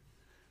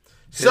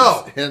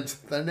 Hence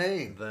the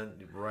name. Then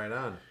right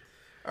on.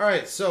 All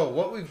right, so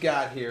what we've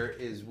got here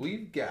is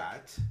we've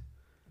got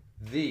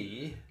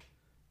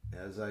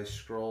as I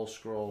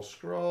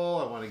scroll,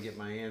 I want to get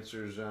my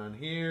answers on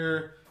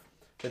here.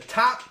 The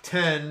top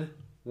 10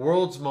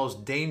 world's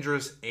most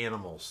dangerous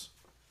animals.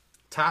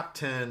 Top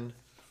 10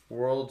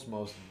 world's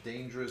most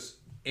dangerous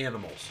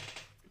animals.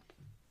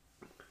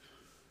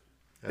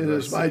 It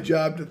is my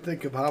job to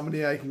think of how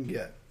many I can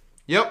get.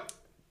 Yep.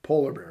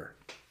 Polar bear.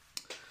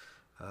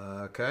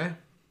 Okay.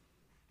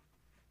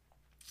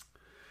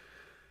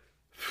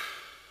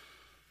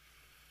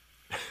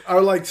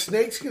 Are like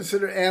snakes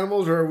considered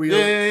animals, or are we?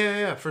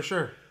 Yeah, for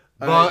sure.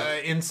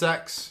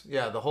 Insects,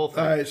 yeah, the whole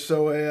thing. All right,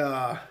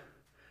 so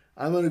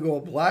I'm gonna go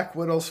a black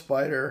widow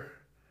spider.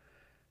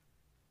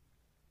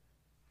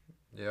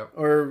 Yep.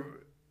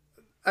 Or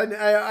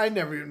I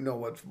never even know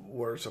what's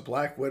worse, a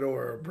black widow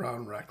or a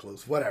brown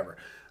recluse, whatever.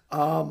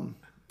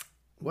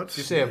 What's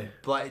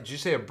Did you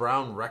say a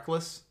brown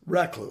recluse?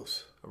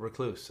 Recluse. A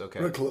recluse. Okay.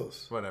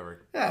 Recluse.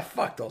 Whatever. Yeah,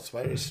 fuck those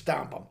spiders.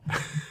 Stomp them.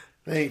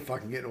 They ain't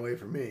fucking getting away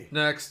from me.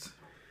 Next.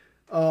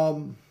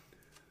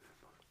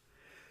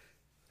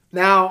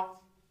 Now,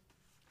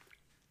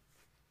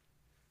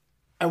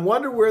 I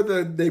wonder where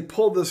they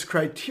pulled this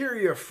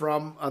criteria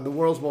from on the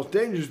world's most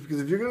dangerous,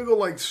 because if you're going to go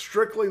like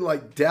strictly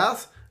like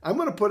death, I'm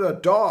going to put a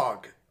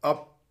dog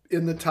up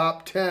in the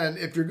top 10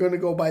 if you're going to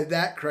go by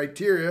that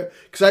criteria,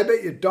 because I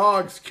bet you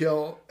dogs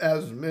kill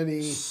as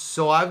many.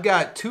 So I've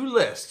got two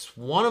lists.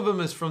 One of them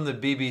is from the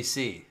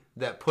BBC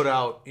that put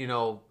out,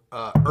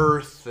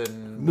 Earth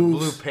and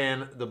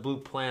the blue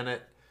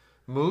planet.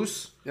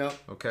 Moose? Yep.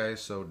 Okay,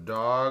 so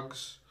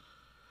dogs,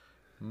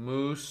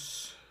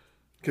 moose.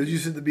 Because you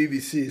said the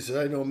BBC,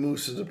 so I know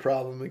moose is a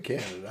problem in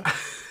Canada.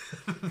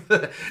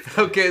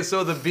 Okay,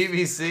 so the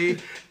BBC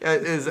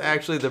is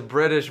actually the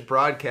British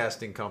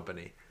Broadcasting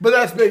Company. But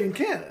that's big in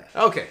Canada.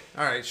 Okay,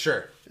 all right,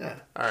 sure. Yeah.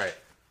 All right.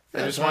 I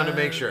just wanted to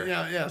make sure.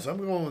 Yes, I'm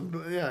going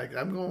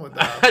with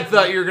I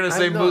thought you were going to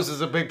say moose is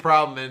a big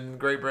problem in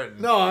Great Britain.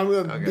 No,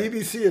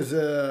 BBC is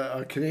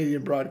a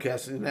Canadian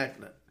broadcasting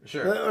enactment.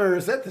 Sure. Or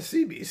is that the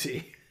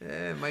CBC?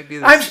 It might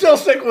be. I'm still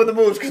sticking with the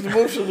moose, because the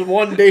moose is the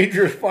one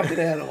dangerous fucking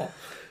animal.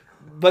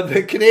 But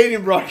the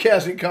Canadian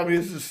Broadcasting Company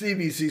is the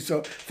CBC,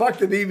 so fuck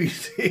the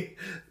BBC.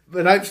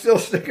 But I'm still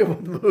sticking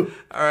with the moose.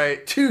 All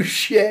right.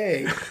 Touche.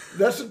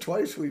 That's the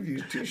twice we've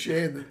used touche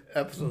in the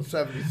episode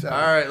 77.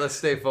 All right, let's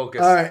stay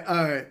focused. All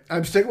right.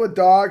 I'm sticking with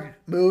dog,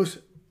 moose,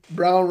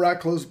 brown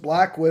recluse,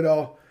 black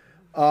widow.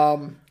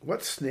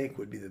 What snake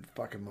would be the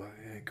fucking...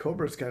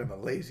 Cobra's kind of a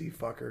lazy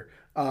fucker.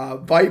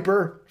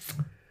 Viper.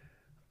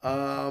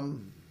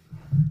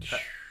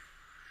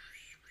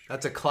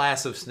 That's a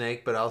class of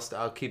snake, but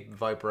I'll keep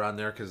viper on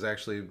there, because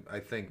actually I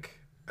think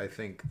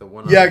the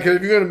one. Yeah, because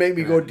if you're gonna make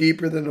me go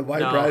deeper than the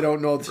viper, No, I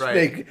don't know the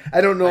right. snake.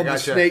 I don't know the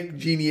gotcha. snake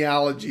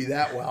genealogy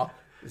that well.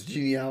 It's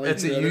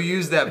genealogy. You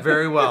use that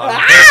very well.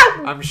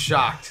 I'm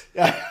shocked.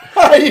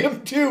 I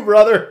am too,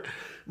 brother.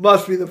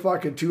 Must be the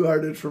fucking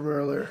two-hearted from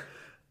earlier.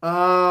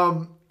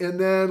 And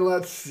then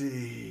let's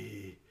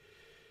see.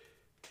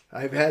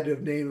 I've had to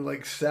have named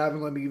like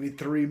 7. Let me give you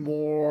 3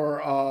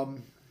 more.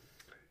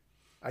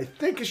 I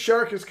think a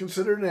shark is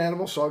considered an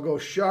animal, so I'll go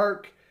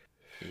shark.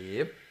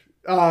 Yep.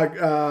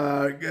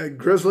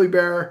 Grizzly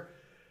bear,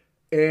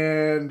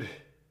 and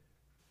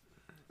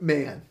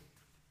man.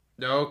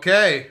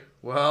 Okay.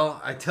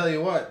 Well, I tell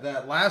you what,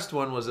 that last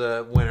one was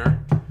a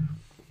winner.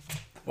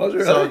 Was it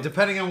really? So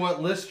depending on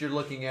what list you're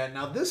looking at.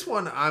 Now, this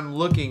one I'm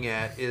looking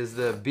at is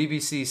the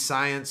BBC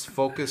Science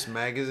Focus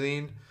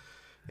magazine.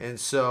 And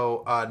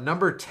so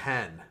number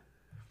 10.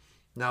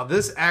 Now,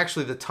 this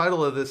actually, the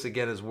title of this,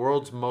 again, is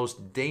World's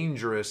Most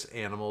Dangerous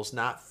Animals,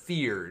 not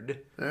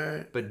feared, All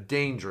right. but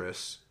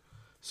dangerous.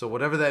 So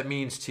whatever that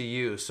means to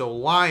you. So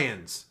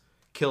lions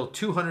kill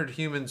 200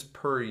 humans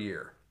per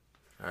year.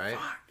 All right?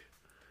 Fuck.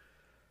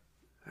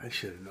 I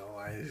should have known.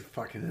 I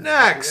fucking...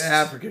 Next.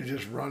 Africa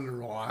just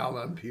running wild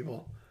on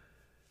people.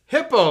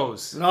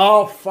 Hippos.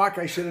 Oh, fuck.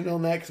 I should have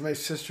known that, because my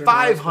sister-in-law...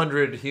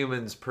 500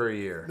 humans per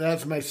year.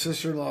 That's my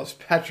sister-in-law's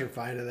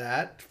petrified of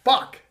that.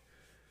 Fuck.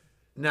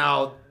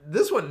 Now,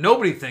 this one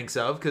nobody thinks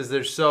of because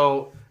they're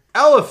so...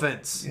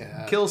 Elephants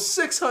kill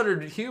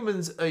 600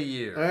 humans a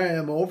year. All right,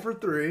 I'm 0 for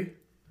 3.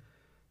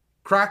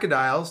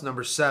 Crocodiles,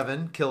 number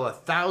 7, kill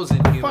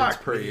 1,000 humans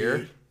per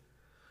year.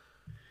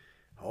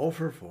 0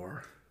 for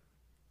 4.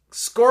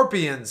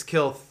 Scorpions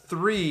kill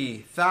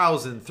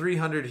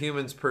 3,300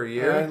 humans per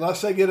year. All right,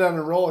 unless I get on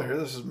a roll here,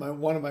 this is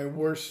one of my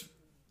worst.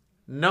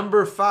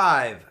 Number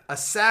 5,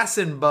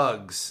 assassin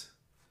bugs.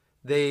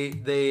 They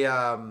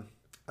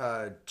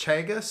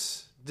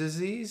Chagas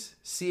disease,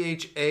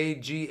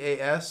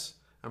 Chagas,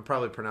 I'm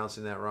probably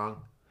pronouncing that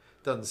wrong.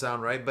 Doesn't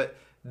sound right, but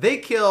they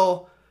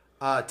kill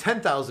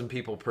 10,000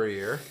 people per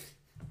year.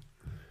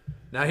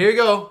 Now here you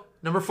go.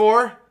 Number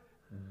 4,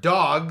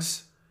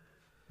 dogs.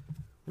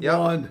 Yep.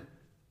 1.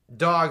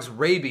 Dogs,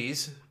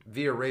 rabies,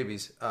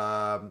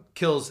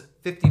 kills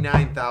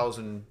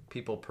 59,000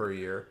 people per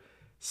year.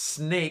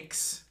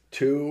 Snakes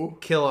 2.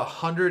 kill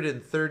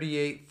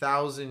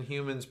 138,000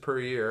 humans per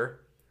year.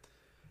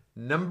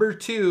 Number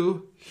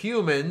 2,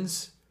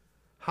 humans,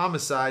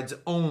 homicides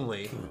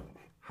only.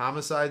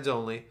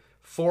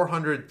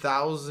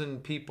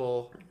 400,000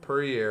 people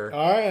per year.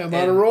 All right, I'm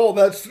on a roll.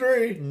 That's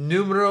 3.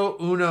 Numero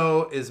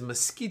uno is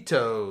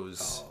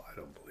mosquitoes. Oh, I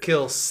don't believe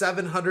Kill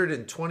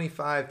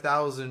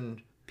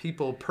 725,000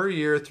 people per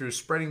year through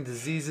spreading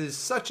diseases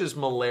such as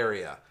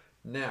malaria.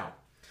 Now,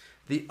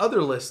 the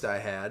other list I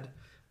had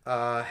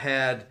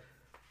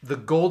the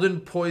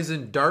golden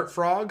poison dart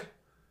frog,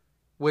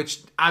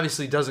 which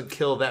obviously doesn't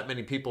kill that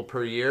many people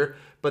per year,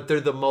 but they're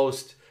the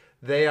most.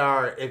 They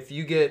are. If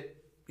you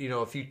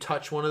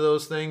touch one of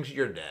those things,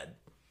 you're dead.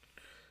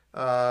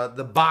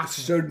 The box.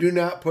 So do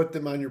not put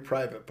them on your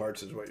private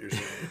parts, is what you're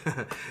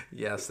saying.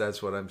 Yes,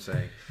 that's what I'm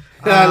saying.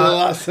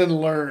 Lesson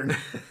learned.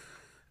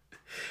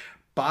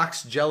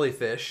 Box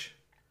jellyfish.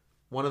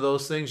 One of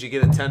those things. You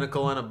get a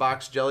tentacle on a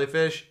box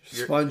jellyfish.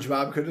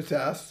 SpongeBob could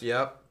attest.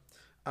 Yep.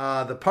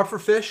 The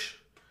pufferfish.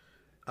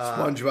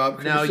 SpongeBob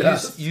could Now,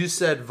 attest. you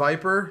said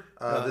viper.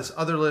 This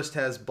other list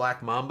has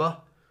black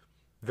mamba.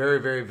 Very,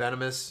 very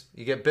venomous.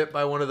 You get bit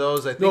by one of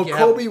those. I think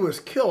Kobe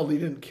was killed. He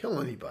didn't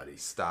kill anybody.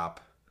 Stop.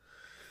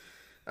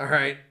 All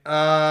right.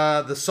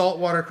 The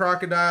saltwater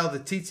crocodile, the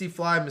tsetse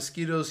fly,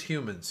 mosquitoes,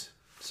 humans.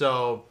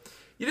 So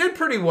you did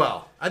pretty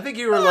well. I think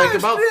you were about.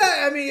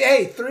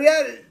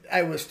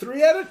 I was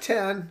 3 out of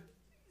 10.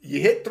 You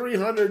hit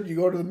 300, you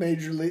go to the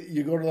major league.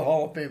 You go to the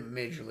Hall of Fame in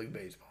Major League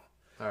Baseball.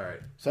 All right.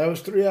 So I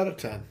was 3 out of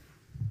 10.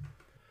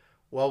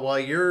 Well, while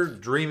you're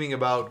dreaming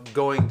about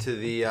going to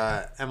the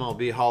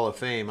MLB Hall of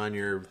Fame on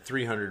your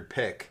 300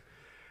 pick,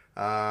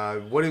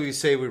 what do we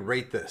say we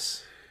rate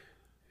this?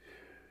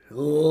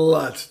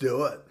 Let's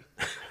do it.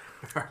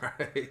 All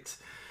right.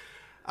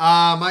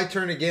 My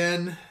turn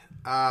again.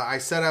 I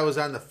said I was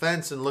on the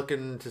fence and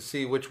looking to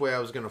see which way I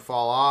was going to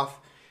fall off,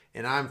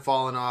 and I'm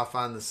falling off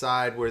on the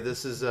side where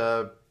this is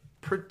a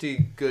pretty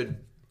good.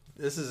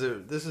 This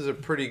is a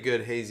pretty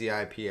good hazy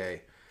IPA.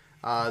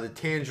 The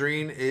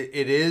tangerine,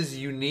 it is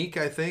unique,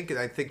 I think, and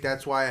I think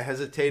that's why I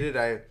hesitated.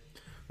 I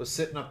was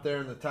sitting up there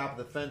on the top of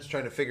the fence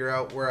trying to figure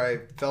out where I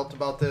felt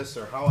about this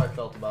or how I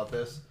felt about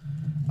this.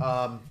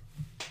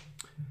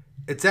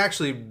 It's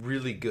actually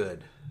really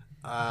good.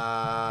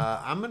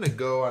 I'm going to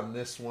go on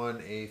this one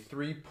I'm going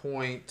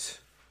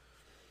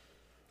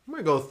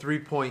to go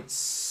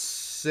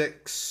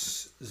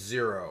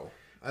 3.60.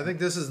 I think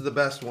this is the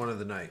best one of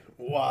the night.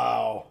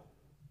 Wow.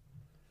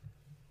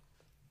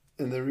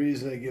 And the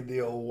reason I give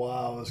the old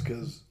wow is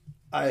because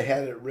I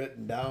had it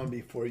written down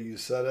before you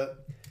said it.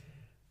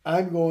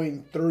 I'm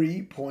going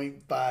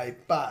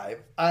 3.55.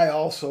 I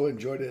also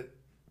enjoyed it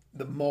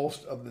the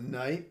most of the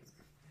night.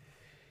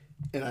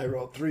 And I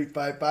wrote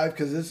 3.55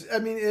 because it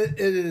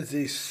is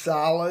a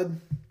solid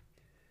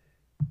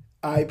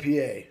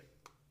IPA.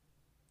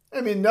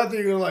 I mean, nothing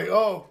you're going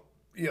to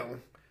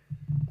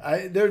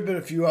there's been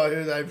a few out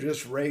here that I've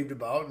just raved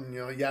about and,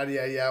 yada,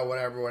 yada, yada,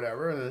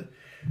 whatever. And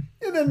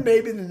then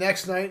maybe the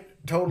next night,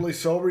 totally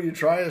sober, you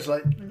try it. It's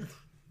like,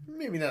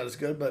 maybe not as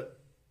good, but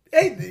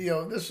hey,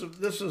 this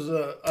is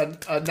a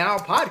now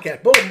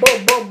podcast. Boom,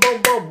 boom, boom,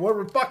 boom, boom.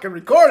 We're fucking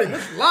recording.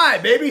 This is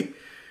live, baby.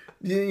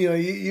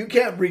 You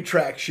can't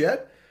retract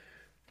shit.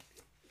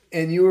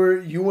 And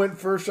you went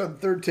first on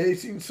third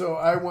tasting, so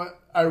I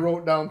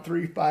wrote down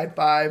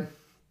 3.55,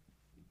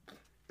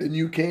 and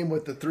you came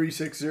with the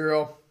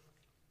 3.60.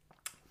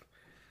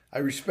 I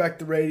respect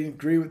the rating,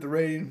 agree with the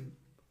rating.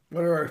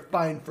 What do our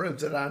fine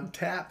friends at On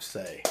Tap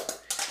say?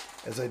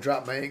 As I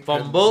drop my ink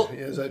pen below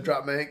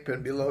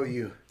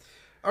you.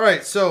 All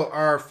right, so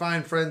our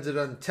fine friends at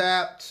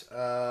Untapped,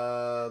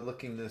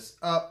 looking this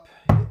up.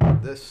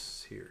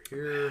 This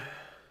here.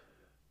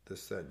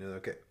 This, that, and the other.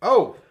 Okay.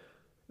 Oh,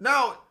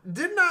 now,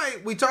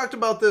 we talked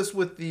about this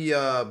with the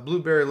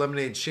Blueberry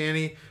Lemonade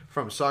Shanty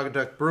from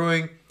Saugatuck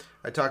Brewing.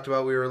 I talked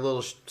about we were a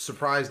little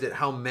surprised at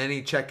how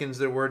many check-ins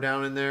there were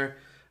down in there.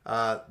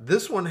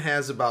 This one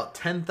has about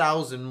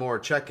 10,000 more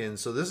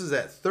check-ins, so this is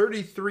at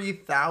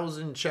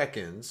 33,000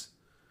 check-ins.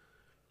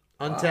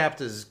 Untapped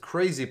is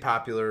crazy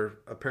popular,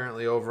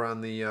 apparently, over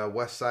on the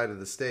west side of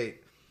the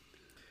state.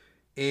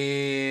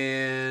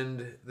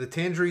 And the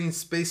Tangerine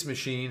Space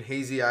Machine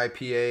Hazy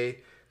IPA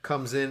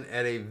comes in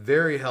at a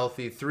very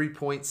healthy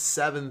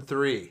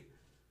 3.73.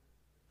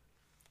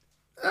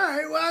 All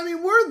right, well,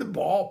 we're in the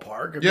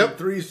ballpark. Yep.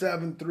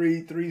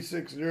 3.73,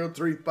 3.60,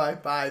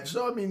 3.55.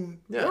 So,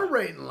 we're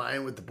right in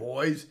line with the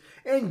boys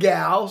and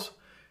gals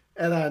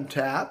at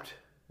Untapped.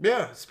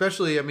 Yeah,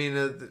 especially,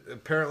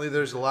 apparently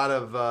there's a lot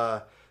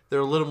of, they're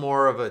a little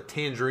more of a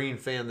Tangerine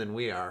fan than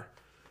we are.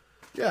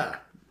 Yeah,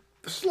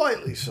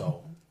 slightly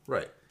so.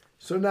 Right.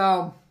 So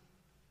now,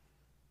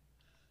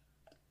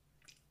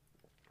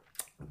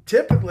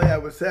 typically I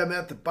would say I'm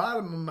at the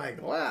bottom of my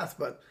glass,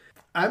 but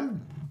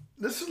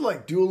this is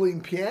like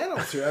dueling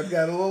pianos here. I've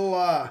got a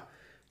little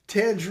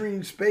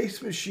Tangerine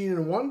Space Machine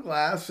in one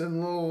glass and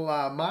a little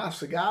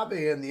Mas Agave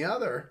in the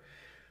other.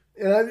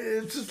 And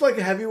it's just like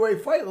a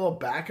heavyweight fight, a little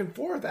back and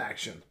forth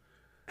action.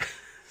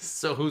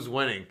 So who's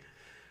winning?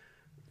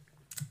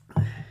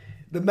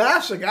 The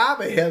Mas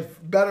Agave has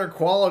better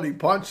quality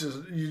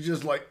punches. You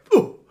just like,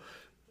 ooh,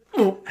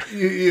 ooh.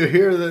 You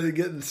hear that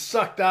getting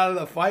sucked out of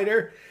the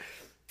fighter.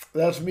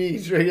 That's me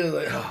drinking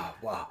like, oh,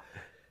 wow.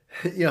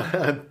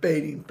 I'm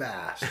fading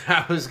fast.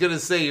 I was going to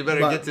say, you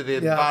better get to the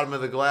bottom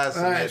of the glass.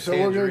 All right, so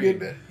we're going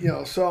to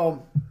get,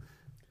 so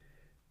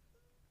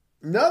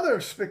another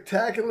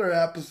spectacular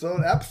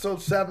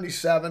episode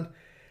 77.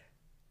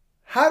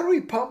 How do we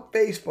pump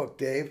Facebook,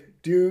 Dave?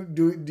 Do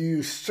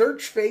you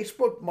search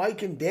Facebook,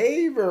 Mike and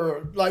Dave,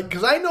 or like?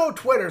 Because I know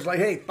Twitter's like,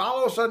 hey,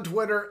 follow us on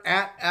Twitter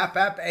at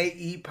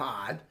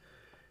FFAEPod,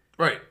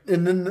 right?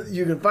 And then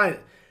you can find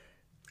it.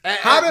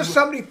 How does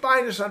somebody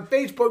find us on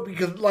Facebook?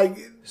 Because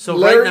so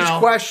Larry's right now,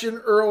 question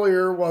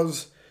earlier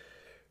was,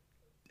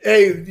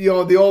 hey, the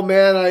old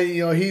man,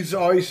 he's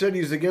always said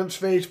he's against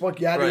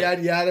Facebook, yada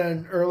yada yada.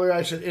 And earlier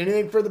I said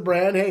anything for the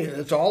brand. Hey,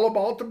 it's all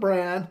about the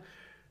brand.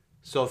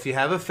 So if you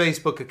have a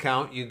Facebook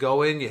account, you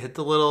go in, you hit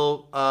the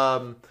little,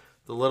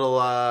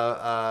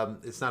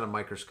 it's not a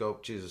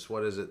microscope. Jesus,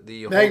 what is it?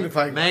 The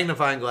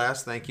magnifying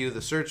glass. Thank you.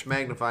 The search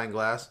magnifying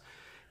glass,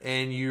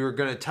 and you're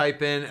going to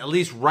type in. At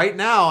least right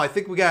now, I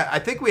think we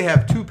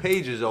have 2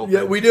 pages open.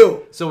 Yeah, we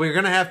do. So we're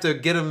going to have to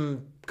get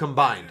them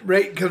combined.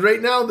 Right, because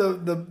right now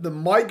the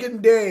Mike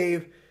and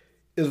Dave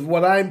is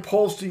what I'm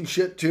posting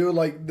shit to,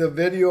 like the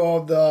video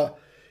of the.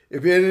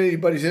 If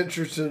anybody's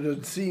interested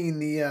in seeing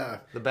the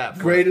bat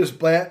flip. Greatest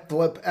bat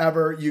flip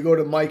ever, you go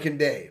to Mike and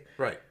Dave.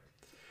 Right.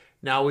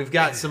 Now, we've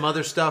got some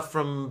other stuff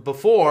from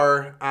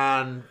before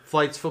on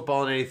Flights,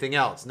 Football, and anything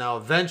else. Now,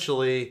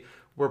 eventually,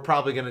 we're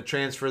probably going to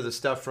transfer the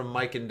stuff from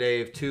Mike and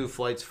Dave to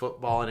Flights,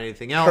 Football, and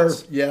anything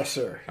else. Yes,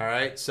 sir. All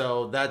right.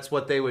 So that's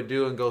what they would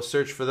do and go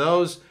search for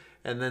those,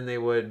 and then they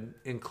would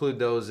include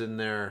those in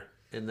their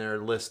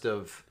list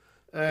of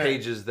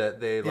pages that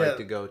they like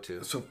to go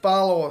to. So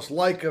follow us,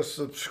 like us,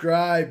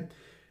 subscribe,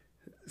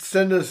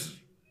 send us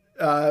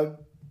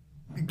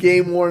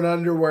game worn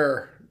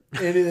underwear,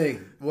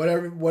 anything,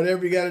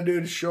 whatever you got to do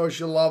to show us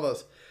you love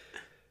us.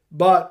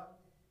 But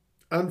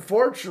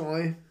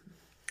unfortunately,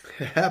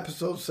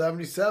 episode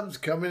 77 is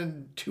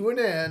coming to an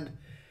end.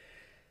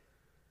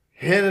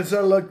 And as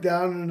I look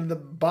down into the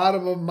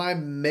bottom of my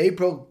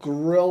Maple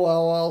Grill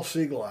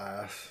LLC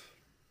glass,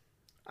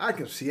 I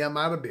can see I'm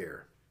out of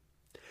beer.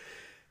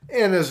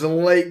 And as the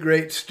late,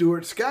 great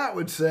Stuart Scott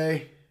would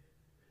say,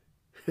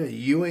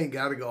 you ain't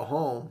got to go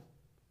home,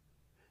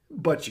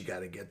 but you got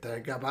to get the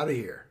heck up out of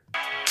here.